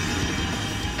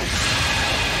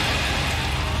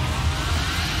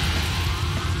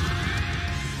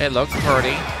 It looks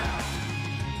pretty.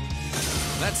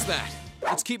 That's that.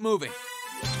 Let's keep moving.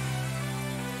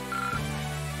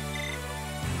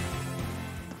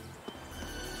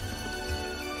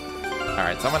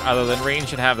 Alright, someone other than Rain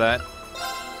should have that.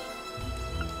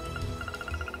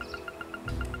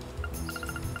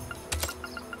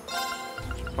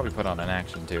 Should probably put on an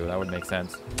action too, that would make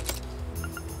sense. Do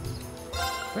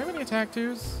I have any attack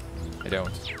twos? I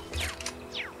don't.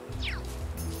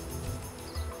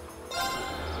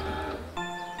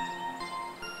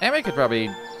 Amy could probably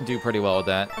do pretty well with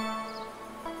that.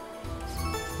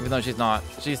 Even though she's not.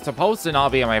 She's supposed to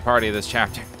not be in my party this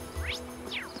chapter.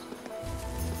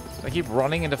 I keep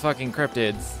running into fucking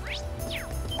cryptids.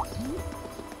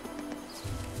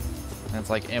 And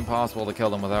it's like impossible to kill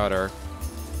them without her.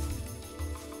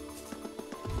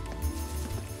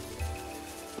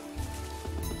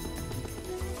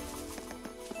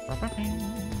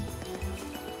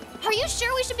 Are you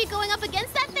sure we should be going up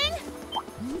against that thing?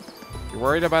 You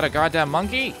worried about a goddamn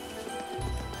monkey?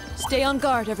 Stay on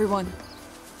guard, everyone.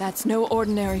 That's no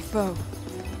ordinary foe.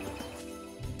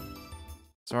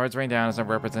 Swords rain down as a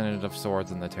representative of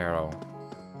swords in the tarot.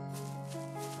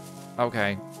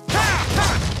 Okay.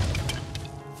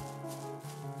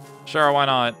 Sure, why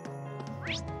not?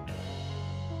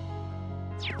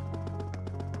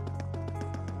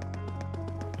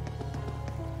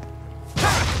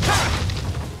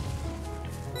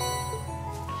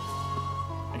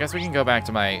 I guess we can go back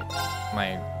to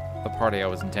the party I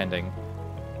was intending,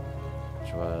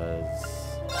 which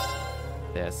was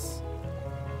this,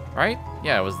 right?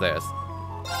 Yeah, it was this.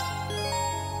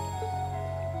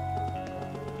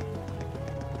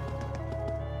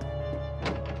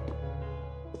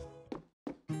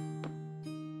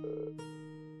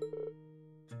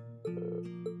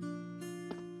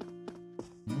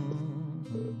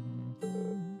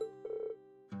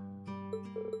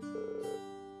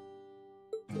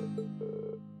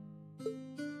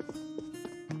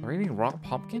 Are we eating raw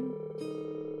pumpkin?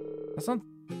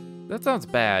 That sounds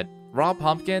bad. Raw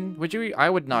pumpkin? Would you eat? I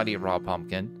would not eat raw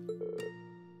pumpkin.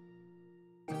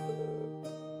 I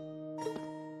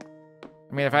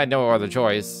mean, if I had no other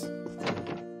choice.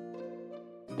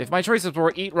 If my choices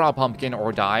were eat raw pumpkin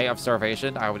or die of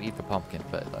starvation, I would eat the pumpkin,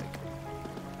 but like...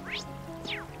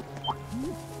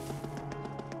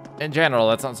 in general,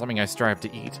 that's not something I strive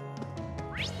to eat.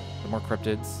 The more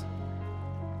cryptids.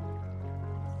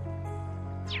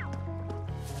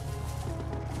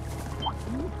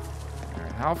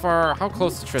 How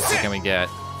close to Trista can we get?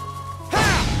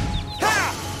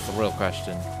 That's a real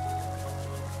question.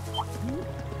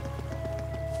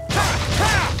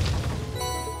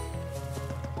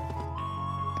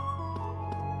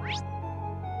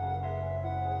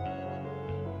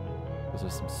 Those are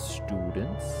some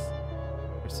students.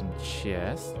 There's some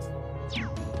chests.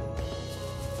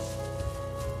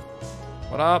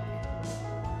 What up?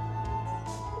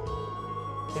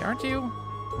 Hey, aren't you?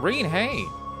 Reen, hey!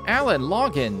 Alan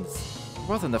Loggins!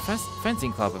 We're both in the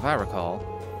fencing club, if I recall.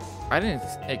 I didn't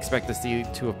expect to see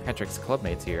two of Patrick's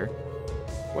clubmates here.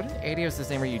 What in Adios'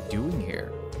 name are you doing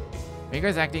here? Are you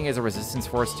guys acting as a resistance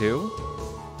force too?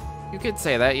 You could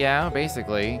say that, yeah,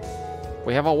 basically.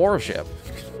 We have a warship.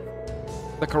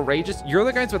 The courageous... You're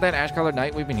the guys with that ash-colored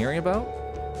knight we've been hearing about?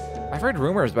 I've heard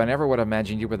rumors, but I never would have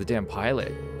imagined you were the damn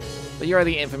pilot. But you are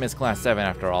the infamous Class 7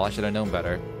 after all. I should have known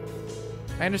better.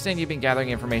 I understand you've been gathering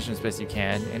information as best you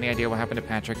can. Any idea what happened to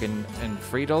Patrick and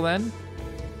Friedel then?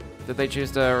 Did they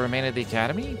choose to remain at the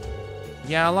academy?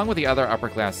 Yeah, along with the other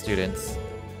upper-class students.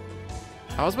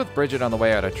 I was with Bridget on the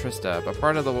way out of Trista, but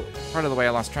part of the way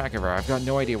I lost track of her. I've got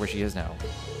no idea where she is now.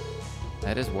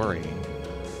 That is worrying.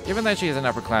 Given that she is an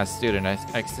upper-class student,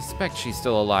 I suspect she's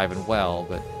still alive and well,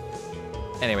 but...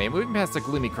 Anyway, moving past the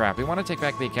gloomy crap, we want to take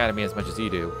back the academy as much as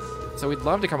you do. So we'd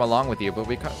love to come along with you, but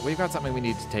we've got something we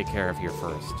need to take care of here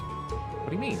first. What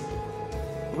do you mean?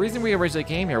 The reason we originally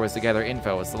came here was to gather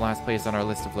info. It's the last place on our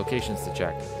list of locations to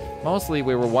check. Mostly,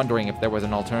 we were wondering if there was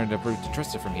an alternative route to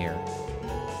Trista from here.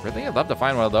 Really? I'd love to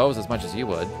find one of those as much as you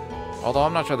would. Although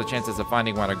I'm not sure the chances of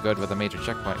finding one are good with a major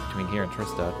checkpoint between here and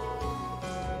Trista.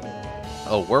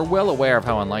 Oh, we're well aware of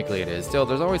how unlikely it is. Still,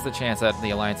 there's always the chance that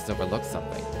the Alliance has overlooked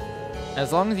something.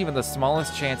 As long as even the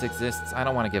smallest chance exists, I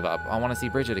don't want to give up. I want to see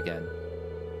Bridget again.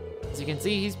 As you can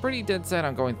see, he's pretty dead set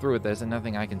on going through with this, and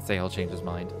nothing I can say will change his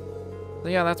mind. So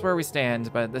yeah, that's where we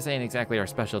stand, but this ain't exactly our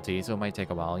specialty, so it might take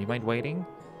a while. You mind waiting?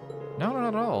 No, not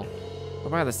at all. But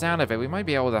by the sound of it, we might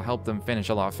be able to help them finish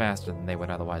a lot faster than they would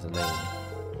otherwise alone.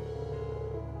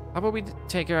 How about we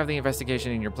take care of the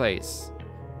investigation in your place?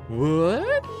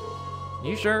 What?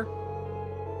 You sure?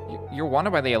 You're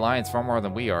wanted by the Alliance far more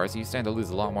than we are, so you stand to lose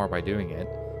a lot more by doing it.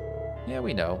 Yeah,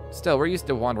 we know. Still, we're used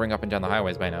to wandering up and down the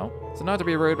highways by now. So not to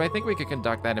be rude, but I think we could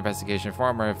conduct that investigation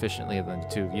far more efficiently than the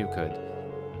two of you could.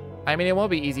 I mean, it won't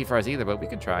be easy for us either, but we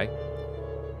could try.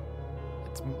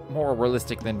 It's more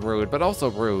realistic than rude, but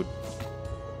also rude.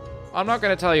 I'm not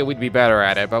going to tell you we'd be better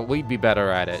at it, but we'd be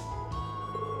better at it.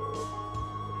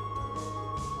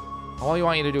 All we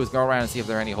want you to do is go around and see if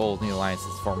there are any holes in the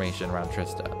Alliance's formation around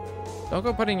Trista. Don't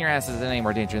go putting your asses in any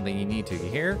more danger than you need to, you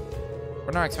hear?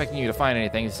 We're not expecting you to find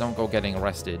anything, so don't go getting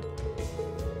arrested.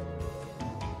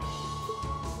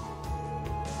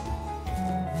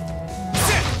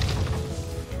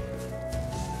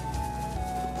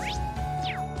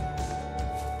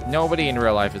 Nobody in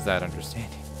real life is that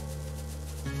understanding.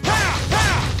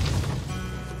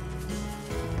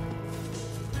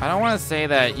 I don't want to say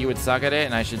that you would suck at it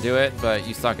and I should do it, but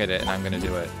you suck at it and I'm going to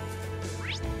do it.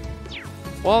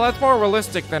 Well, that's more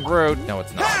realistic than rude. No,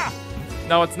 it's not.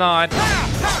 No, it's not.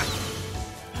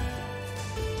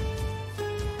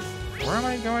 Where am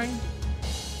I going?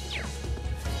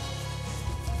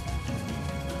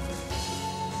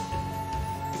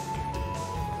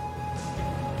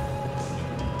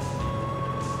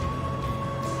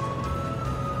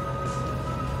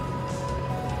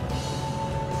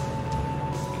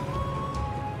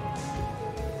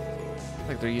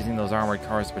 like they're using those armored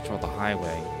cars to patrol the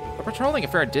highway. They're patrolling a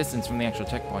fair distance from the actual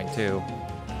checkpoint, too.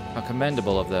 How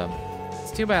commendable of them.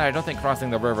 It's too bad I don't think crossing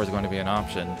the river is going to be an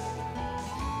option.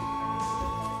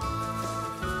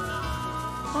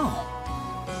 Oh.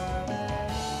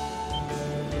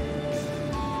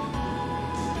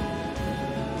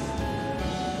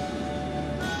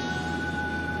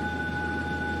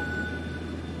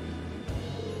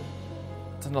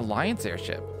 It's an Alliance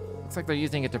airship. Looks like they're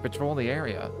using it to patrol the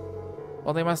area.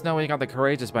 Well, they must know we got the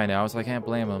Courageous by now, so I can't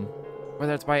blame them.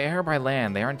 Whether it's by air or by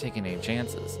land, they aren't taking any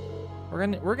chances.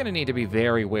 We're gonna need to be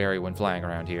very wary when flying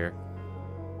around here.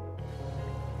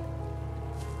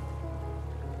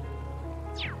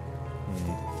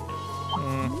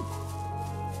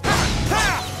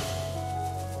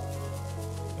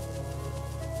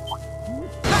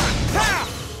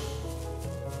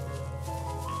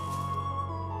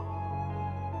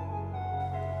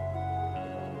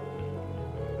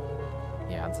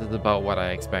 Yeah, this is about what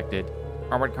I expected.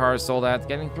 Armored cars sold ads,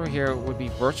 getting through here would be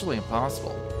virtually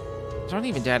impossible. There's not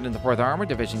even data in the 4th Armored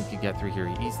Division could get through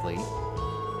here easily.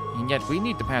 And yet we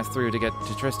need to pass through to get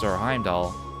to Trista or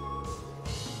Heimdall.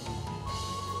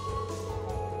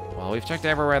 Well, we've checked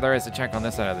everywhere there is to check on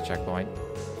this side of the checkpoint.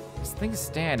 As things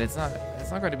stand, it's not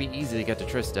going to be easy to get to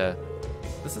Trista.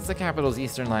 This is the capital's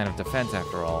eastern line of defense,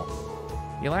 after all.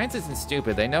 The Alliance isn't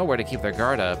stupid, they know where to keep their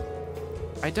guard up.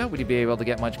 I doubt we'd be able to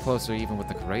get much closer even with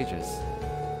the Courageous.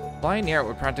 Flying near it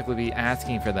would practically be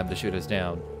asking for them to shoot us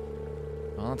down.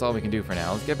 Well, that's all we can do for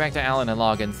now. Let's get back to Alan and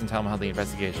Loggins and tell them how the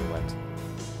investigation went.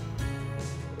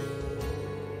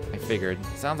 I figured.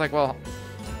 Sounds like we'll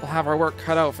have our work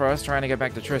cut out for us trying to get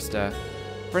back to Trista.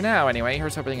 For now, anyway,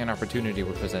 here's hoping an opportunity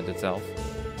will present itself.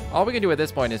 All we can do at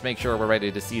this point is make sure we're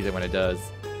ready to seize it when it does.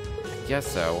 I guess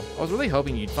so. I was really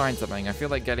hoping you'd find something. I feel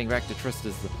like getting back to Trista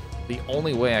is the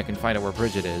only way I can find out where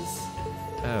Bridget is.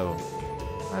 Oh.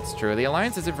 That's true. The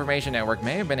Alliance's information network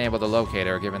may have been able to locate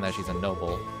her, given that she's a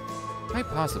noble. Quite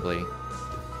possibly.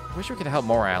 I wish we could help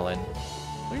more, Alan.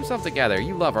 Pull yourself together.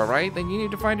 You love her, right? Then you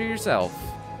need to find her yourself.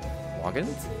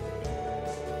 Loggins?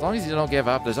 As long as you don't give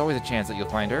up, there's always a chance that you'll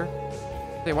find her.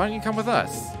 Hey, why don't you come with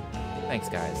us? Thanks,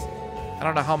 guys. I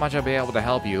don't know how much I'll be able to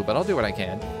help you, but I'll do what I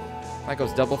can. That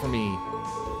goes double for me.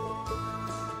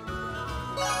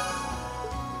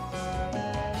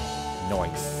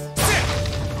 Nice.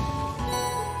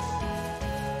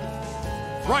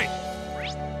 Right!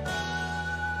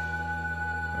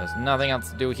 There's nothing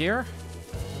else to do here.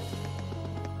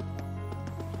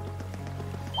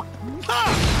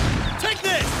 Ha! Take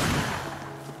this!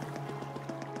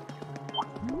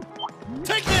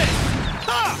 Take this!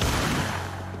 Ha!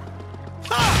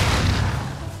 Ha!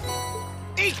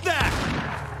 Eat that!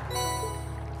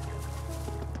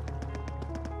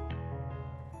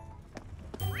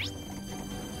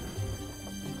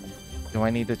 Do I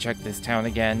need to check this town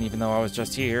again, even though I was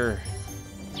just here?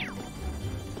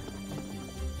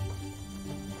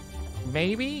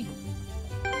 Maybe?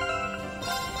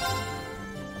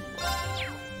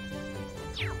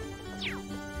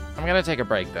 I'm gonna take a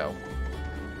break, though.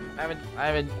 I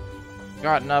haven't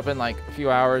gotten up in like a few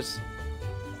hours.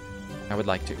 I would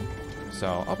like to.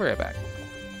 So, I'll be right back.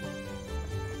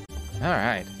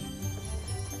 Alright.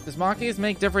 Does Machias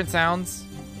make different sounds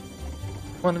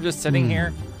when I'm just sitting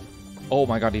here? Oh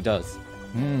my god, he does.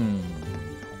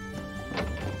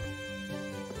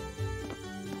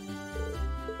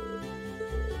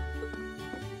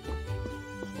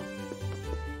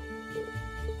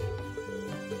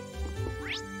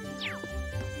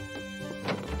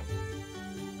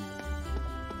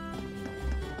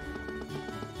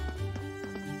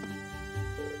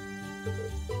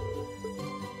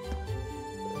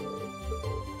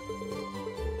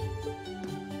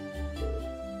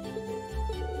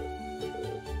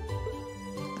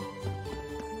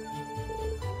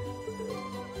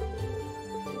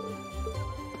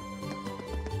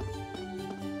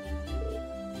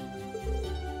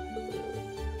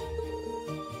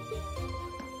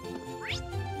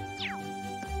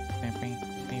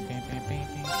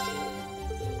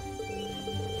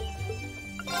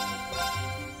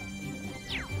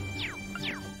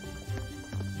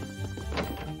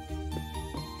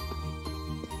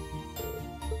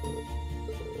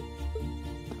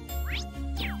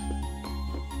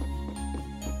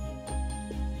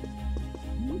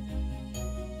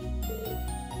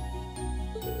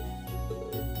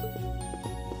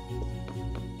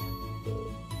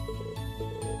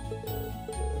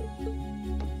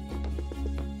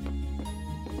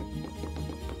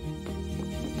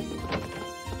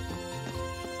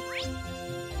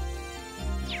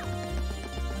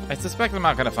 I suspect I'm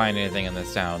not going to find anything in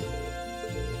this town.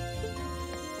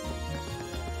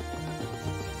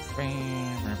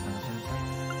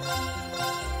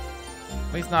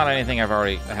 least not anything I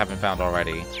haven't found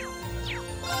already.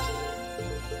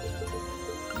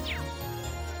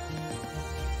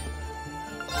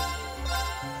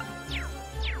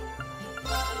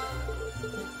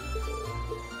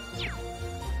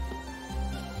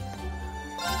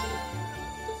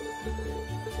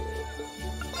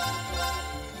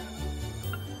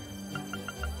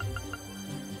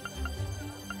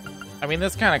 I mean,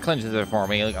 this kind of clinches it for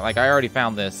me. Like, I already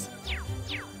found this.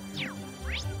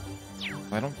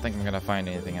 I don't think I'm gonna find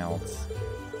anything else.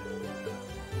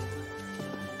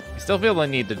 I still feel the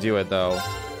need to do it, though.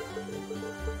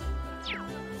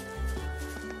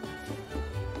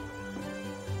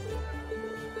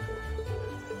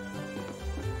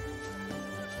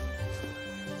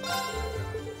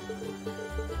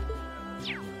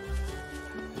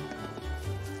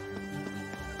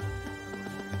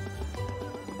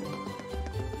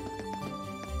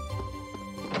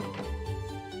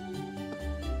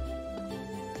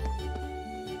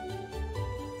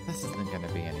 This isn't gonna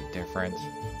be any different.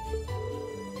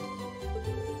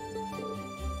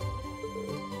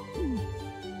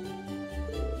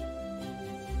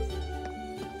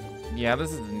 Yeah,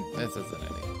 this isn't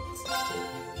any.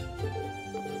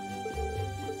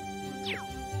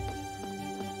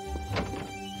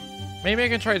 Maybe I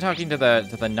can try talking to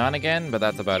the nun again, but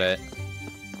that's about it.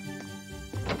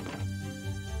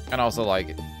 And also,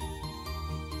 like,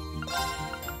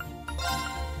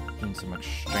 doing some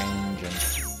exchange and.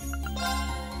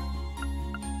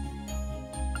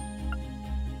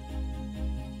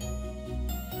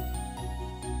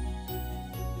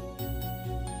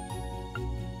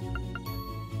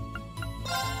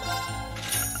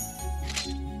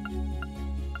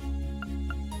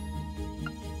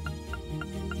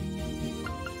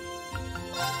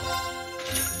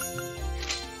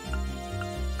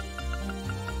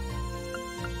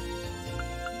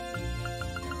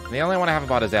 The only one I haven't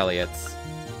bought is Elliot's.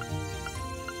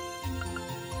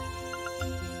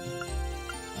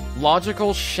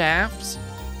 Logical shafts?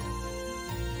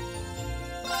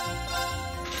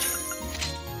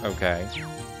 Okay.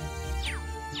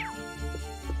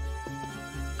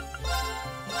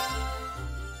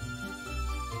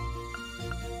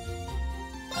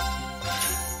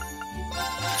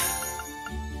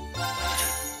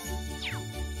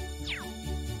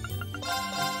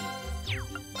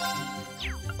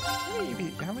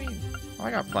 How many? Oh,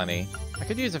 I got plenty. I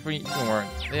could use a few more.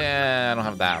 Yeah, I don't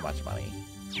have that much money.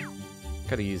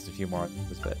 Could have used a few more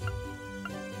this bit.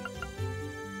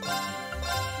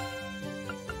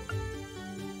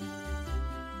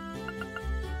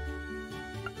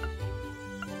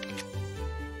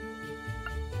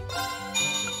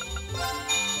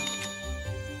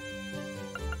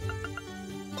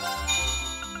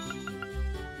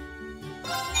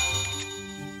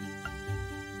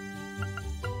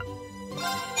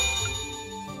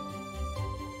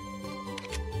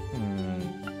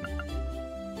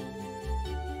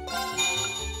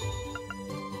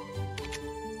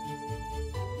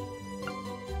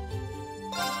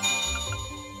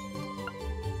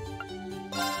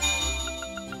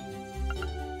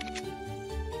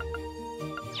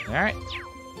 All right.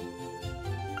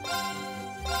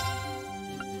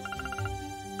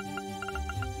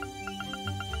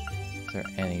 Is there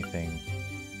anything?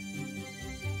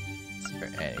 Is there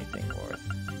anything worth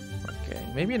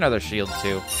getting? Maybe another shield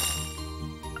too.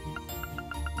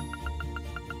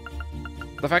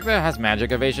 The fact that it has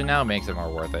magic evasion now makes it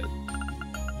more worth it.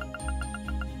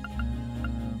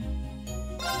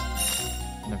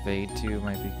 An evade 2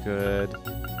 might be good.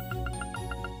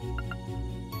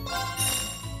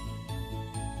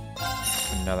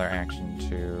 Another action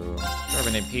 2. Or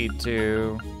an impede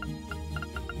 2.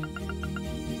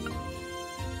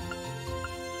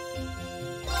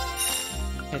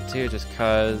 Hit 2 just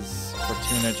cuz.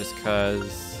 Fortuna just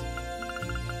cuz.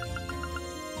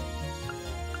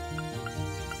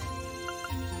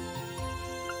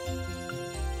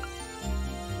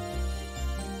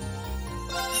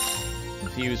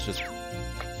 Confuse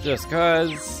just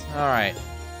cuz. Alright.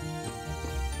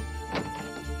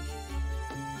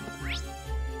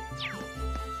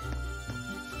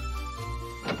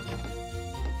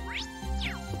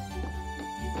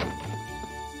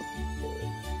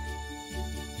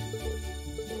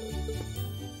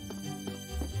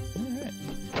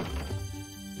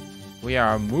 We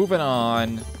are moving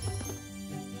on.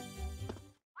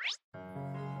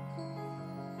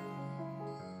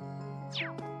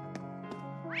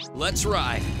 Let's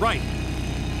ride. Right.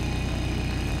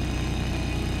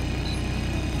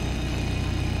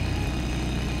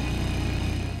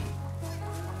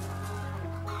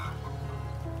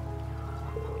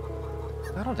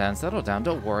 Settle down, settle down.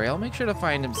 Don't worry. I'll make sure to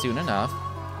find him soon enough.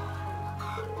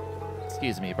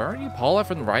 Excuse me, but aren't you Paula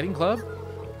from the riding club?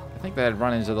 I think that I'd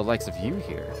run into the likes of you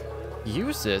here.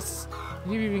 You, sis?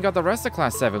 You've even got the rest of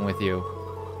Class 7 with you.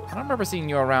 I don't remember seeing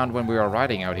you around when we were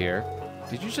riding out here.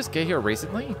 Did you just get here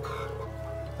recently?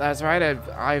 That's right,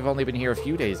 I've only been here a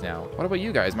few days now. What about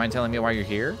you guys? Mind telling me why you're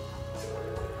here?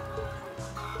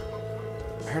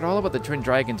 I heard all about the Twin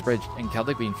Dragons Bridge and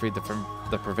Celtic being freed from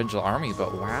the Provincial Army,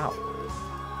 but wow.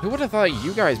 Who would have thought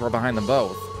you guys were behind them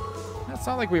both? It's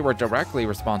not like we were directly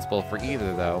responsible for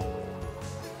either, though.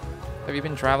 Have you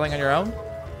been traveling on your own?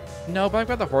 No, but I've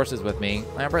got the horses with me.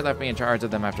 Lambert left me in charge of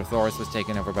them after Thoris was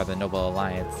taken over by the Noble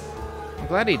Alliance. I'm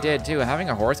glad he did, too. Having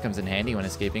a horse comes in handy when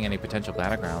escaping any potential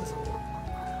battlegrounds.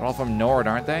 They're all from Nord,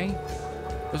 aren't they?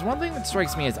 There's one thing that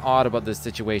strikes me as odd about this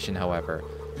situation, however.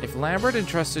 If Lambert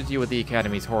entrusted you with the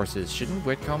Academy's horses, shouldn't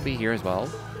Whitcomb be here as well?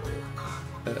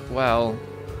 Well,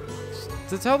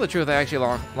 to tell the truth, I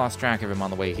actually lost track of him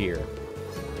on the way here.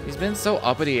 He's been so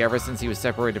uppity ever since he was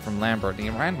separated from Lambert, and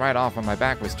he ran right off when my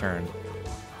back was turned.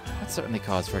 That's certainly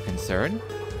cause for concern.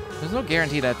 There's no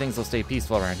guarantee that things will stay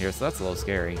peaceful around here, so that's a little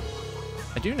scary.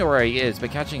 I do know where he is, but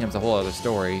catching him's a whole other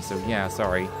story, so yeah,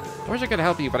 sorry. I wish I could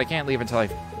help you, but I can't leave until I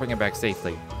bring him back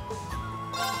safely.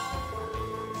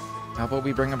 How about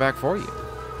we bring him back for you?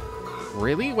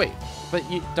 Really? Wait, but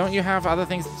don't you have other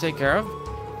things to take care of?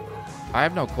 I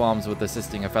have no qualms with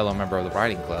assisting a fellow member of the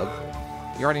riding club.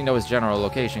 You already know his general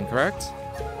location, correct?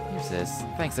 Here, sis.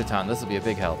 Thanks a ton. This will be a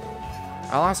big help.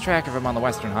 I lost track of him on the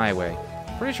Western Highway.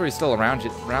 Pretty sure he's still around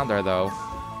there, though.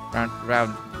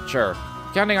 Sure.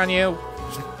 Counting on you.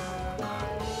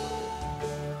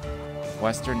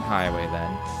 Western Highway,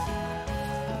 then.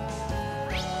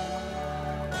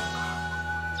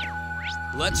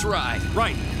 Let's ride.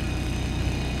 Right.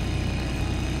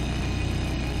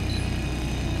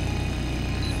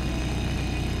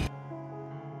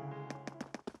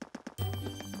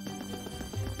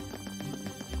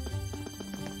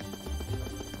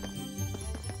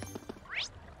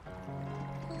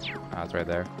 Ah, it's right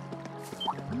there.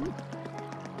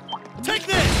 Take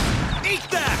this! Eat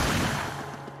that!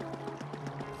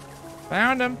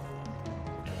 Found him!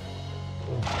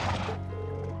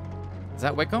 Is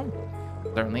that Whitcomb?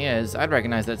 Certainly is. I'd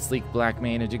recognize that sleek black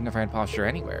mane and dignified posture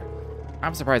anywhere.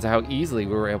 I'm surprised at how easily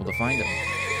we were able to find him.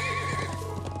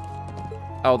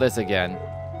 Oh, this again.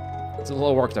 It's a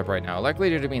little worked up right now, likely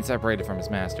due to being separated from his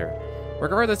master.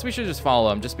 Regardless, we should just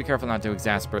follow him. Just be careful not to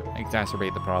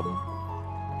exacerbate the problem.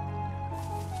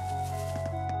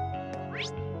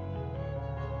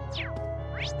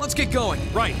 Let's get going.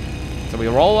 Right. So we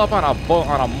roll up on a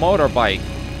motorbike.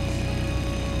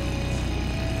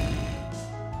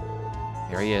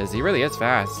 Here he is. He really is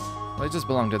fast. Well, he just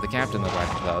belonged to the captain of the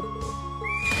riding club.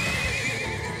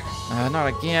 Not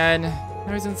again.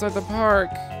 Now he's inside the park.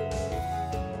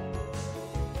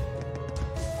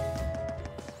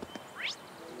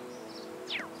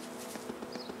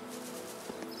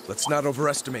 Let's not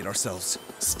overestimate ourselves.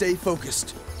 Stay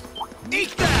focused.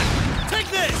 Eat that! Take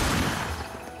this!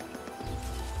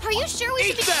 Are you sure we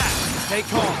should Eat be... that! Stay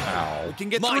calm. Ow. We can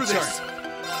get My through turn. this.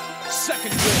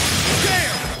 Second floor.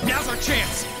 There! Now's our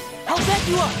chance. I'll back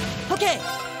you up. Okay.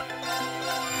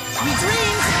 Sweet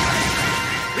dreams.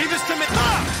 Leave us to me.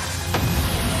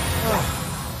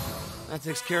 That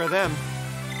takes care of them.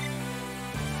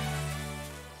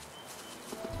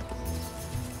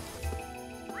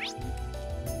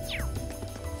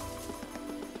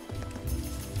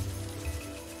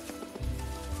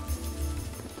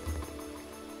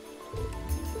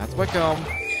 That's Whitcomb.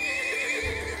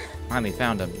 Finally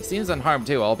found him. He seems unharmed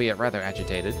too, albeit rather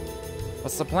agitated.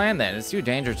 What's the plan then? It's too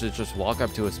dangerous to just walk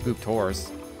up to a spooked horse.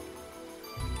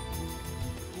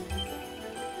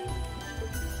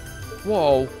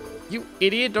 Whoa. You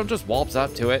idiot, don't just waltz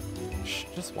up to it. Shh,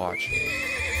 just watch.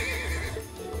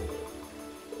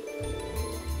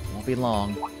 Won't be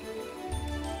long.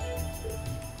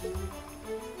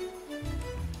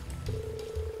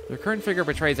 Your current figure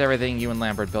betrays everything you and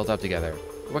Lambert built up together.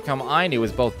 Whitcomb I knew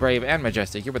was both brave and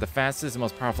majestic. You were the fastest and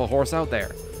most powerful horse out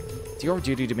there. It's your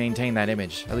duty to maintain that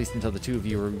image, at least until the two of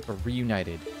you are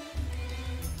reunited.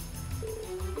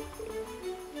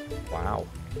 Wow.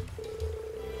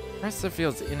 Impressive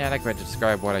feels inadequate to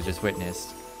describe what I just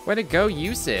witnessed. Way to go,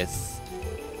 you sis!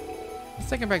 Let's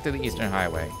take him back to the Eastern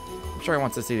Highway. I'm sure he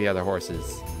wants to see the other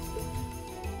horses.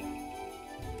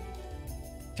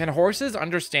 Can horses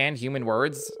understand human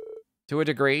words? To a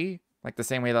degree? Like the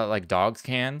same way that, like, dogs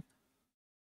can?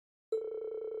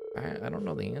 I don't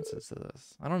know the answers to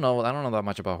this. I don't know that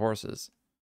much about horses.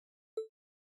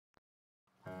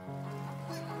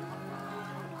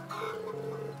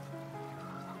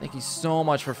 Thank you so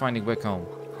much for finding Whitcomb.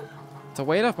 It's a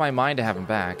weight off my mind to have him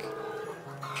back.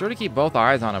 Sure to keep both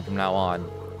eyes on him from now on.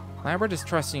 Lambert is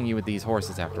trusting you with these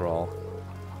horses after all.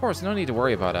 Of course, no need to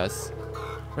worry about us.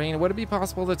 Rain, would it be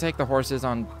possible to take the horses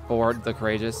on board the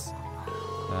Courageous?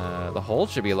 The hold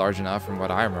should be large enough from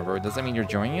what I remember. Does that mean you're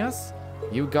joining us?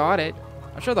 You got it.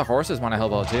 I'm sure the horses want to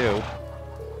help out too.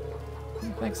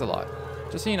 Thanks a lot.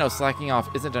 Just so you know, slacking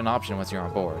off isn't an option once you're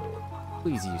on board.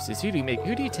 Please, Eustace, who do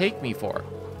you take me for?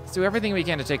 Let's do everything we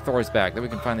can to take Thor's back, then we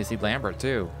can finally see Lambert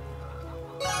too.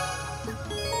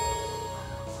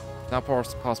 It's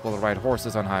not possible to ride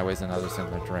horses on highways and other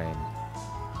similar terrain.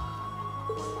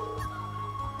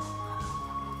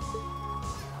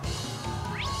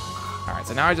 Alright,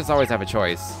 so now I just always have a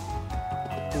choice.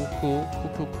 Cool.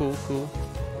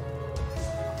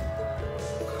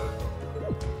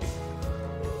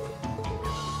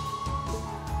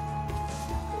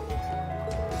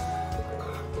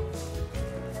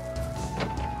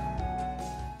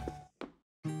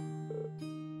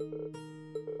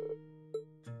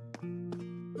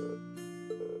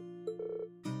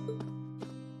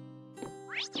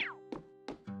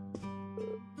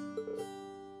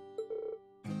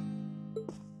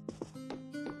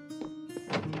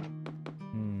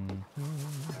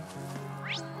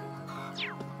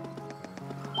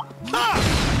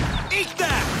 Eat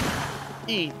that!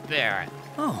 Eat that.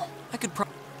 Oh, I could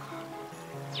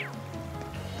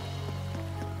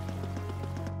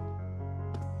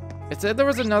It said there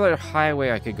was another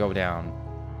highway I could go down.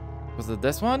 Was it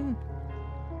this one?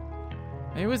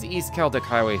 Maybe it was East Celtic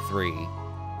Highway 3.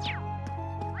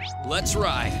 Let's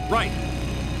ride. Right.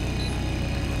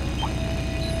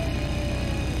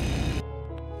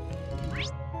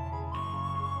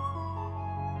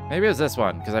 Maybe it was this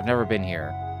one, because I've never been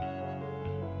here.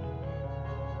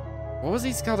 What was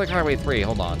East Celtic Highway 3?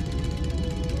 Hold on.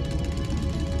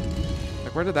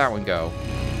 Like, where did that one go?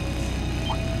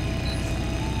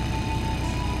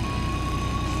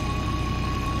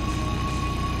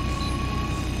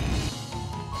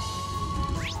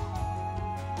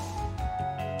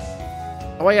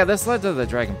 Oh yeah, this led to the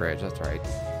Dragon Bridge, that's right.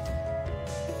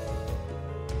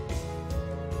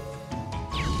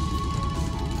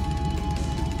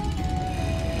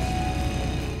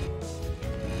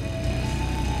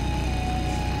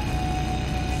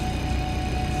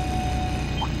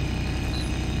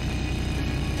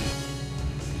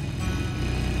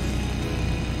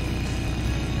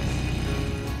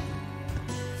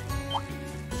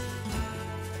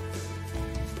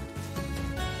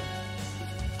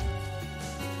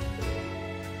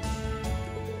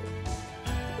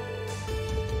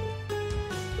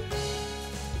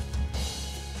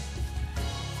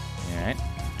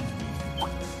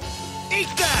 Eat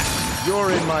that!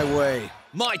 You're in my way.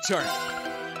 My turn.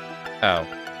 Oh.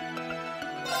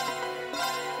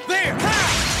 There! Ha!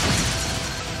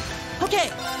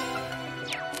 Okay.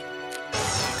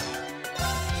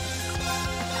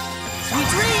 Sweet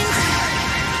dreams!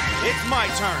 It's my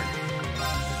turn.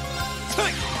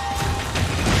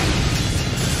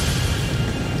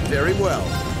 Very well.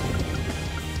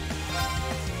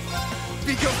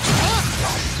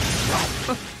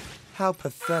 How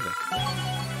pathetic.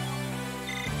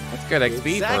 That's good XP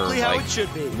Exactly for, how like, it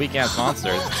should be. weak-ass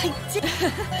monsters. Look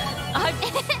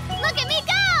at me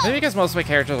go! Maybe because most of my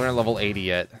characters aren't level 80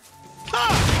 yet.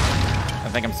 I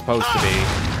think I'm supposed to be.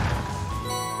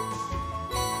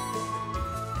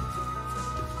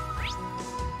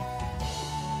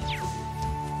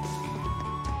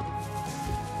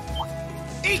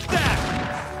 Eat that!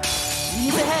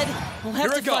 Knees ahead. We'll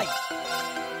have Here to I go. fight.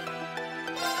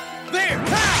 There!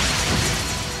 Ha!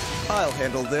 I'll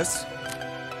handle this.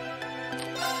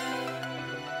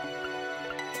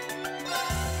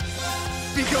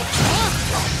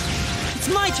 It's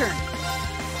my turn.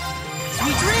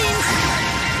 Sweet dreams!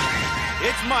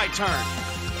 It's my turn.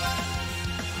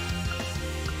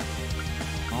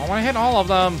 I want to hit all of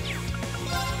them.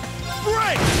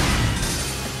 Break!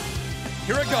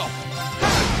 Here I go.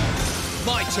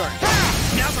 My turn.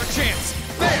 Now's our chance.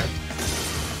 There!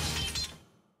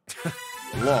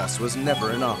 Loss was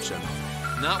never an option.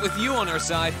 Not with you on our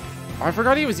side. Oh, I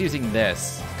forgot he was using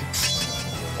this.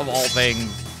 Of all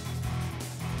things.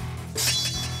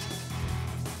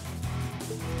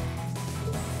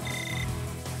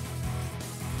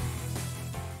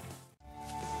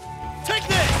 Take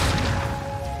this!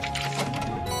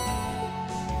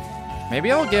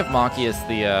 Maybe I'll give Machias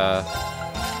the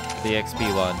XP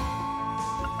one.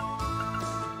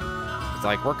 It's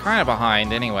like, we're kind of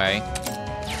behind anyway.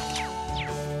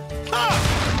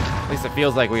 At least it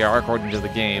feels like we are according to the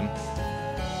game.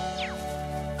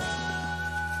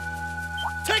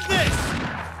 Take this!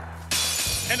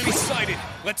 Enemy sighted.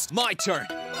 My turn.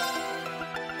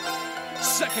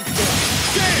 Second floor.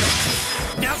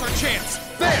 Damn! Now's our chance.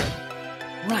 There!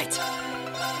 Right.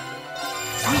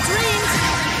 Sweet dreams!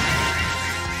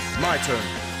 My turn.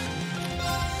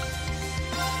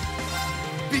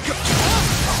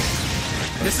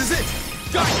 This is it!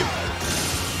 Got you!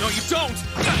 No, you don't!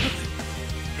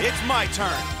 It's my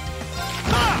turn.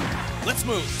 Ah! Let's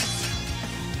move.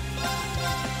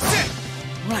 Sit!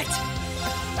 Right.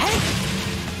 Hey!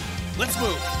 Let's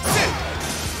move. Sit!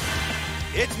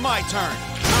 It's my turn.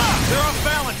 Ah! They're off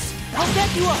balance. I'll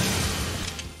back you up!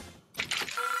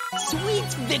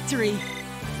 Sweet victory!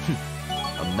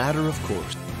 A matter of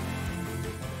course.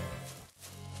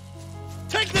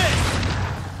 Take this!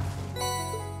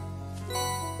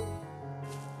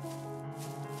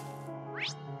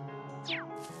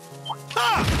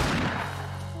 Ha!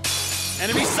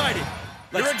 Enemy sighted.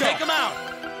 Let's take them out.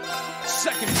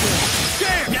 Second kill.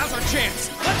 Damn! Now's our chance.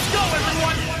 Let's go,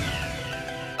 everyone!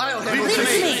 I'll handle Leave it to me.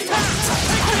 it.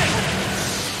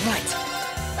 Right.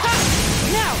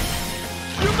 Now!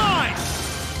 You're mine!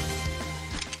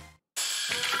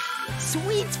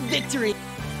 Sweet victory!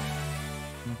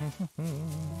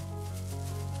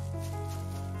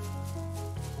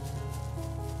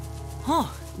 Huh,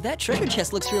 that treasure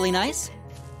chest looks really nice.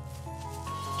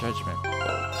 Judgment.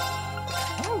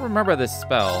 I don't remember this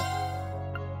spell.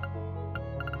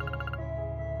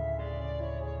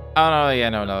 Oh no, yeah,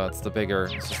 no, it's the bigger,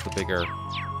 it's just the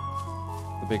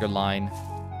bigger line.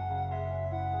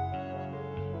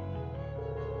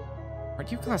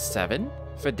 Aren't you class 7?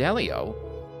 Fidelio?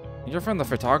 You're from the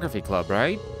photography club,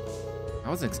 right? I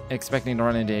wasn't expecting to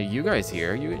run into you guys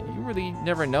here. You really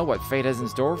never know what fate has in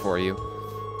store for you.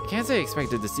 I can't say I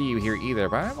expected to see you here either,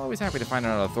 but I'm always happy to find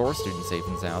another Thor student safe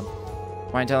and sound.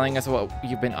 Mind telling us what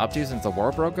you've been up to since the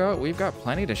war broke out? We've got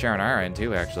plenty to share on our end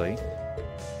too, actually.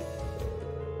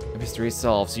 The mystery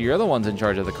solved, so you're the ones in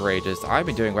charge of the courageous. I've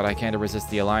been doing what I can to resist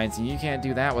the Alliance, and you can't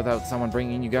do that without someone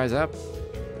bringing you guys up.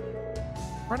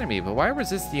 Pardon me, but why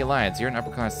resist the Alliance? You're an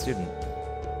upper-class student.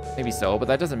 Maybe so, but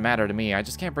that doesn't matter to me. I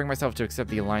just can't bring myself to accept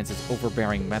the Alliance's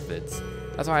overbearing methods.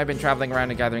 That's why I've been traveling around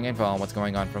and gathering info on what's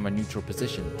going on from a neutral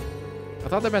position. I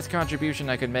thought the best contribution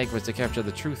I could make was to capture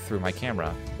the truth through my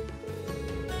camera.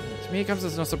 To me, it comes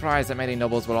as no surprise that many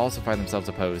nobles would also find themselves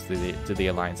opposed to the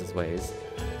Alliance's ways.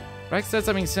 Rex said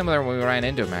something similar when we ran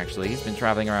into him, actually. He's been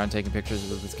traveling around taking pictures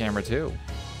with his camera, too.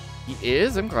 He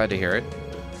is? I'm glad to hear it.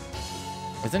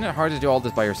 Isn't it hard to do all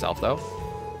this by yourself, though?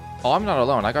 Oh, I'm not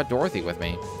alone. I got Dorothy with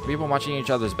me. We've been watching each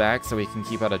other's backs so we can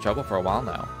keep out of trouble for a while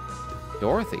now.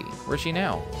 Dorothy? Where's she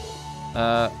now?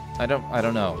 I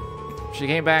don't know. She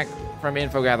came back from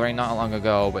info gathering not long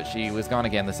ago, but she was gone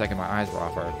again the second my eyes were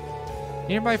off her.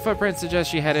 Nearby footprints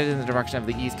suggest she headed in the direction of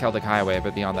the East Celtic Highway,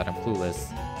 but beyond that I'm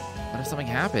clueless. What if something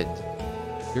happened?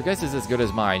 Your guess is as good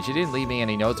as mine. She didn't leave me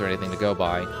any notes or anything to go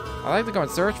by. I'd like to go and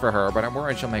search for her, but I'm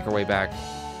worried she'll make her way back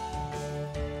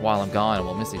while I'm gone and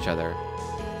we'll miss each other.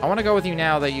 I want to go with you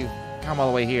now that you've come all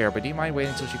the way here, but do you mind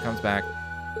waiting until she comes back?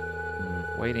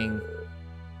 Waiting.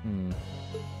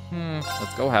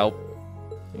 Let's go help.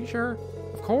 Are you sure?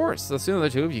 Of course. The sooner the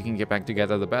two of you can get back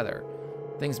together, the better.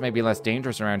 Things may be less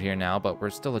dangerous around here now, but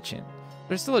there's still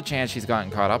a chance she's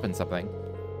gotten caught up in something.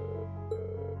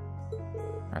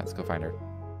 Alright, let's go find her.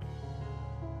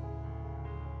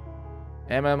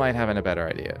 Emma might have a better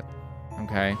idea.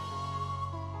 Okay.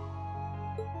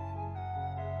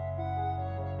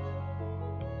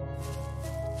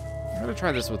 I'm gonna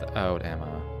try this without Emma.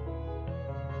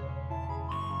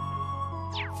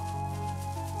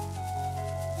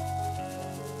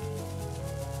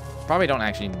 Probably don't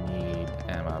actually need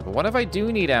Emma, but what if I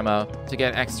do need Emma to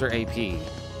get extra AP?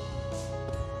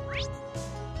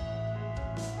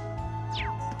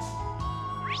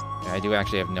 Yeah, I do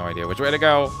actually have no idea which way to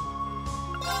go.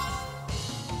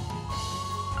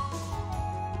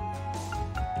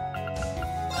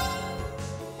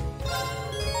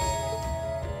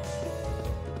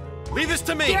 Leave this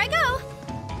to me. Here I go.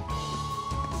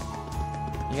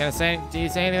 You gonna say? Do you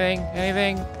say anything?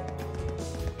 Anything?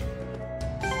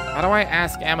 How do I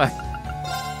ask Emma?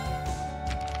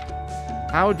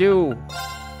 How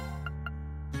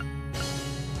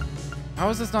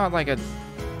is this not like a?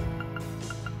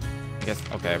 I guess.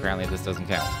 Okay. Apparently this doesn't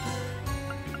count.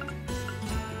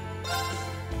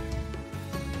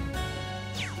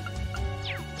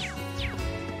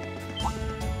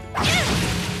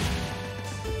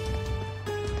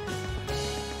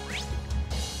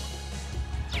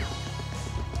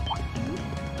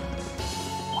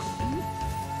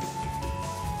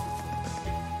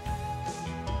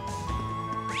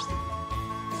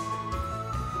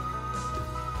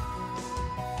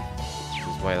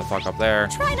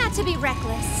 Try not to be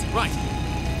reckless. Right.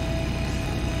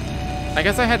 I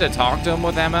guess I had to talk to him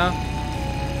with Emma.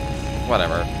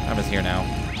 Whatever. Emma's here now.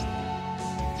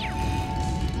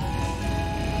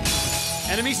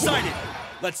 Enemy sighted.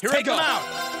 Let's take them out.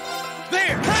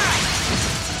 There.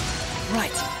 Ha!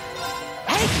 Right.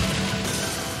 Hey!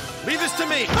 Leave this to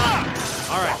me. Ha!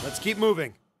 All right, let's keep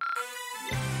moving.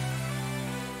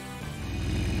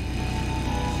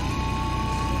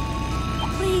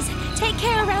 Please, take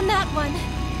care around that one.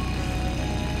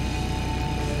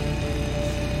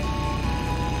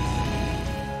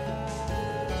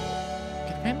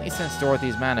 Can apparently sense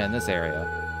Dorothy's mana in this area.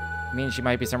 Means she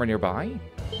might be somewhere nearby?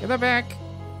 Give that back.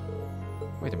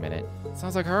 Wait a minute.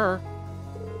 Sounds like her.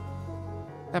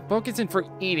 That book isn't for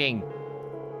eating.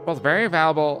 Both very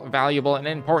valuable and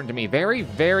important to me. Very,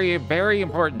 very, very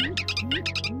important.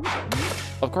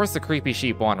 Of course the creepy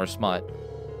sheep want her smut.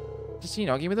 Just, you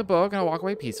know, give me the book and I'll walk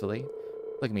away peacefully.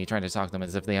 Look at me trying to talk to them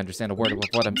as if they understand a word of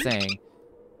what I'm saying.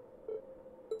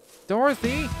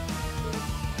 Dorothy?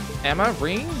 Emma?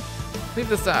 Ring? Leave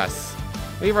this to us.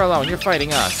 Leave her alone. You're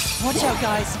fighting us. Watch out,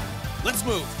 guys. Let's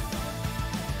move.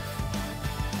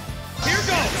 Here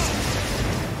goes.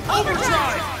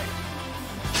 Overdrive.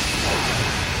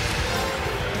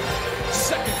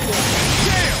 Second floor.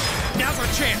 Damn! Now's our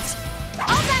chance.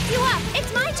 I'll back you up.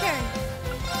 It's my turn.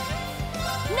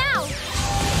 Now.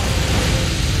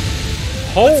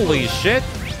 Holy shit!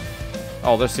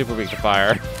 Oh, they're super weak to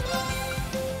fire.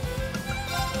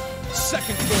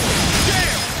 Second floor.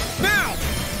 Damn! Now!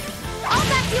 I'll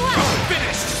back you up.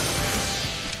 Finished.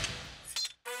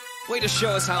 Way to show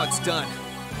us how it's done.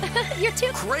 You're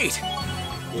too Great.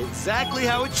 Exactly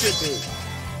how it should be.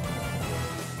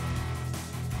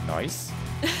 Nice.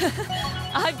 Look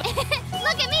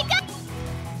at me go!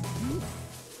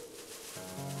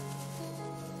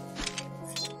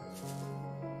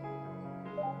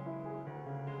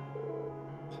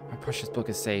 My precious book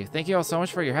is safe. Thank you all so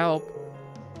much for your help.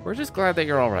 We're just glad that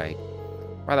you're all right.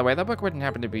 By the way, that book wouldn't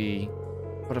happen to be...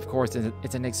 But of course,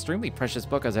 it's an extremely precious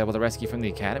book I was able to rescue from the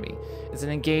Academy. It's an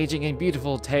engaging and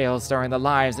beautiful tale starring the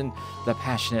lives and the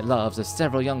passionate loves of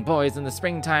several young boys in the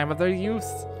springtime of their youth.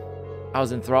 I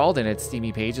was enthralled in its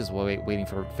steamy pages while waiting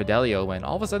for Fidelio when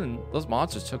all of a sudden those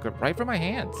monsters took it right from my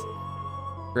hands.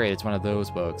 Great, it's one of those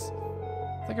books.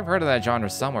 I think I've heard of that genre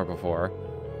somewhere before.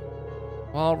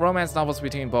 Well, romance novels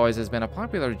between boys has been a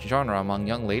popular genre among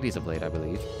young ladies of late, I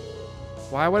believe.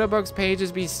 Why would a book's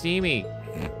pages be steamy?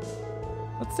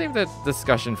 Let's save that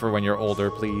discussion for when you're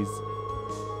older, please.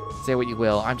 Say what you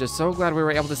will, I'm just so glad we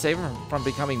were able to save him from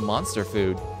becoming monster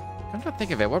food. Come to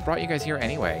think of it, what brought you guys here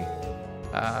anyway?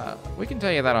 We can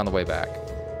tell you that on the way back.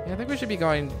 Yeah, I think we should be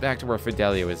going back to where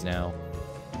Fidelio is now.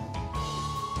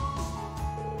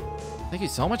 Thank you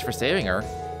so much for saving her.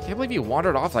 Can't believe you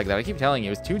wandered off like that. I keep telling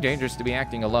you, it's too dangerous to be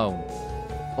acting alone.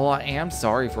 Well, I am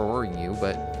sorry for worrying you,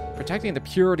 but protecting the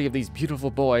purity of these beautiful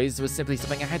boys was simply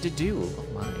something I had to do. Oh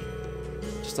my.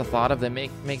 Just the thought of them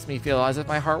makes me feel as if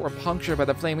my heart were punctured by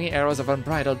the flaming arrows of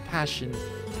unbridled passion.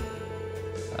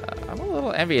 I'm a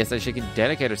little envious that she can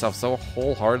dedicate herself so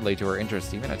wholeheartedly to her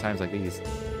interests, even at times like these.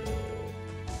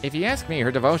 If you ask me,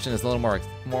 her devotion is a little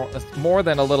more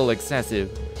than a little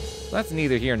excessive. That's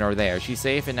neither here nor there. She's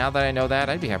safe, and now that I know that,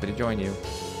 I'd be happy to join you.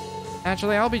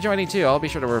 Actually, I'll be joining too. I'll be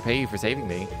sure to repay you for saving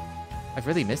me. I've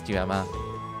really missed you, Emma.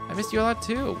 I missed you a lot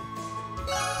too.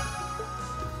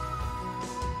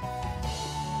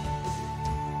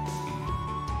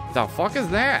 The fuck is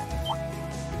that?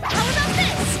 How about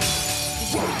this?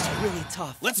 This one's really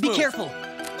tough. Let's be move. careful.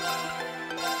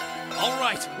 All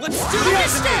right, let's do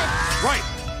this. Right.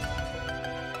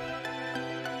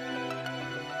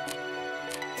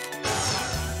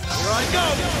 Here I go.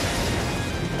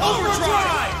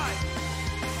 Overdrive.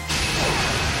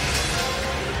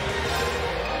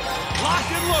 Lock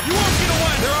and look. You won't get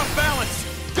away. They're off balance.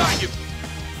 Got you.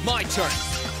 My turn.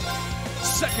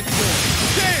 Second floor.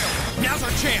 Damn. Now's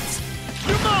our chance.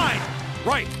 You're mine.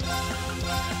 Right.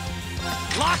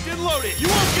 Locked and loaded. You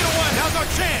won't get away. Now's our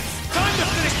chance. Time to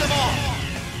finish them off.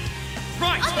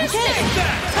 Right. Take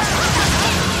that.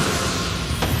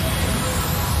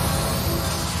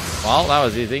 Well, that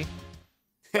was easy.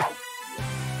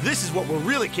 This is what we're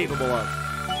really capable of.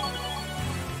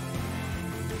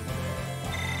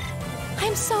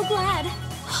 I'm so glad.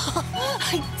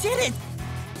 I did it!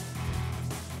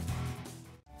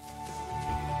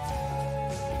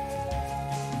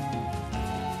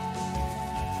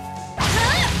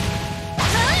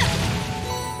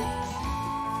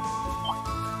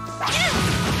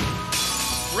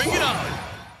 Bring it on.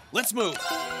 Let's move.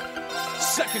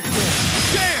 Second floor.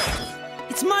 Damn!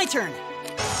 It's my turn.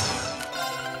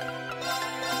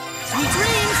 Sweet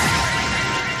dreams!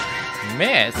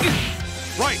 Miss?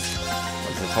 Right.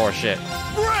 It's horse shit.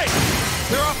 Break!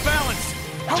 They're off balance!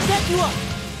 I'll get you up.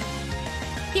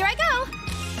 Here I go.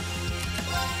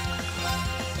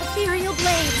 Ethereal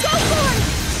blade. Go for it!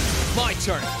 My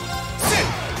turn. Sit!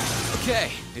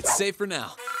 Okay, it's safe for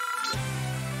now.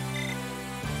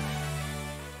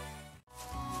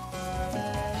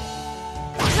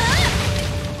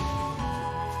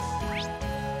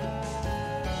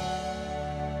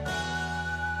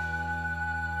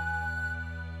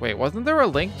 Wait, wasn't there a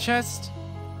link chest?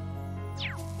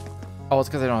 Oh, it's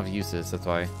because I don't have uses, that's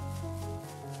why.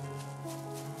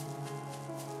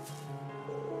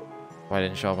 Why it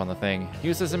didn't show up on the thing.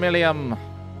 Uses Emilium!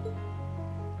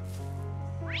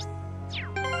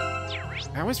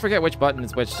 I always forget which button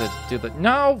is which to do the—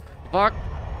 No! Fuck!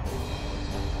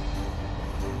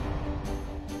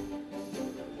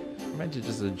 I meant to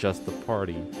just adjust the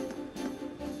party.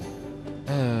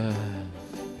 Well,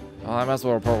 I might as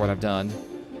well report what I've done.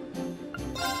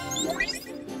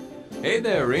 Hey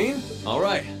there, Reen. All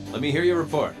right, let me hear your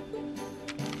report.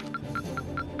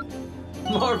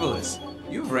 Marvelous.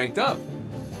 You've ranked up.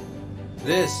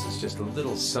 This is just a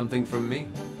little something from me.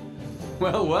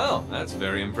 Well, well, that's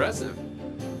very impressive.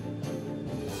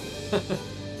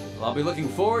 I'll be looking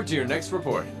forward to your next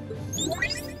report.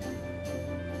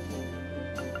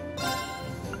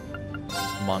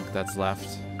 Monk that's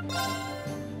left. I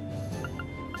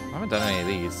haven't done any of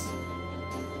these.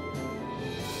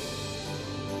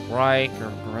 Right,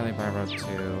 Gorilla by Road 2.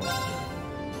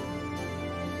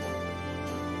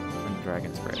 And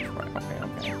Dragon's Bridge. Right, okay.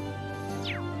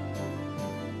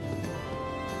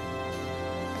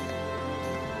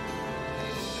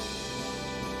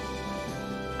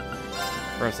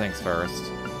 First things first.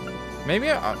 Maybe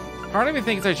part of me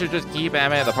thinks I should just keep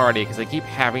Emma at the party because I keep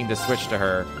having to switch to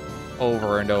her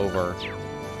over and over.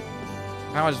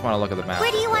 Now I just want to look at the map.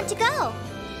 Where do you want to go?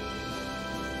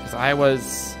 Because I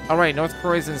was... Alright, North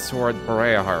Croydon's toward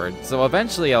Berea Hard. So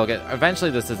eventually eventually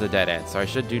this is a dead end, so I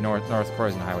should do North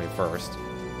Croydon Highway first.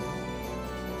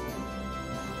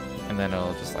 And then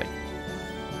it'll just, like,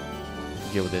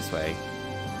 go this way.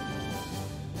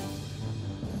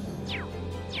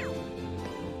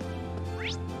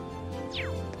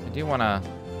 I do want to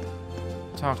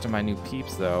talk to my new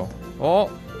peeps, though. Oh!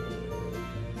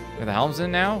 Are the helms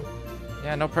in now?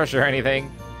 Yeah, no pressure or anything.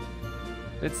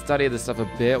 I did study this stuff a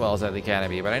bit while I was at the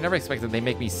academy, but I never expected they'd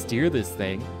make me steer this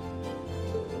thing.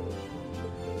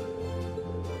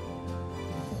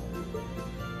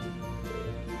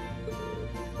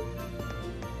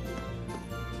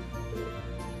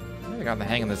 I really got the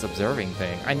hang of this observing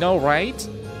thing. I know, right?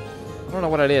 I don't know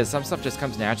what it is. Some stuff just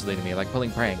comes naturally to me, like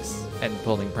pulling pranks and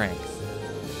pulling pranks.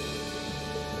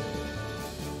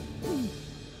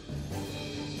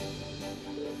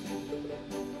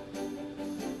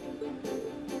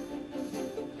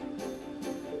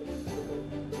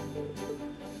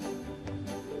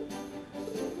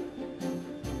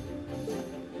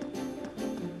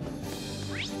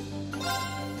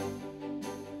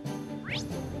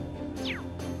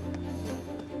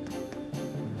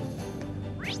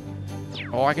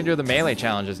 Oh, I can do the melee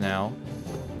challenges now.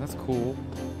 That's cool.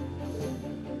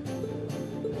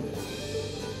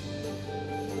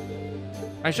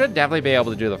 I should definitely be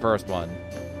able to do the first one.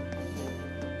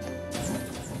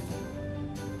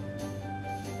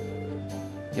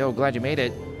 Yo, glad you made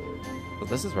it. Well,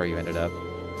 this is where you ended up.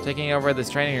 Taking over this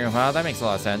training room, huh? That makes a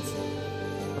lot of sense.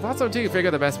 I thought so too.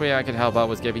 Figured the best way I could help out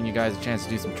was giving you guys a chance to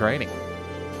do some training.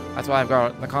 That's why I've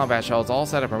got the combat shells all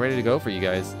set up and ready to go for you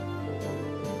guys.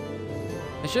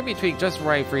 It should be tweaked just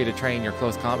right for you to train your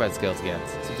close combat skills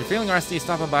against. So if you're feeling rusty,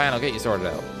 stop on by and I'll get you sorted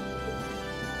out.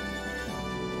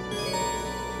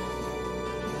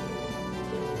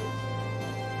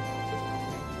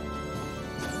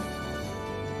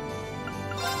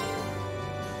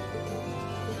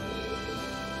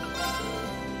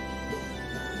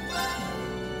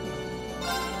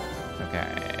 Okay.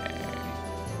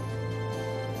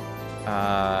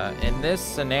 In this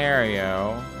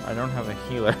scenario, I don't have a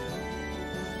healer.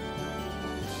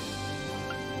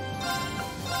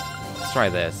 Let's try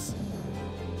this.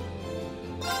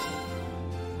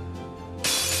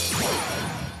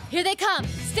 Here they come.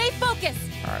 Stay focused.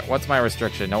 All right, what's my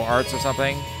restriction? No arts or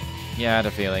something? Yeah, I had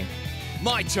a feeling.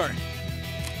 My turn.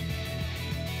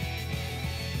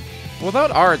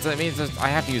 Without arts, that means I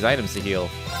have to use items to heal.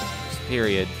 Just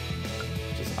period.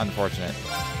 Just unfortunate.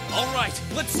 All right,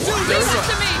 let's do Leave this. it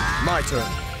to me. My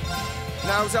turn.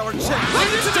 Now's our chance.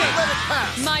 Leave it to me. Let it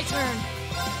pass. My turn.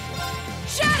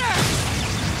 Shatter.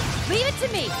 Leave it to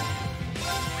me.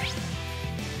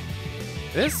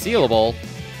 This is sealable.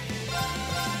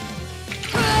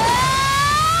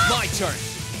 My turn.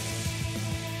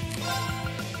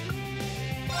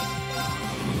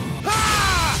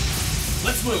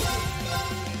 Let's move.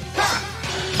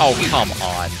 Oh, come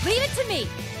on. Leave it to me.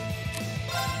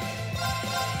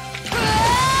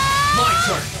 My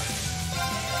turn.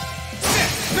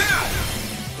 Now.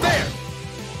 There.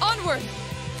 Onward!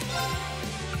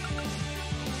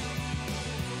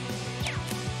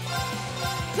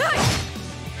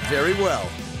 Very well.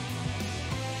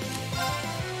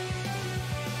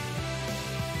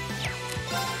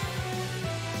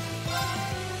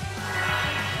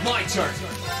 My turn.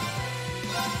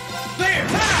 There.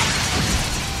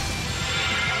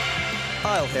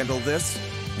 I'll handle this.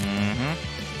 Mm-hmm.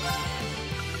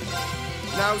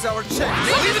 Now's our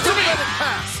chance. Leave it to me. Let it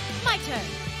pass. My turn.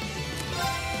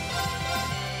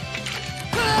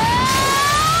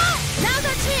 Now's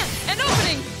our chance. An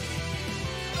opening!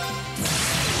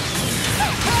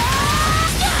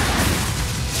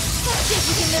 Let's see if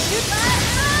we can live through.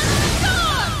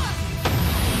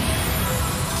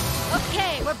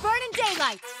 Okay, we're burning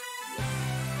daylight.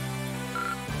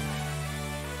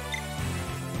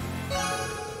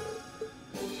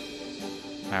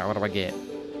 Alright, what do I get?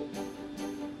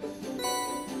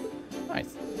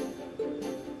 Nice.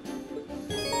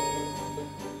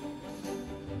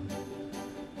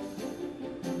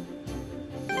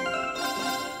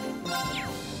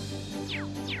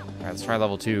 Alright, let's try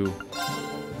level 2.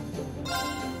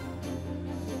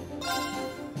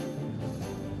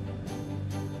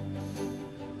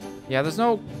 Yeah, there's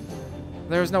no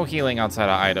healing outside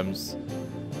of items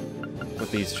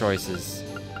with these choices.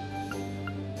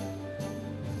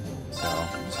 So,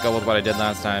 just go with what I did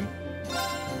last time.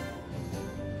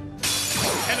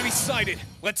 Enemy sighted.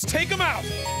 Let's take him out.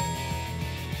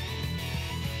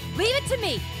 Leave it to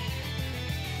me.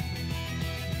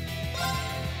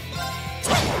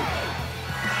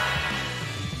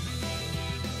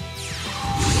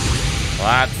 Well,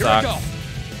 that Here I sucks. go.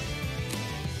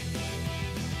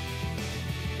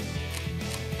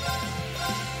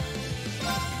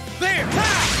 There.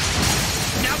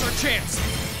 Ha! Now's our chance.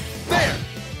 There.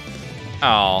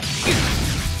 Oh.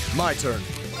 My turn.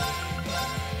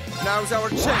 Now's our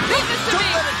chance. Leave this to Don't me!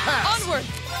 let it pass. Onward!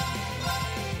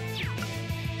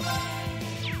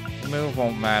 Move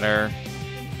won't matter.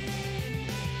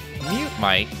 Mute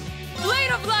might.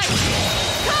 Blade of light!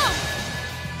 Come!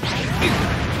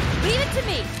 Leave it to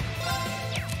me.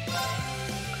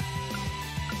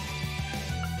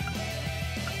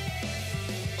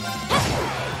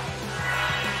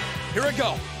 Here I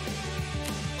go.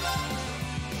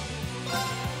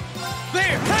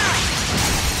 There. Ha!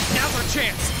 Now's our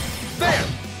chance. There.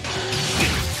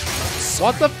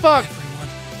 What the fuck?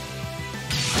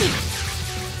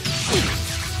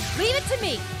 Leave it to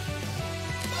me.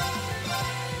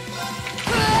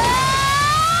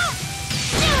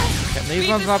 Can these Leave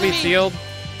ones this not to be me. sealed?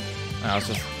 No, it's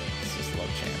just low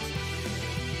chance.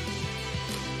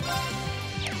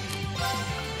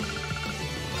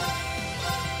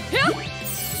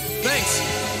 Thanks.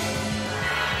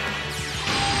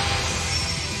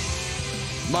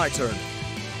 My turn.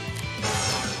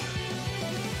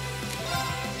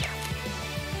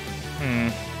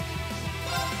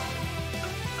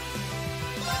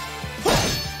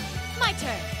 My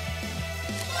turn.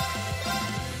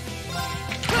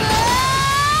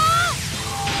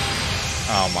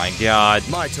 Oh my god.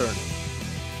 My turn.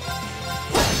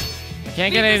 I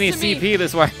can't get Leave any this to me. CP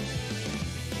this way.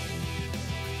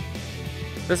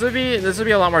 This would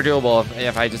be a lot more doable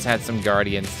if I just had some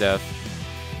Guardian stuff.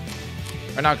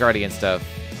 Or not Guardian stuff.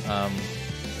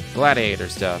 Gladiator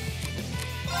stuff.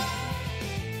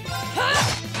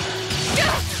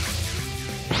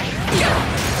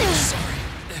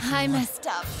 I messed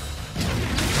up.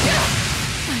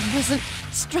 I wasn't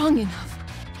strong enough.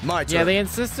 My turn. Yeah, the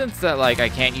insistence that like I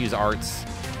can't use arts,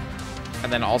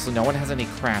 and then also no one has any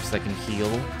crafts that can heal.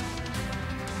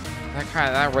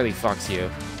 That really fucks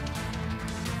you.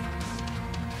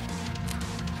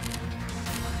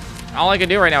 All I can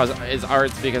do right now is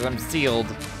arts because I'm sealed.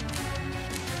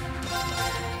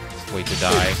 Just wait to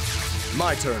die.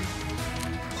 My turn.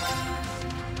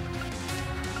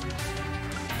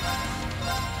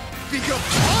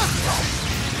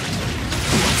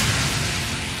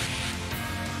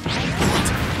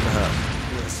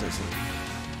 This isn't.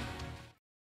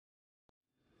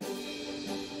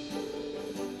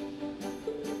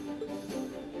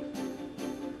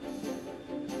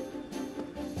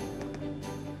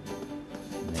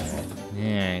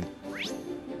 Yeah.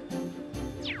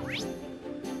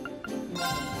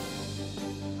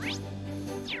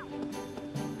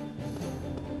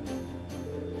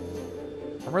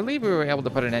 I'm relieved we were able to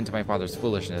put an end to my father's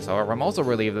foolishness. However, I'm also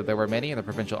relieved that there were many in the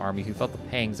provincial army who felt the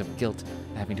pangs of guilt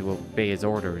at having to obey his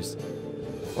orders.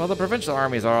 Well, the provincial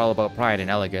armies are all about pride and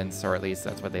elegance, or at least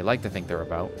that's what they like to think they're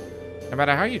about. No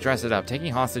matter how you dress it up,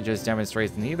 taking hostages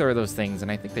demonstrates neither of those things,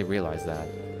 and I think they realize that.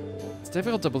 It's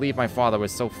difficult to believe my father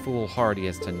was so foolhardy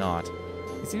as to not.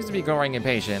 He seems to be growing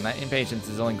impatient, and that impatience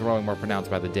is only growing more pronounced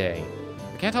by the day.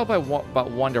 I can't help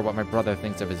but wonder what my brother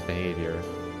thinks of his behavior.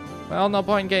 Well, no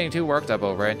point in getting too worked up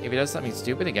over it. If he does something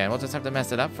stupid again, we'll just have to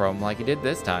mess it up for him like he did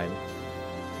this time.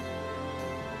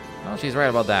 Well, she's right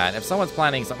about that. If someone's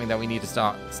planning something that we need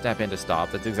to step in to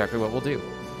stop, that's exactly what we'll do.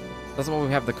 That's what we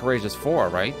have the courageous for,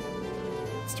 right?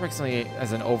 It strikes me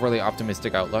as an overly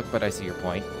optimistic outlook, but I see your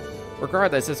point.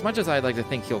 Regardless, as much as I'd like to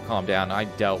think he'll calm down, I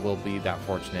doubt we'll be that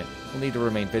fortunate. We'll need to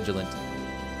remain vigilant.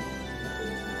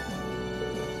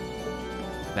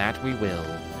 That we will.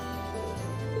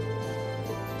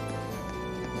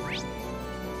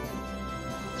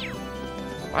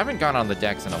 I haven't gone on the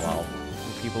decks in a while.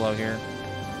 Any people out here?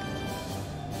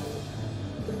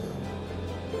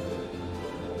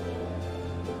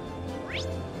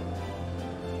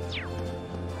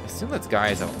 I assume that's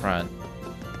guys out front.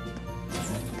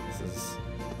 This is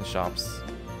the shops.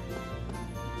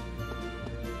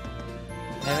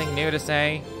 Anything new to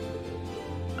say?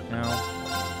 No.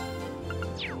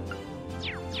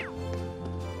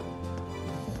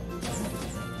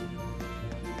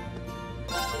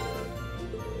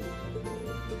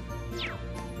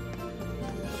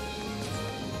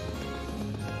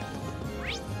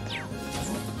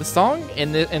 The song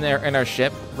in our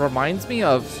ship reminds me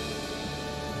of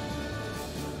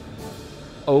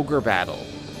Ogre Battle.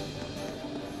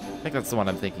 I think that's the one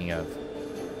I'm thinking of.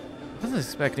 I wasn't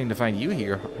expecting to find you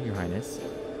here, Your Highness.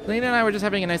 Lena and I were just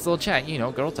having a nice little chat, you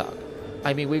know, girl talk.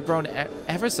 I mean, we've grown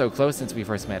ever so close since we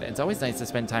first met. It's always nice to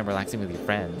spend time relaxing with your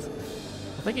friends.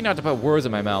 Well, thank you not to put words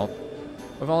in my mouth.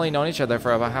 We've only known each other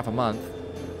for about half a month.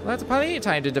 Well, that's plenty of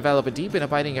time to develop a deep and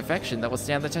abiding affection that will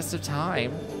stand the test of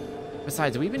time.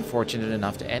 Besides, we've been fortunate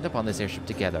enough to end up on this airship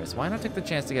together, so why not take the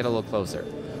chance to get a little closer?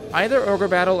 Either Ogre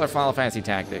Battle or Final Fantasy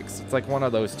Tactics. It's like one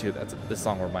of those two that this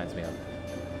song reminds me of.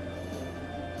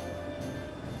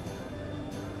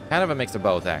 Kind of a mix of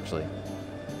both, actually.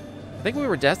 I think we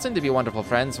were destined to be wonderful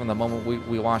friends from the moment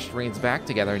we washed Reen's back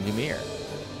together in Ymir.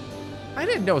 I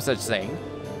didn't know such thing.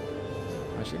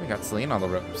 Oh, she even got Celine on the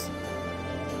ropes.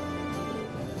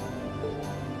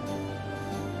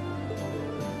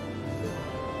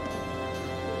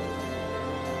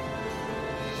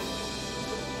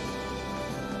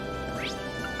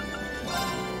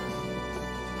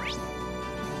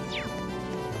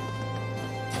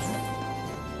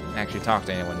 Actually talk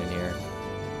to anyone in here.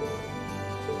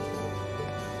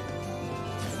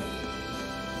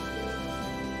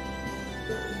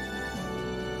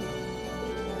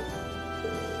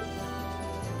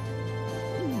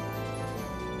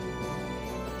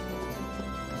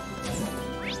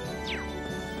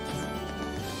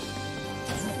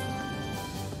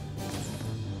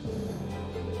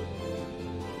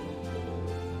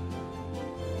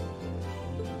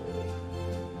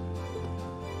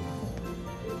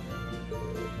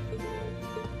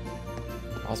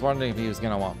 I was wondering if he was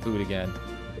gonna want food again.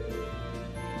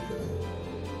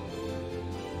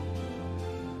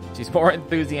 She's more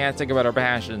enthusiastic about her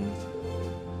passions.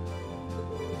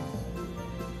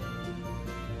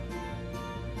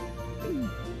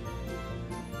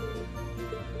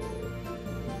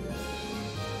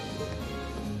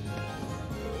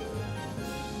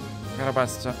 I got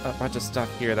a bunch of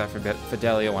stuff here that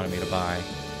Fidelia wanted me to buy.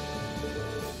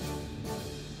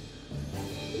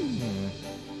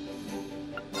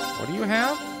 What do you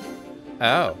have?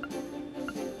 Oh.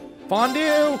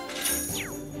 Fondue!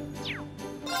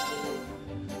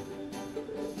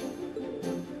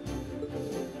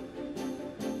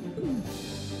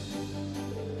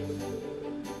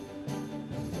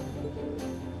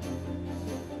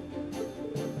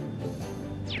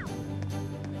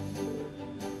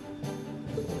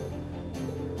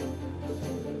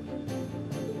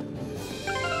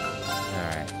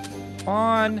 Alright.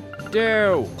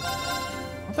 Fondue!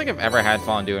 I don't think I've ever had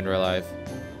fondue in real life.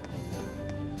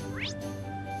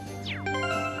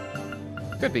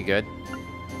 Could be good.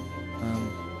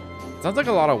 Sounds like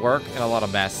a lot of work and a lot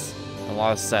of mess. A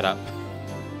lot of setup.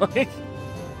 Like,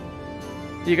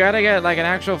 you gotta get like an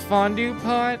actual fondue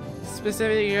pot.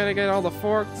 Specifically, you gotta get all the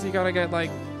forks. You gotta get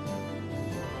like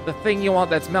the thing you want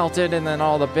that's melted, and then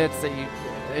all the bits that you.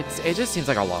 It just seems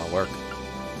like a lot of work.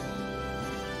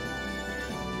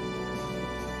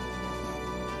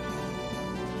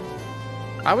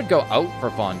 I would go out for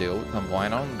fondue at some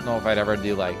point. I don't know if I'd ever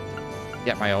do, like,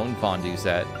 get my own fondue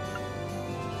set.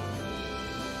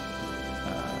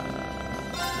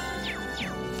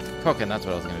 Cooking, that's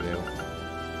what I was gonna do.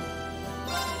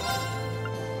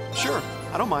 Sure,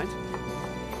 I don't mind.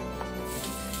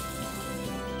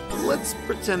 Let's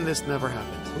pretend this never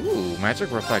happened. Ooh,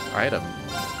 magic reflect item.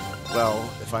 Well,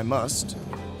 if I must.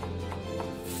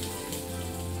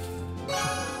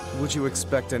 Would you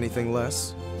expect anything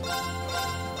less?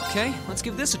 Okay, let's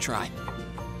give this a try.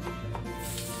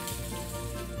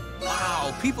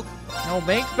 Wow, people... No,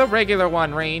 make the regular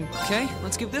one, Rain. Okay,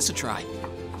 let's give this a try.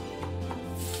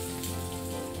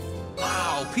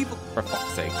 Wow, people... For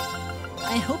fuck's sake.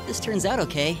 I hope this turns out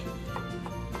okay.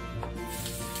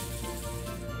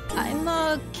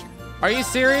 Are you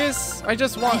serious? I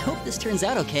just I want... hope this turns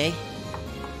out okay.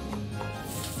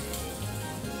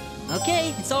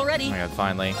 Okay, it's all ready. Oh my god,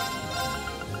 finally.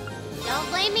 Don't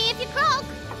blame me if you croak.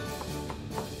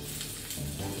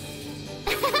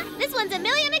 This one's a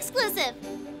million exclusive.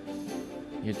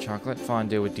 Your chocolate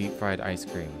fondue with deep fried ice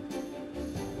cream.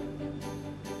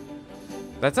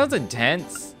 That sounds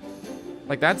intense.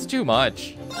 Like, that's too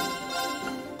much.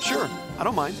 Sure, I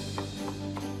don't mind.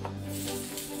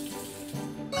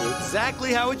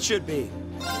 Exactly how it should be.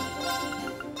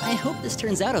 I hope this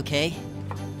turns out okay.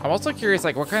 I'm also curious,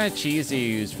 like, what kind of cheese do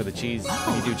you use for the cheese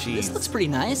when you do cheese? This looks pretty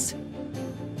nice.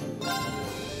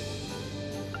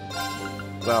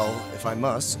 Well, if I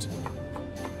must.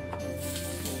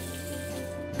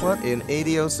 What in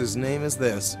Adios' name is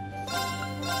this?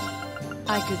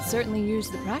 I could certainly use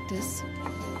the practice.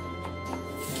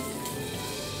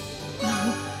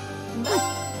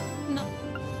 No.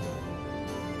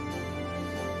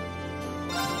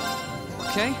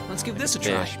 Okay, let's give this a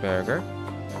try. Fish burger.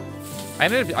 I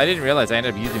didn't realize I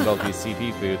ended up using both these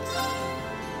CP foods.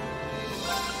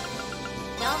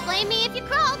 Don't blame me if you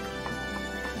croak.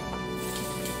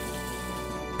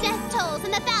 Death tolls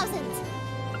in the thousands.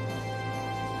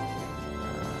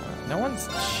 No one's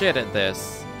shit at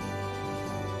this.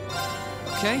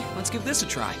 Okay, let's give this a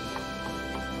try.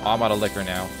 Oh, I'm out of liquor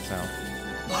now, so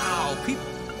Wow, people...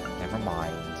 never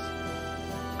mind.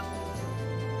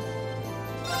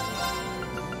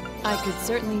 I could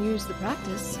certainly use the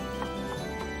practice.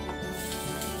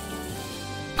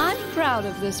 I'm proud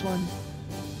of this one.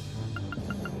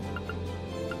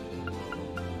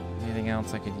 Anything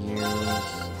else I could use?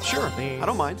 Sure, I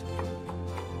don't mind.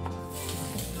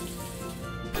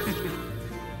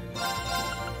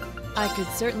 I could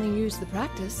certainly use the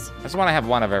practice. I just want to have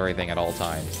one of everything at all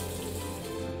times.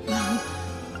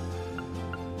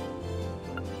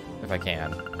 If I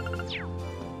can.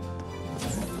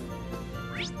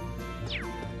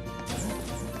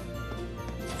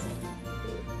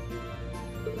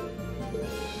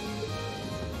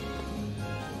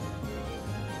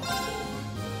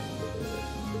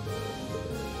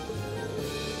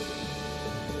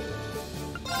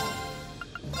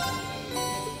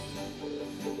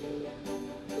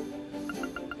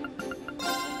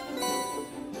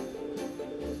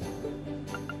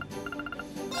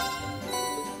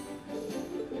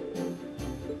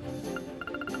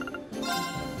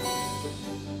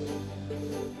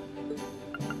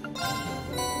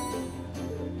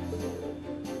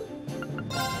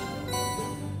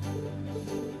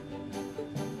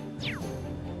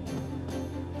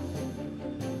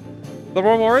 The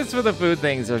rewards for the food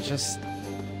things are just...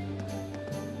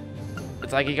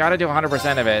 It's like you gotta do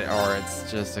 100% of it, or it's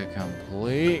just a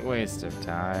complete waste of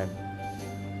time.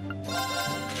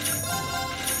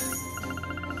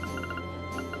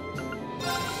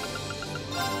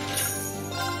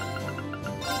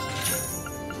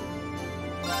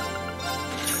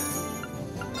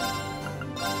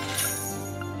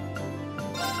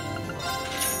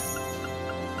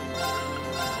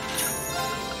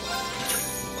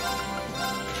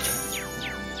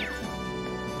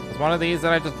 One of these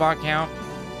that I just bought count?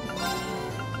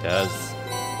 Does.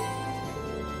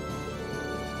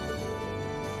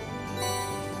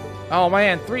 Oh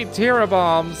man, 3 Tira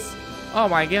bombs! Oh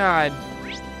my god!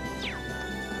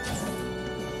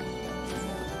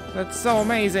 That's so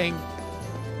amazing!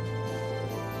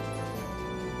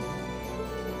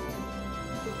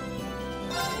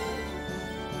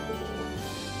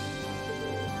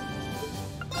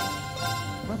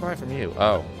 What do I buy from you?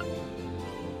 Oh.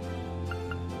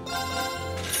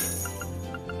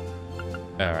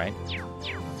 Alright.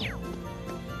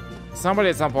 Somebody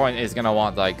at some point is gonna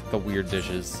want, like, the weird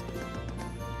dishes.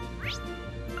 Alright,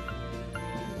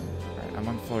 I'm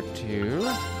on floor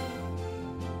 2.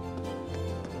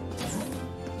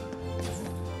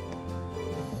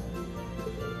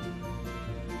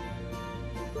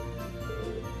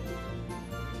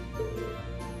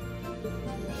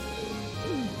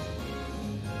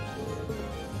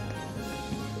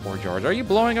 Poor George. Are you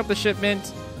blowing up the ship,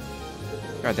 Mint?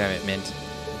 God damn it, Mint.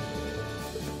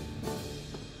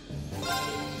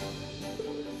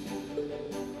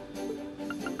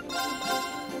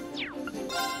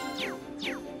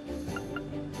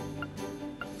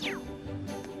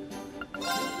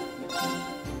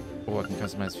 can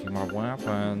customize a few more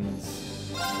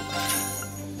weapons.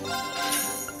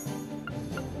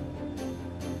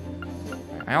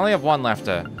 I only have one left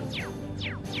to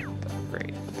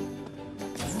upgrade.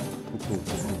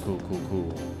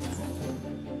 Cool.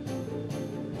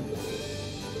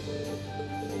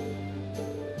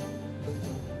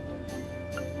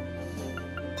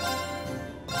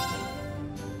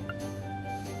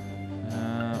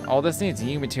 All this needs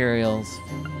new materials.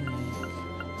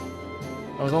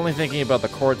 I was only thinking about the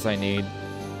quartz I need.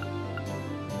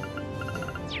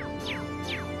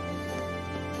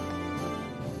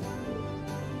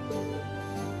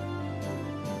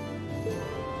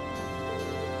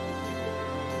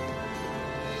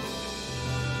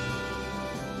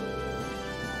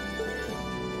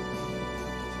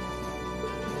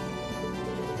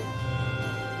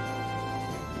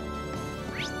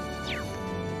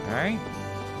 Alright.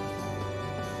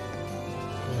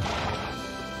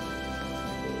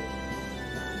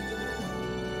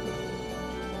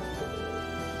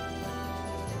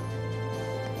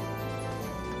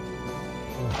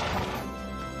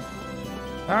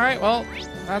 Alright, well,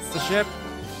 that's the ship.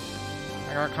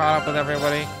 I got caught up with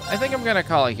everybody. I think I'm gonna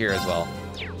call it here as well.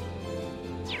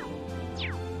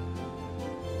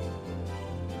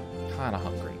 Kinda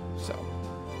hungry, so.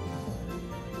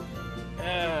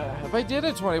 If I did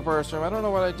a 24-hour stream, I don't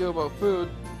know what I'd do about food.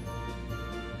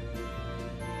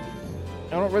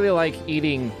 I don't really like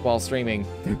eating while streaming.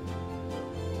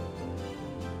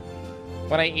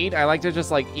 When I eat, I like to just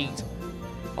like eat.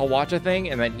 I'll watch a thing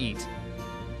and then eat.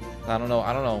 I don't know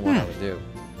what I would do.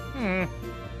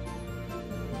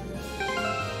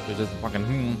 Just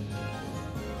fucking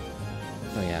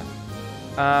So yeah.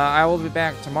 I will be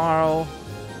back tomorrow,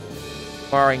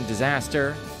 barring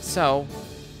disaster. So,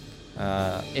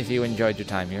 if you enjoyed your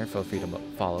time here, feel free to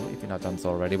follow if you're not done so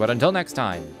already. But until next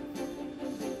time,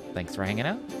 thanks for hanging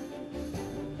out.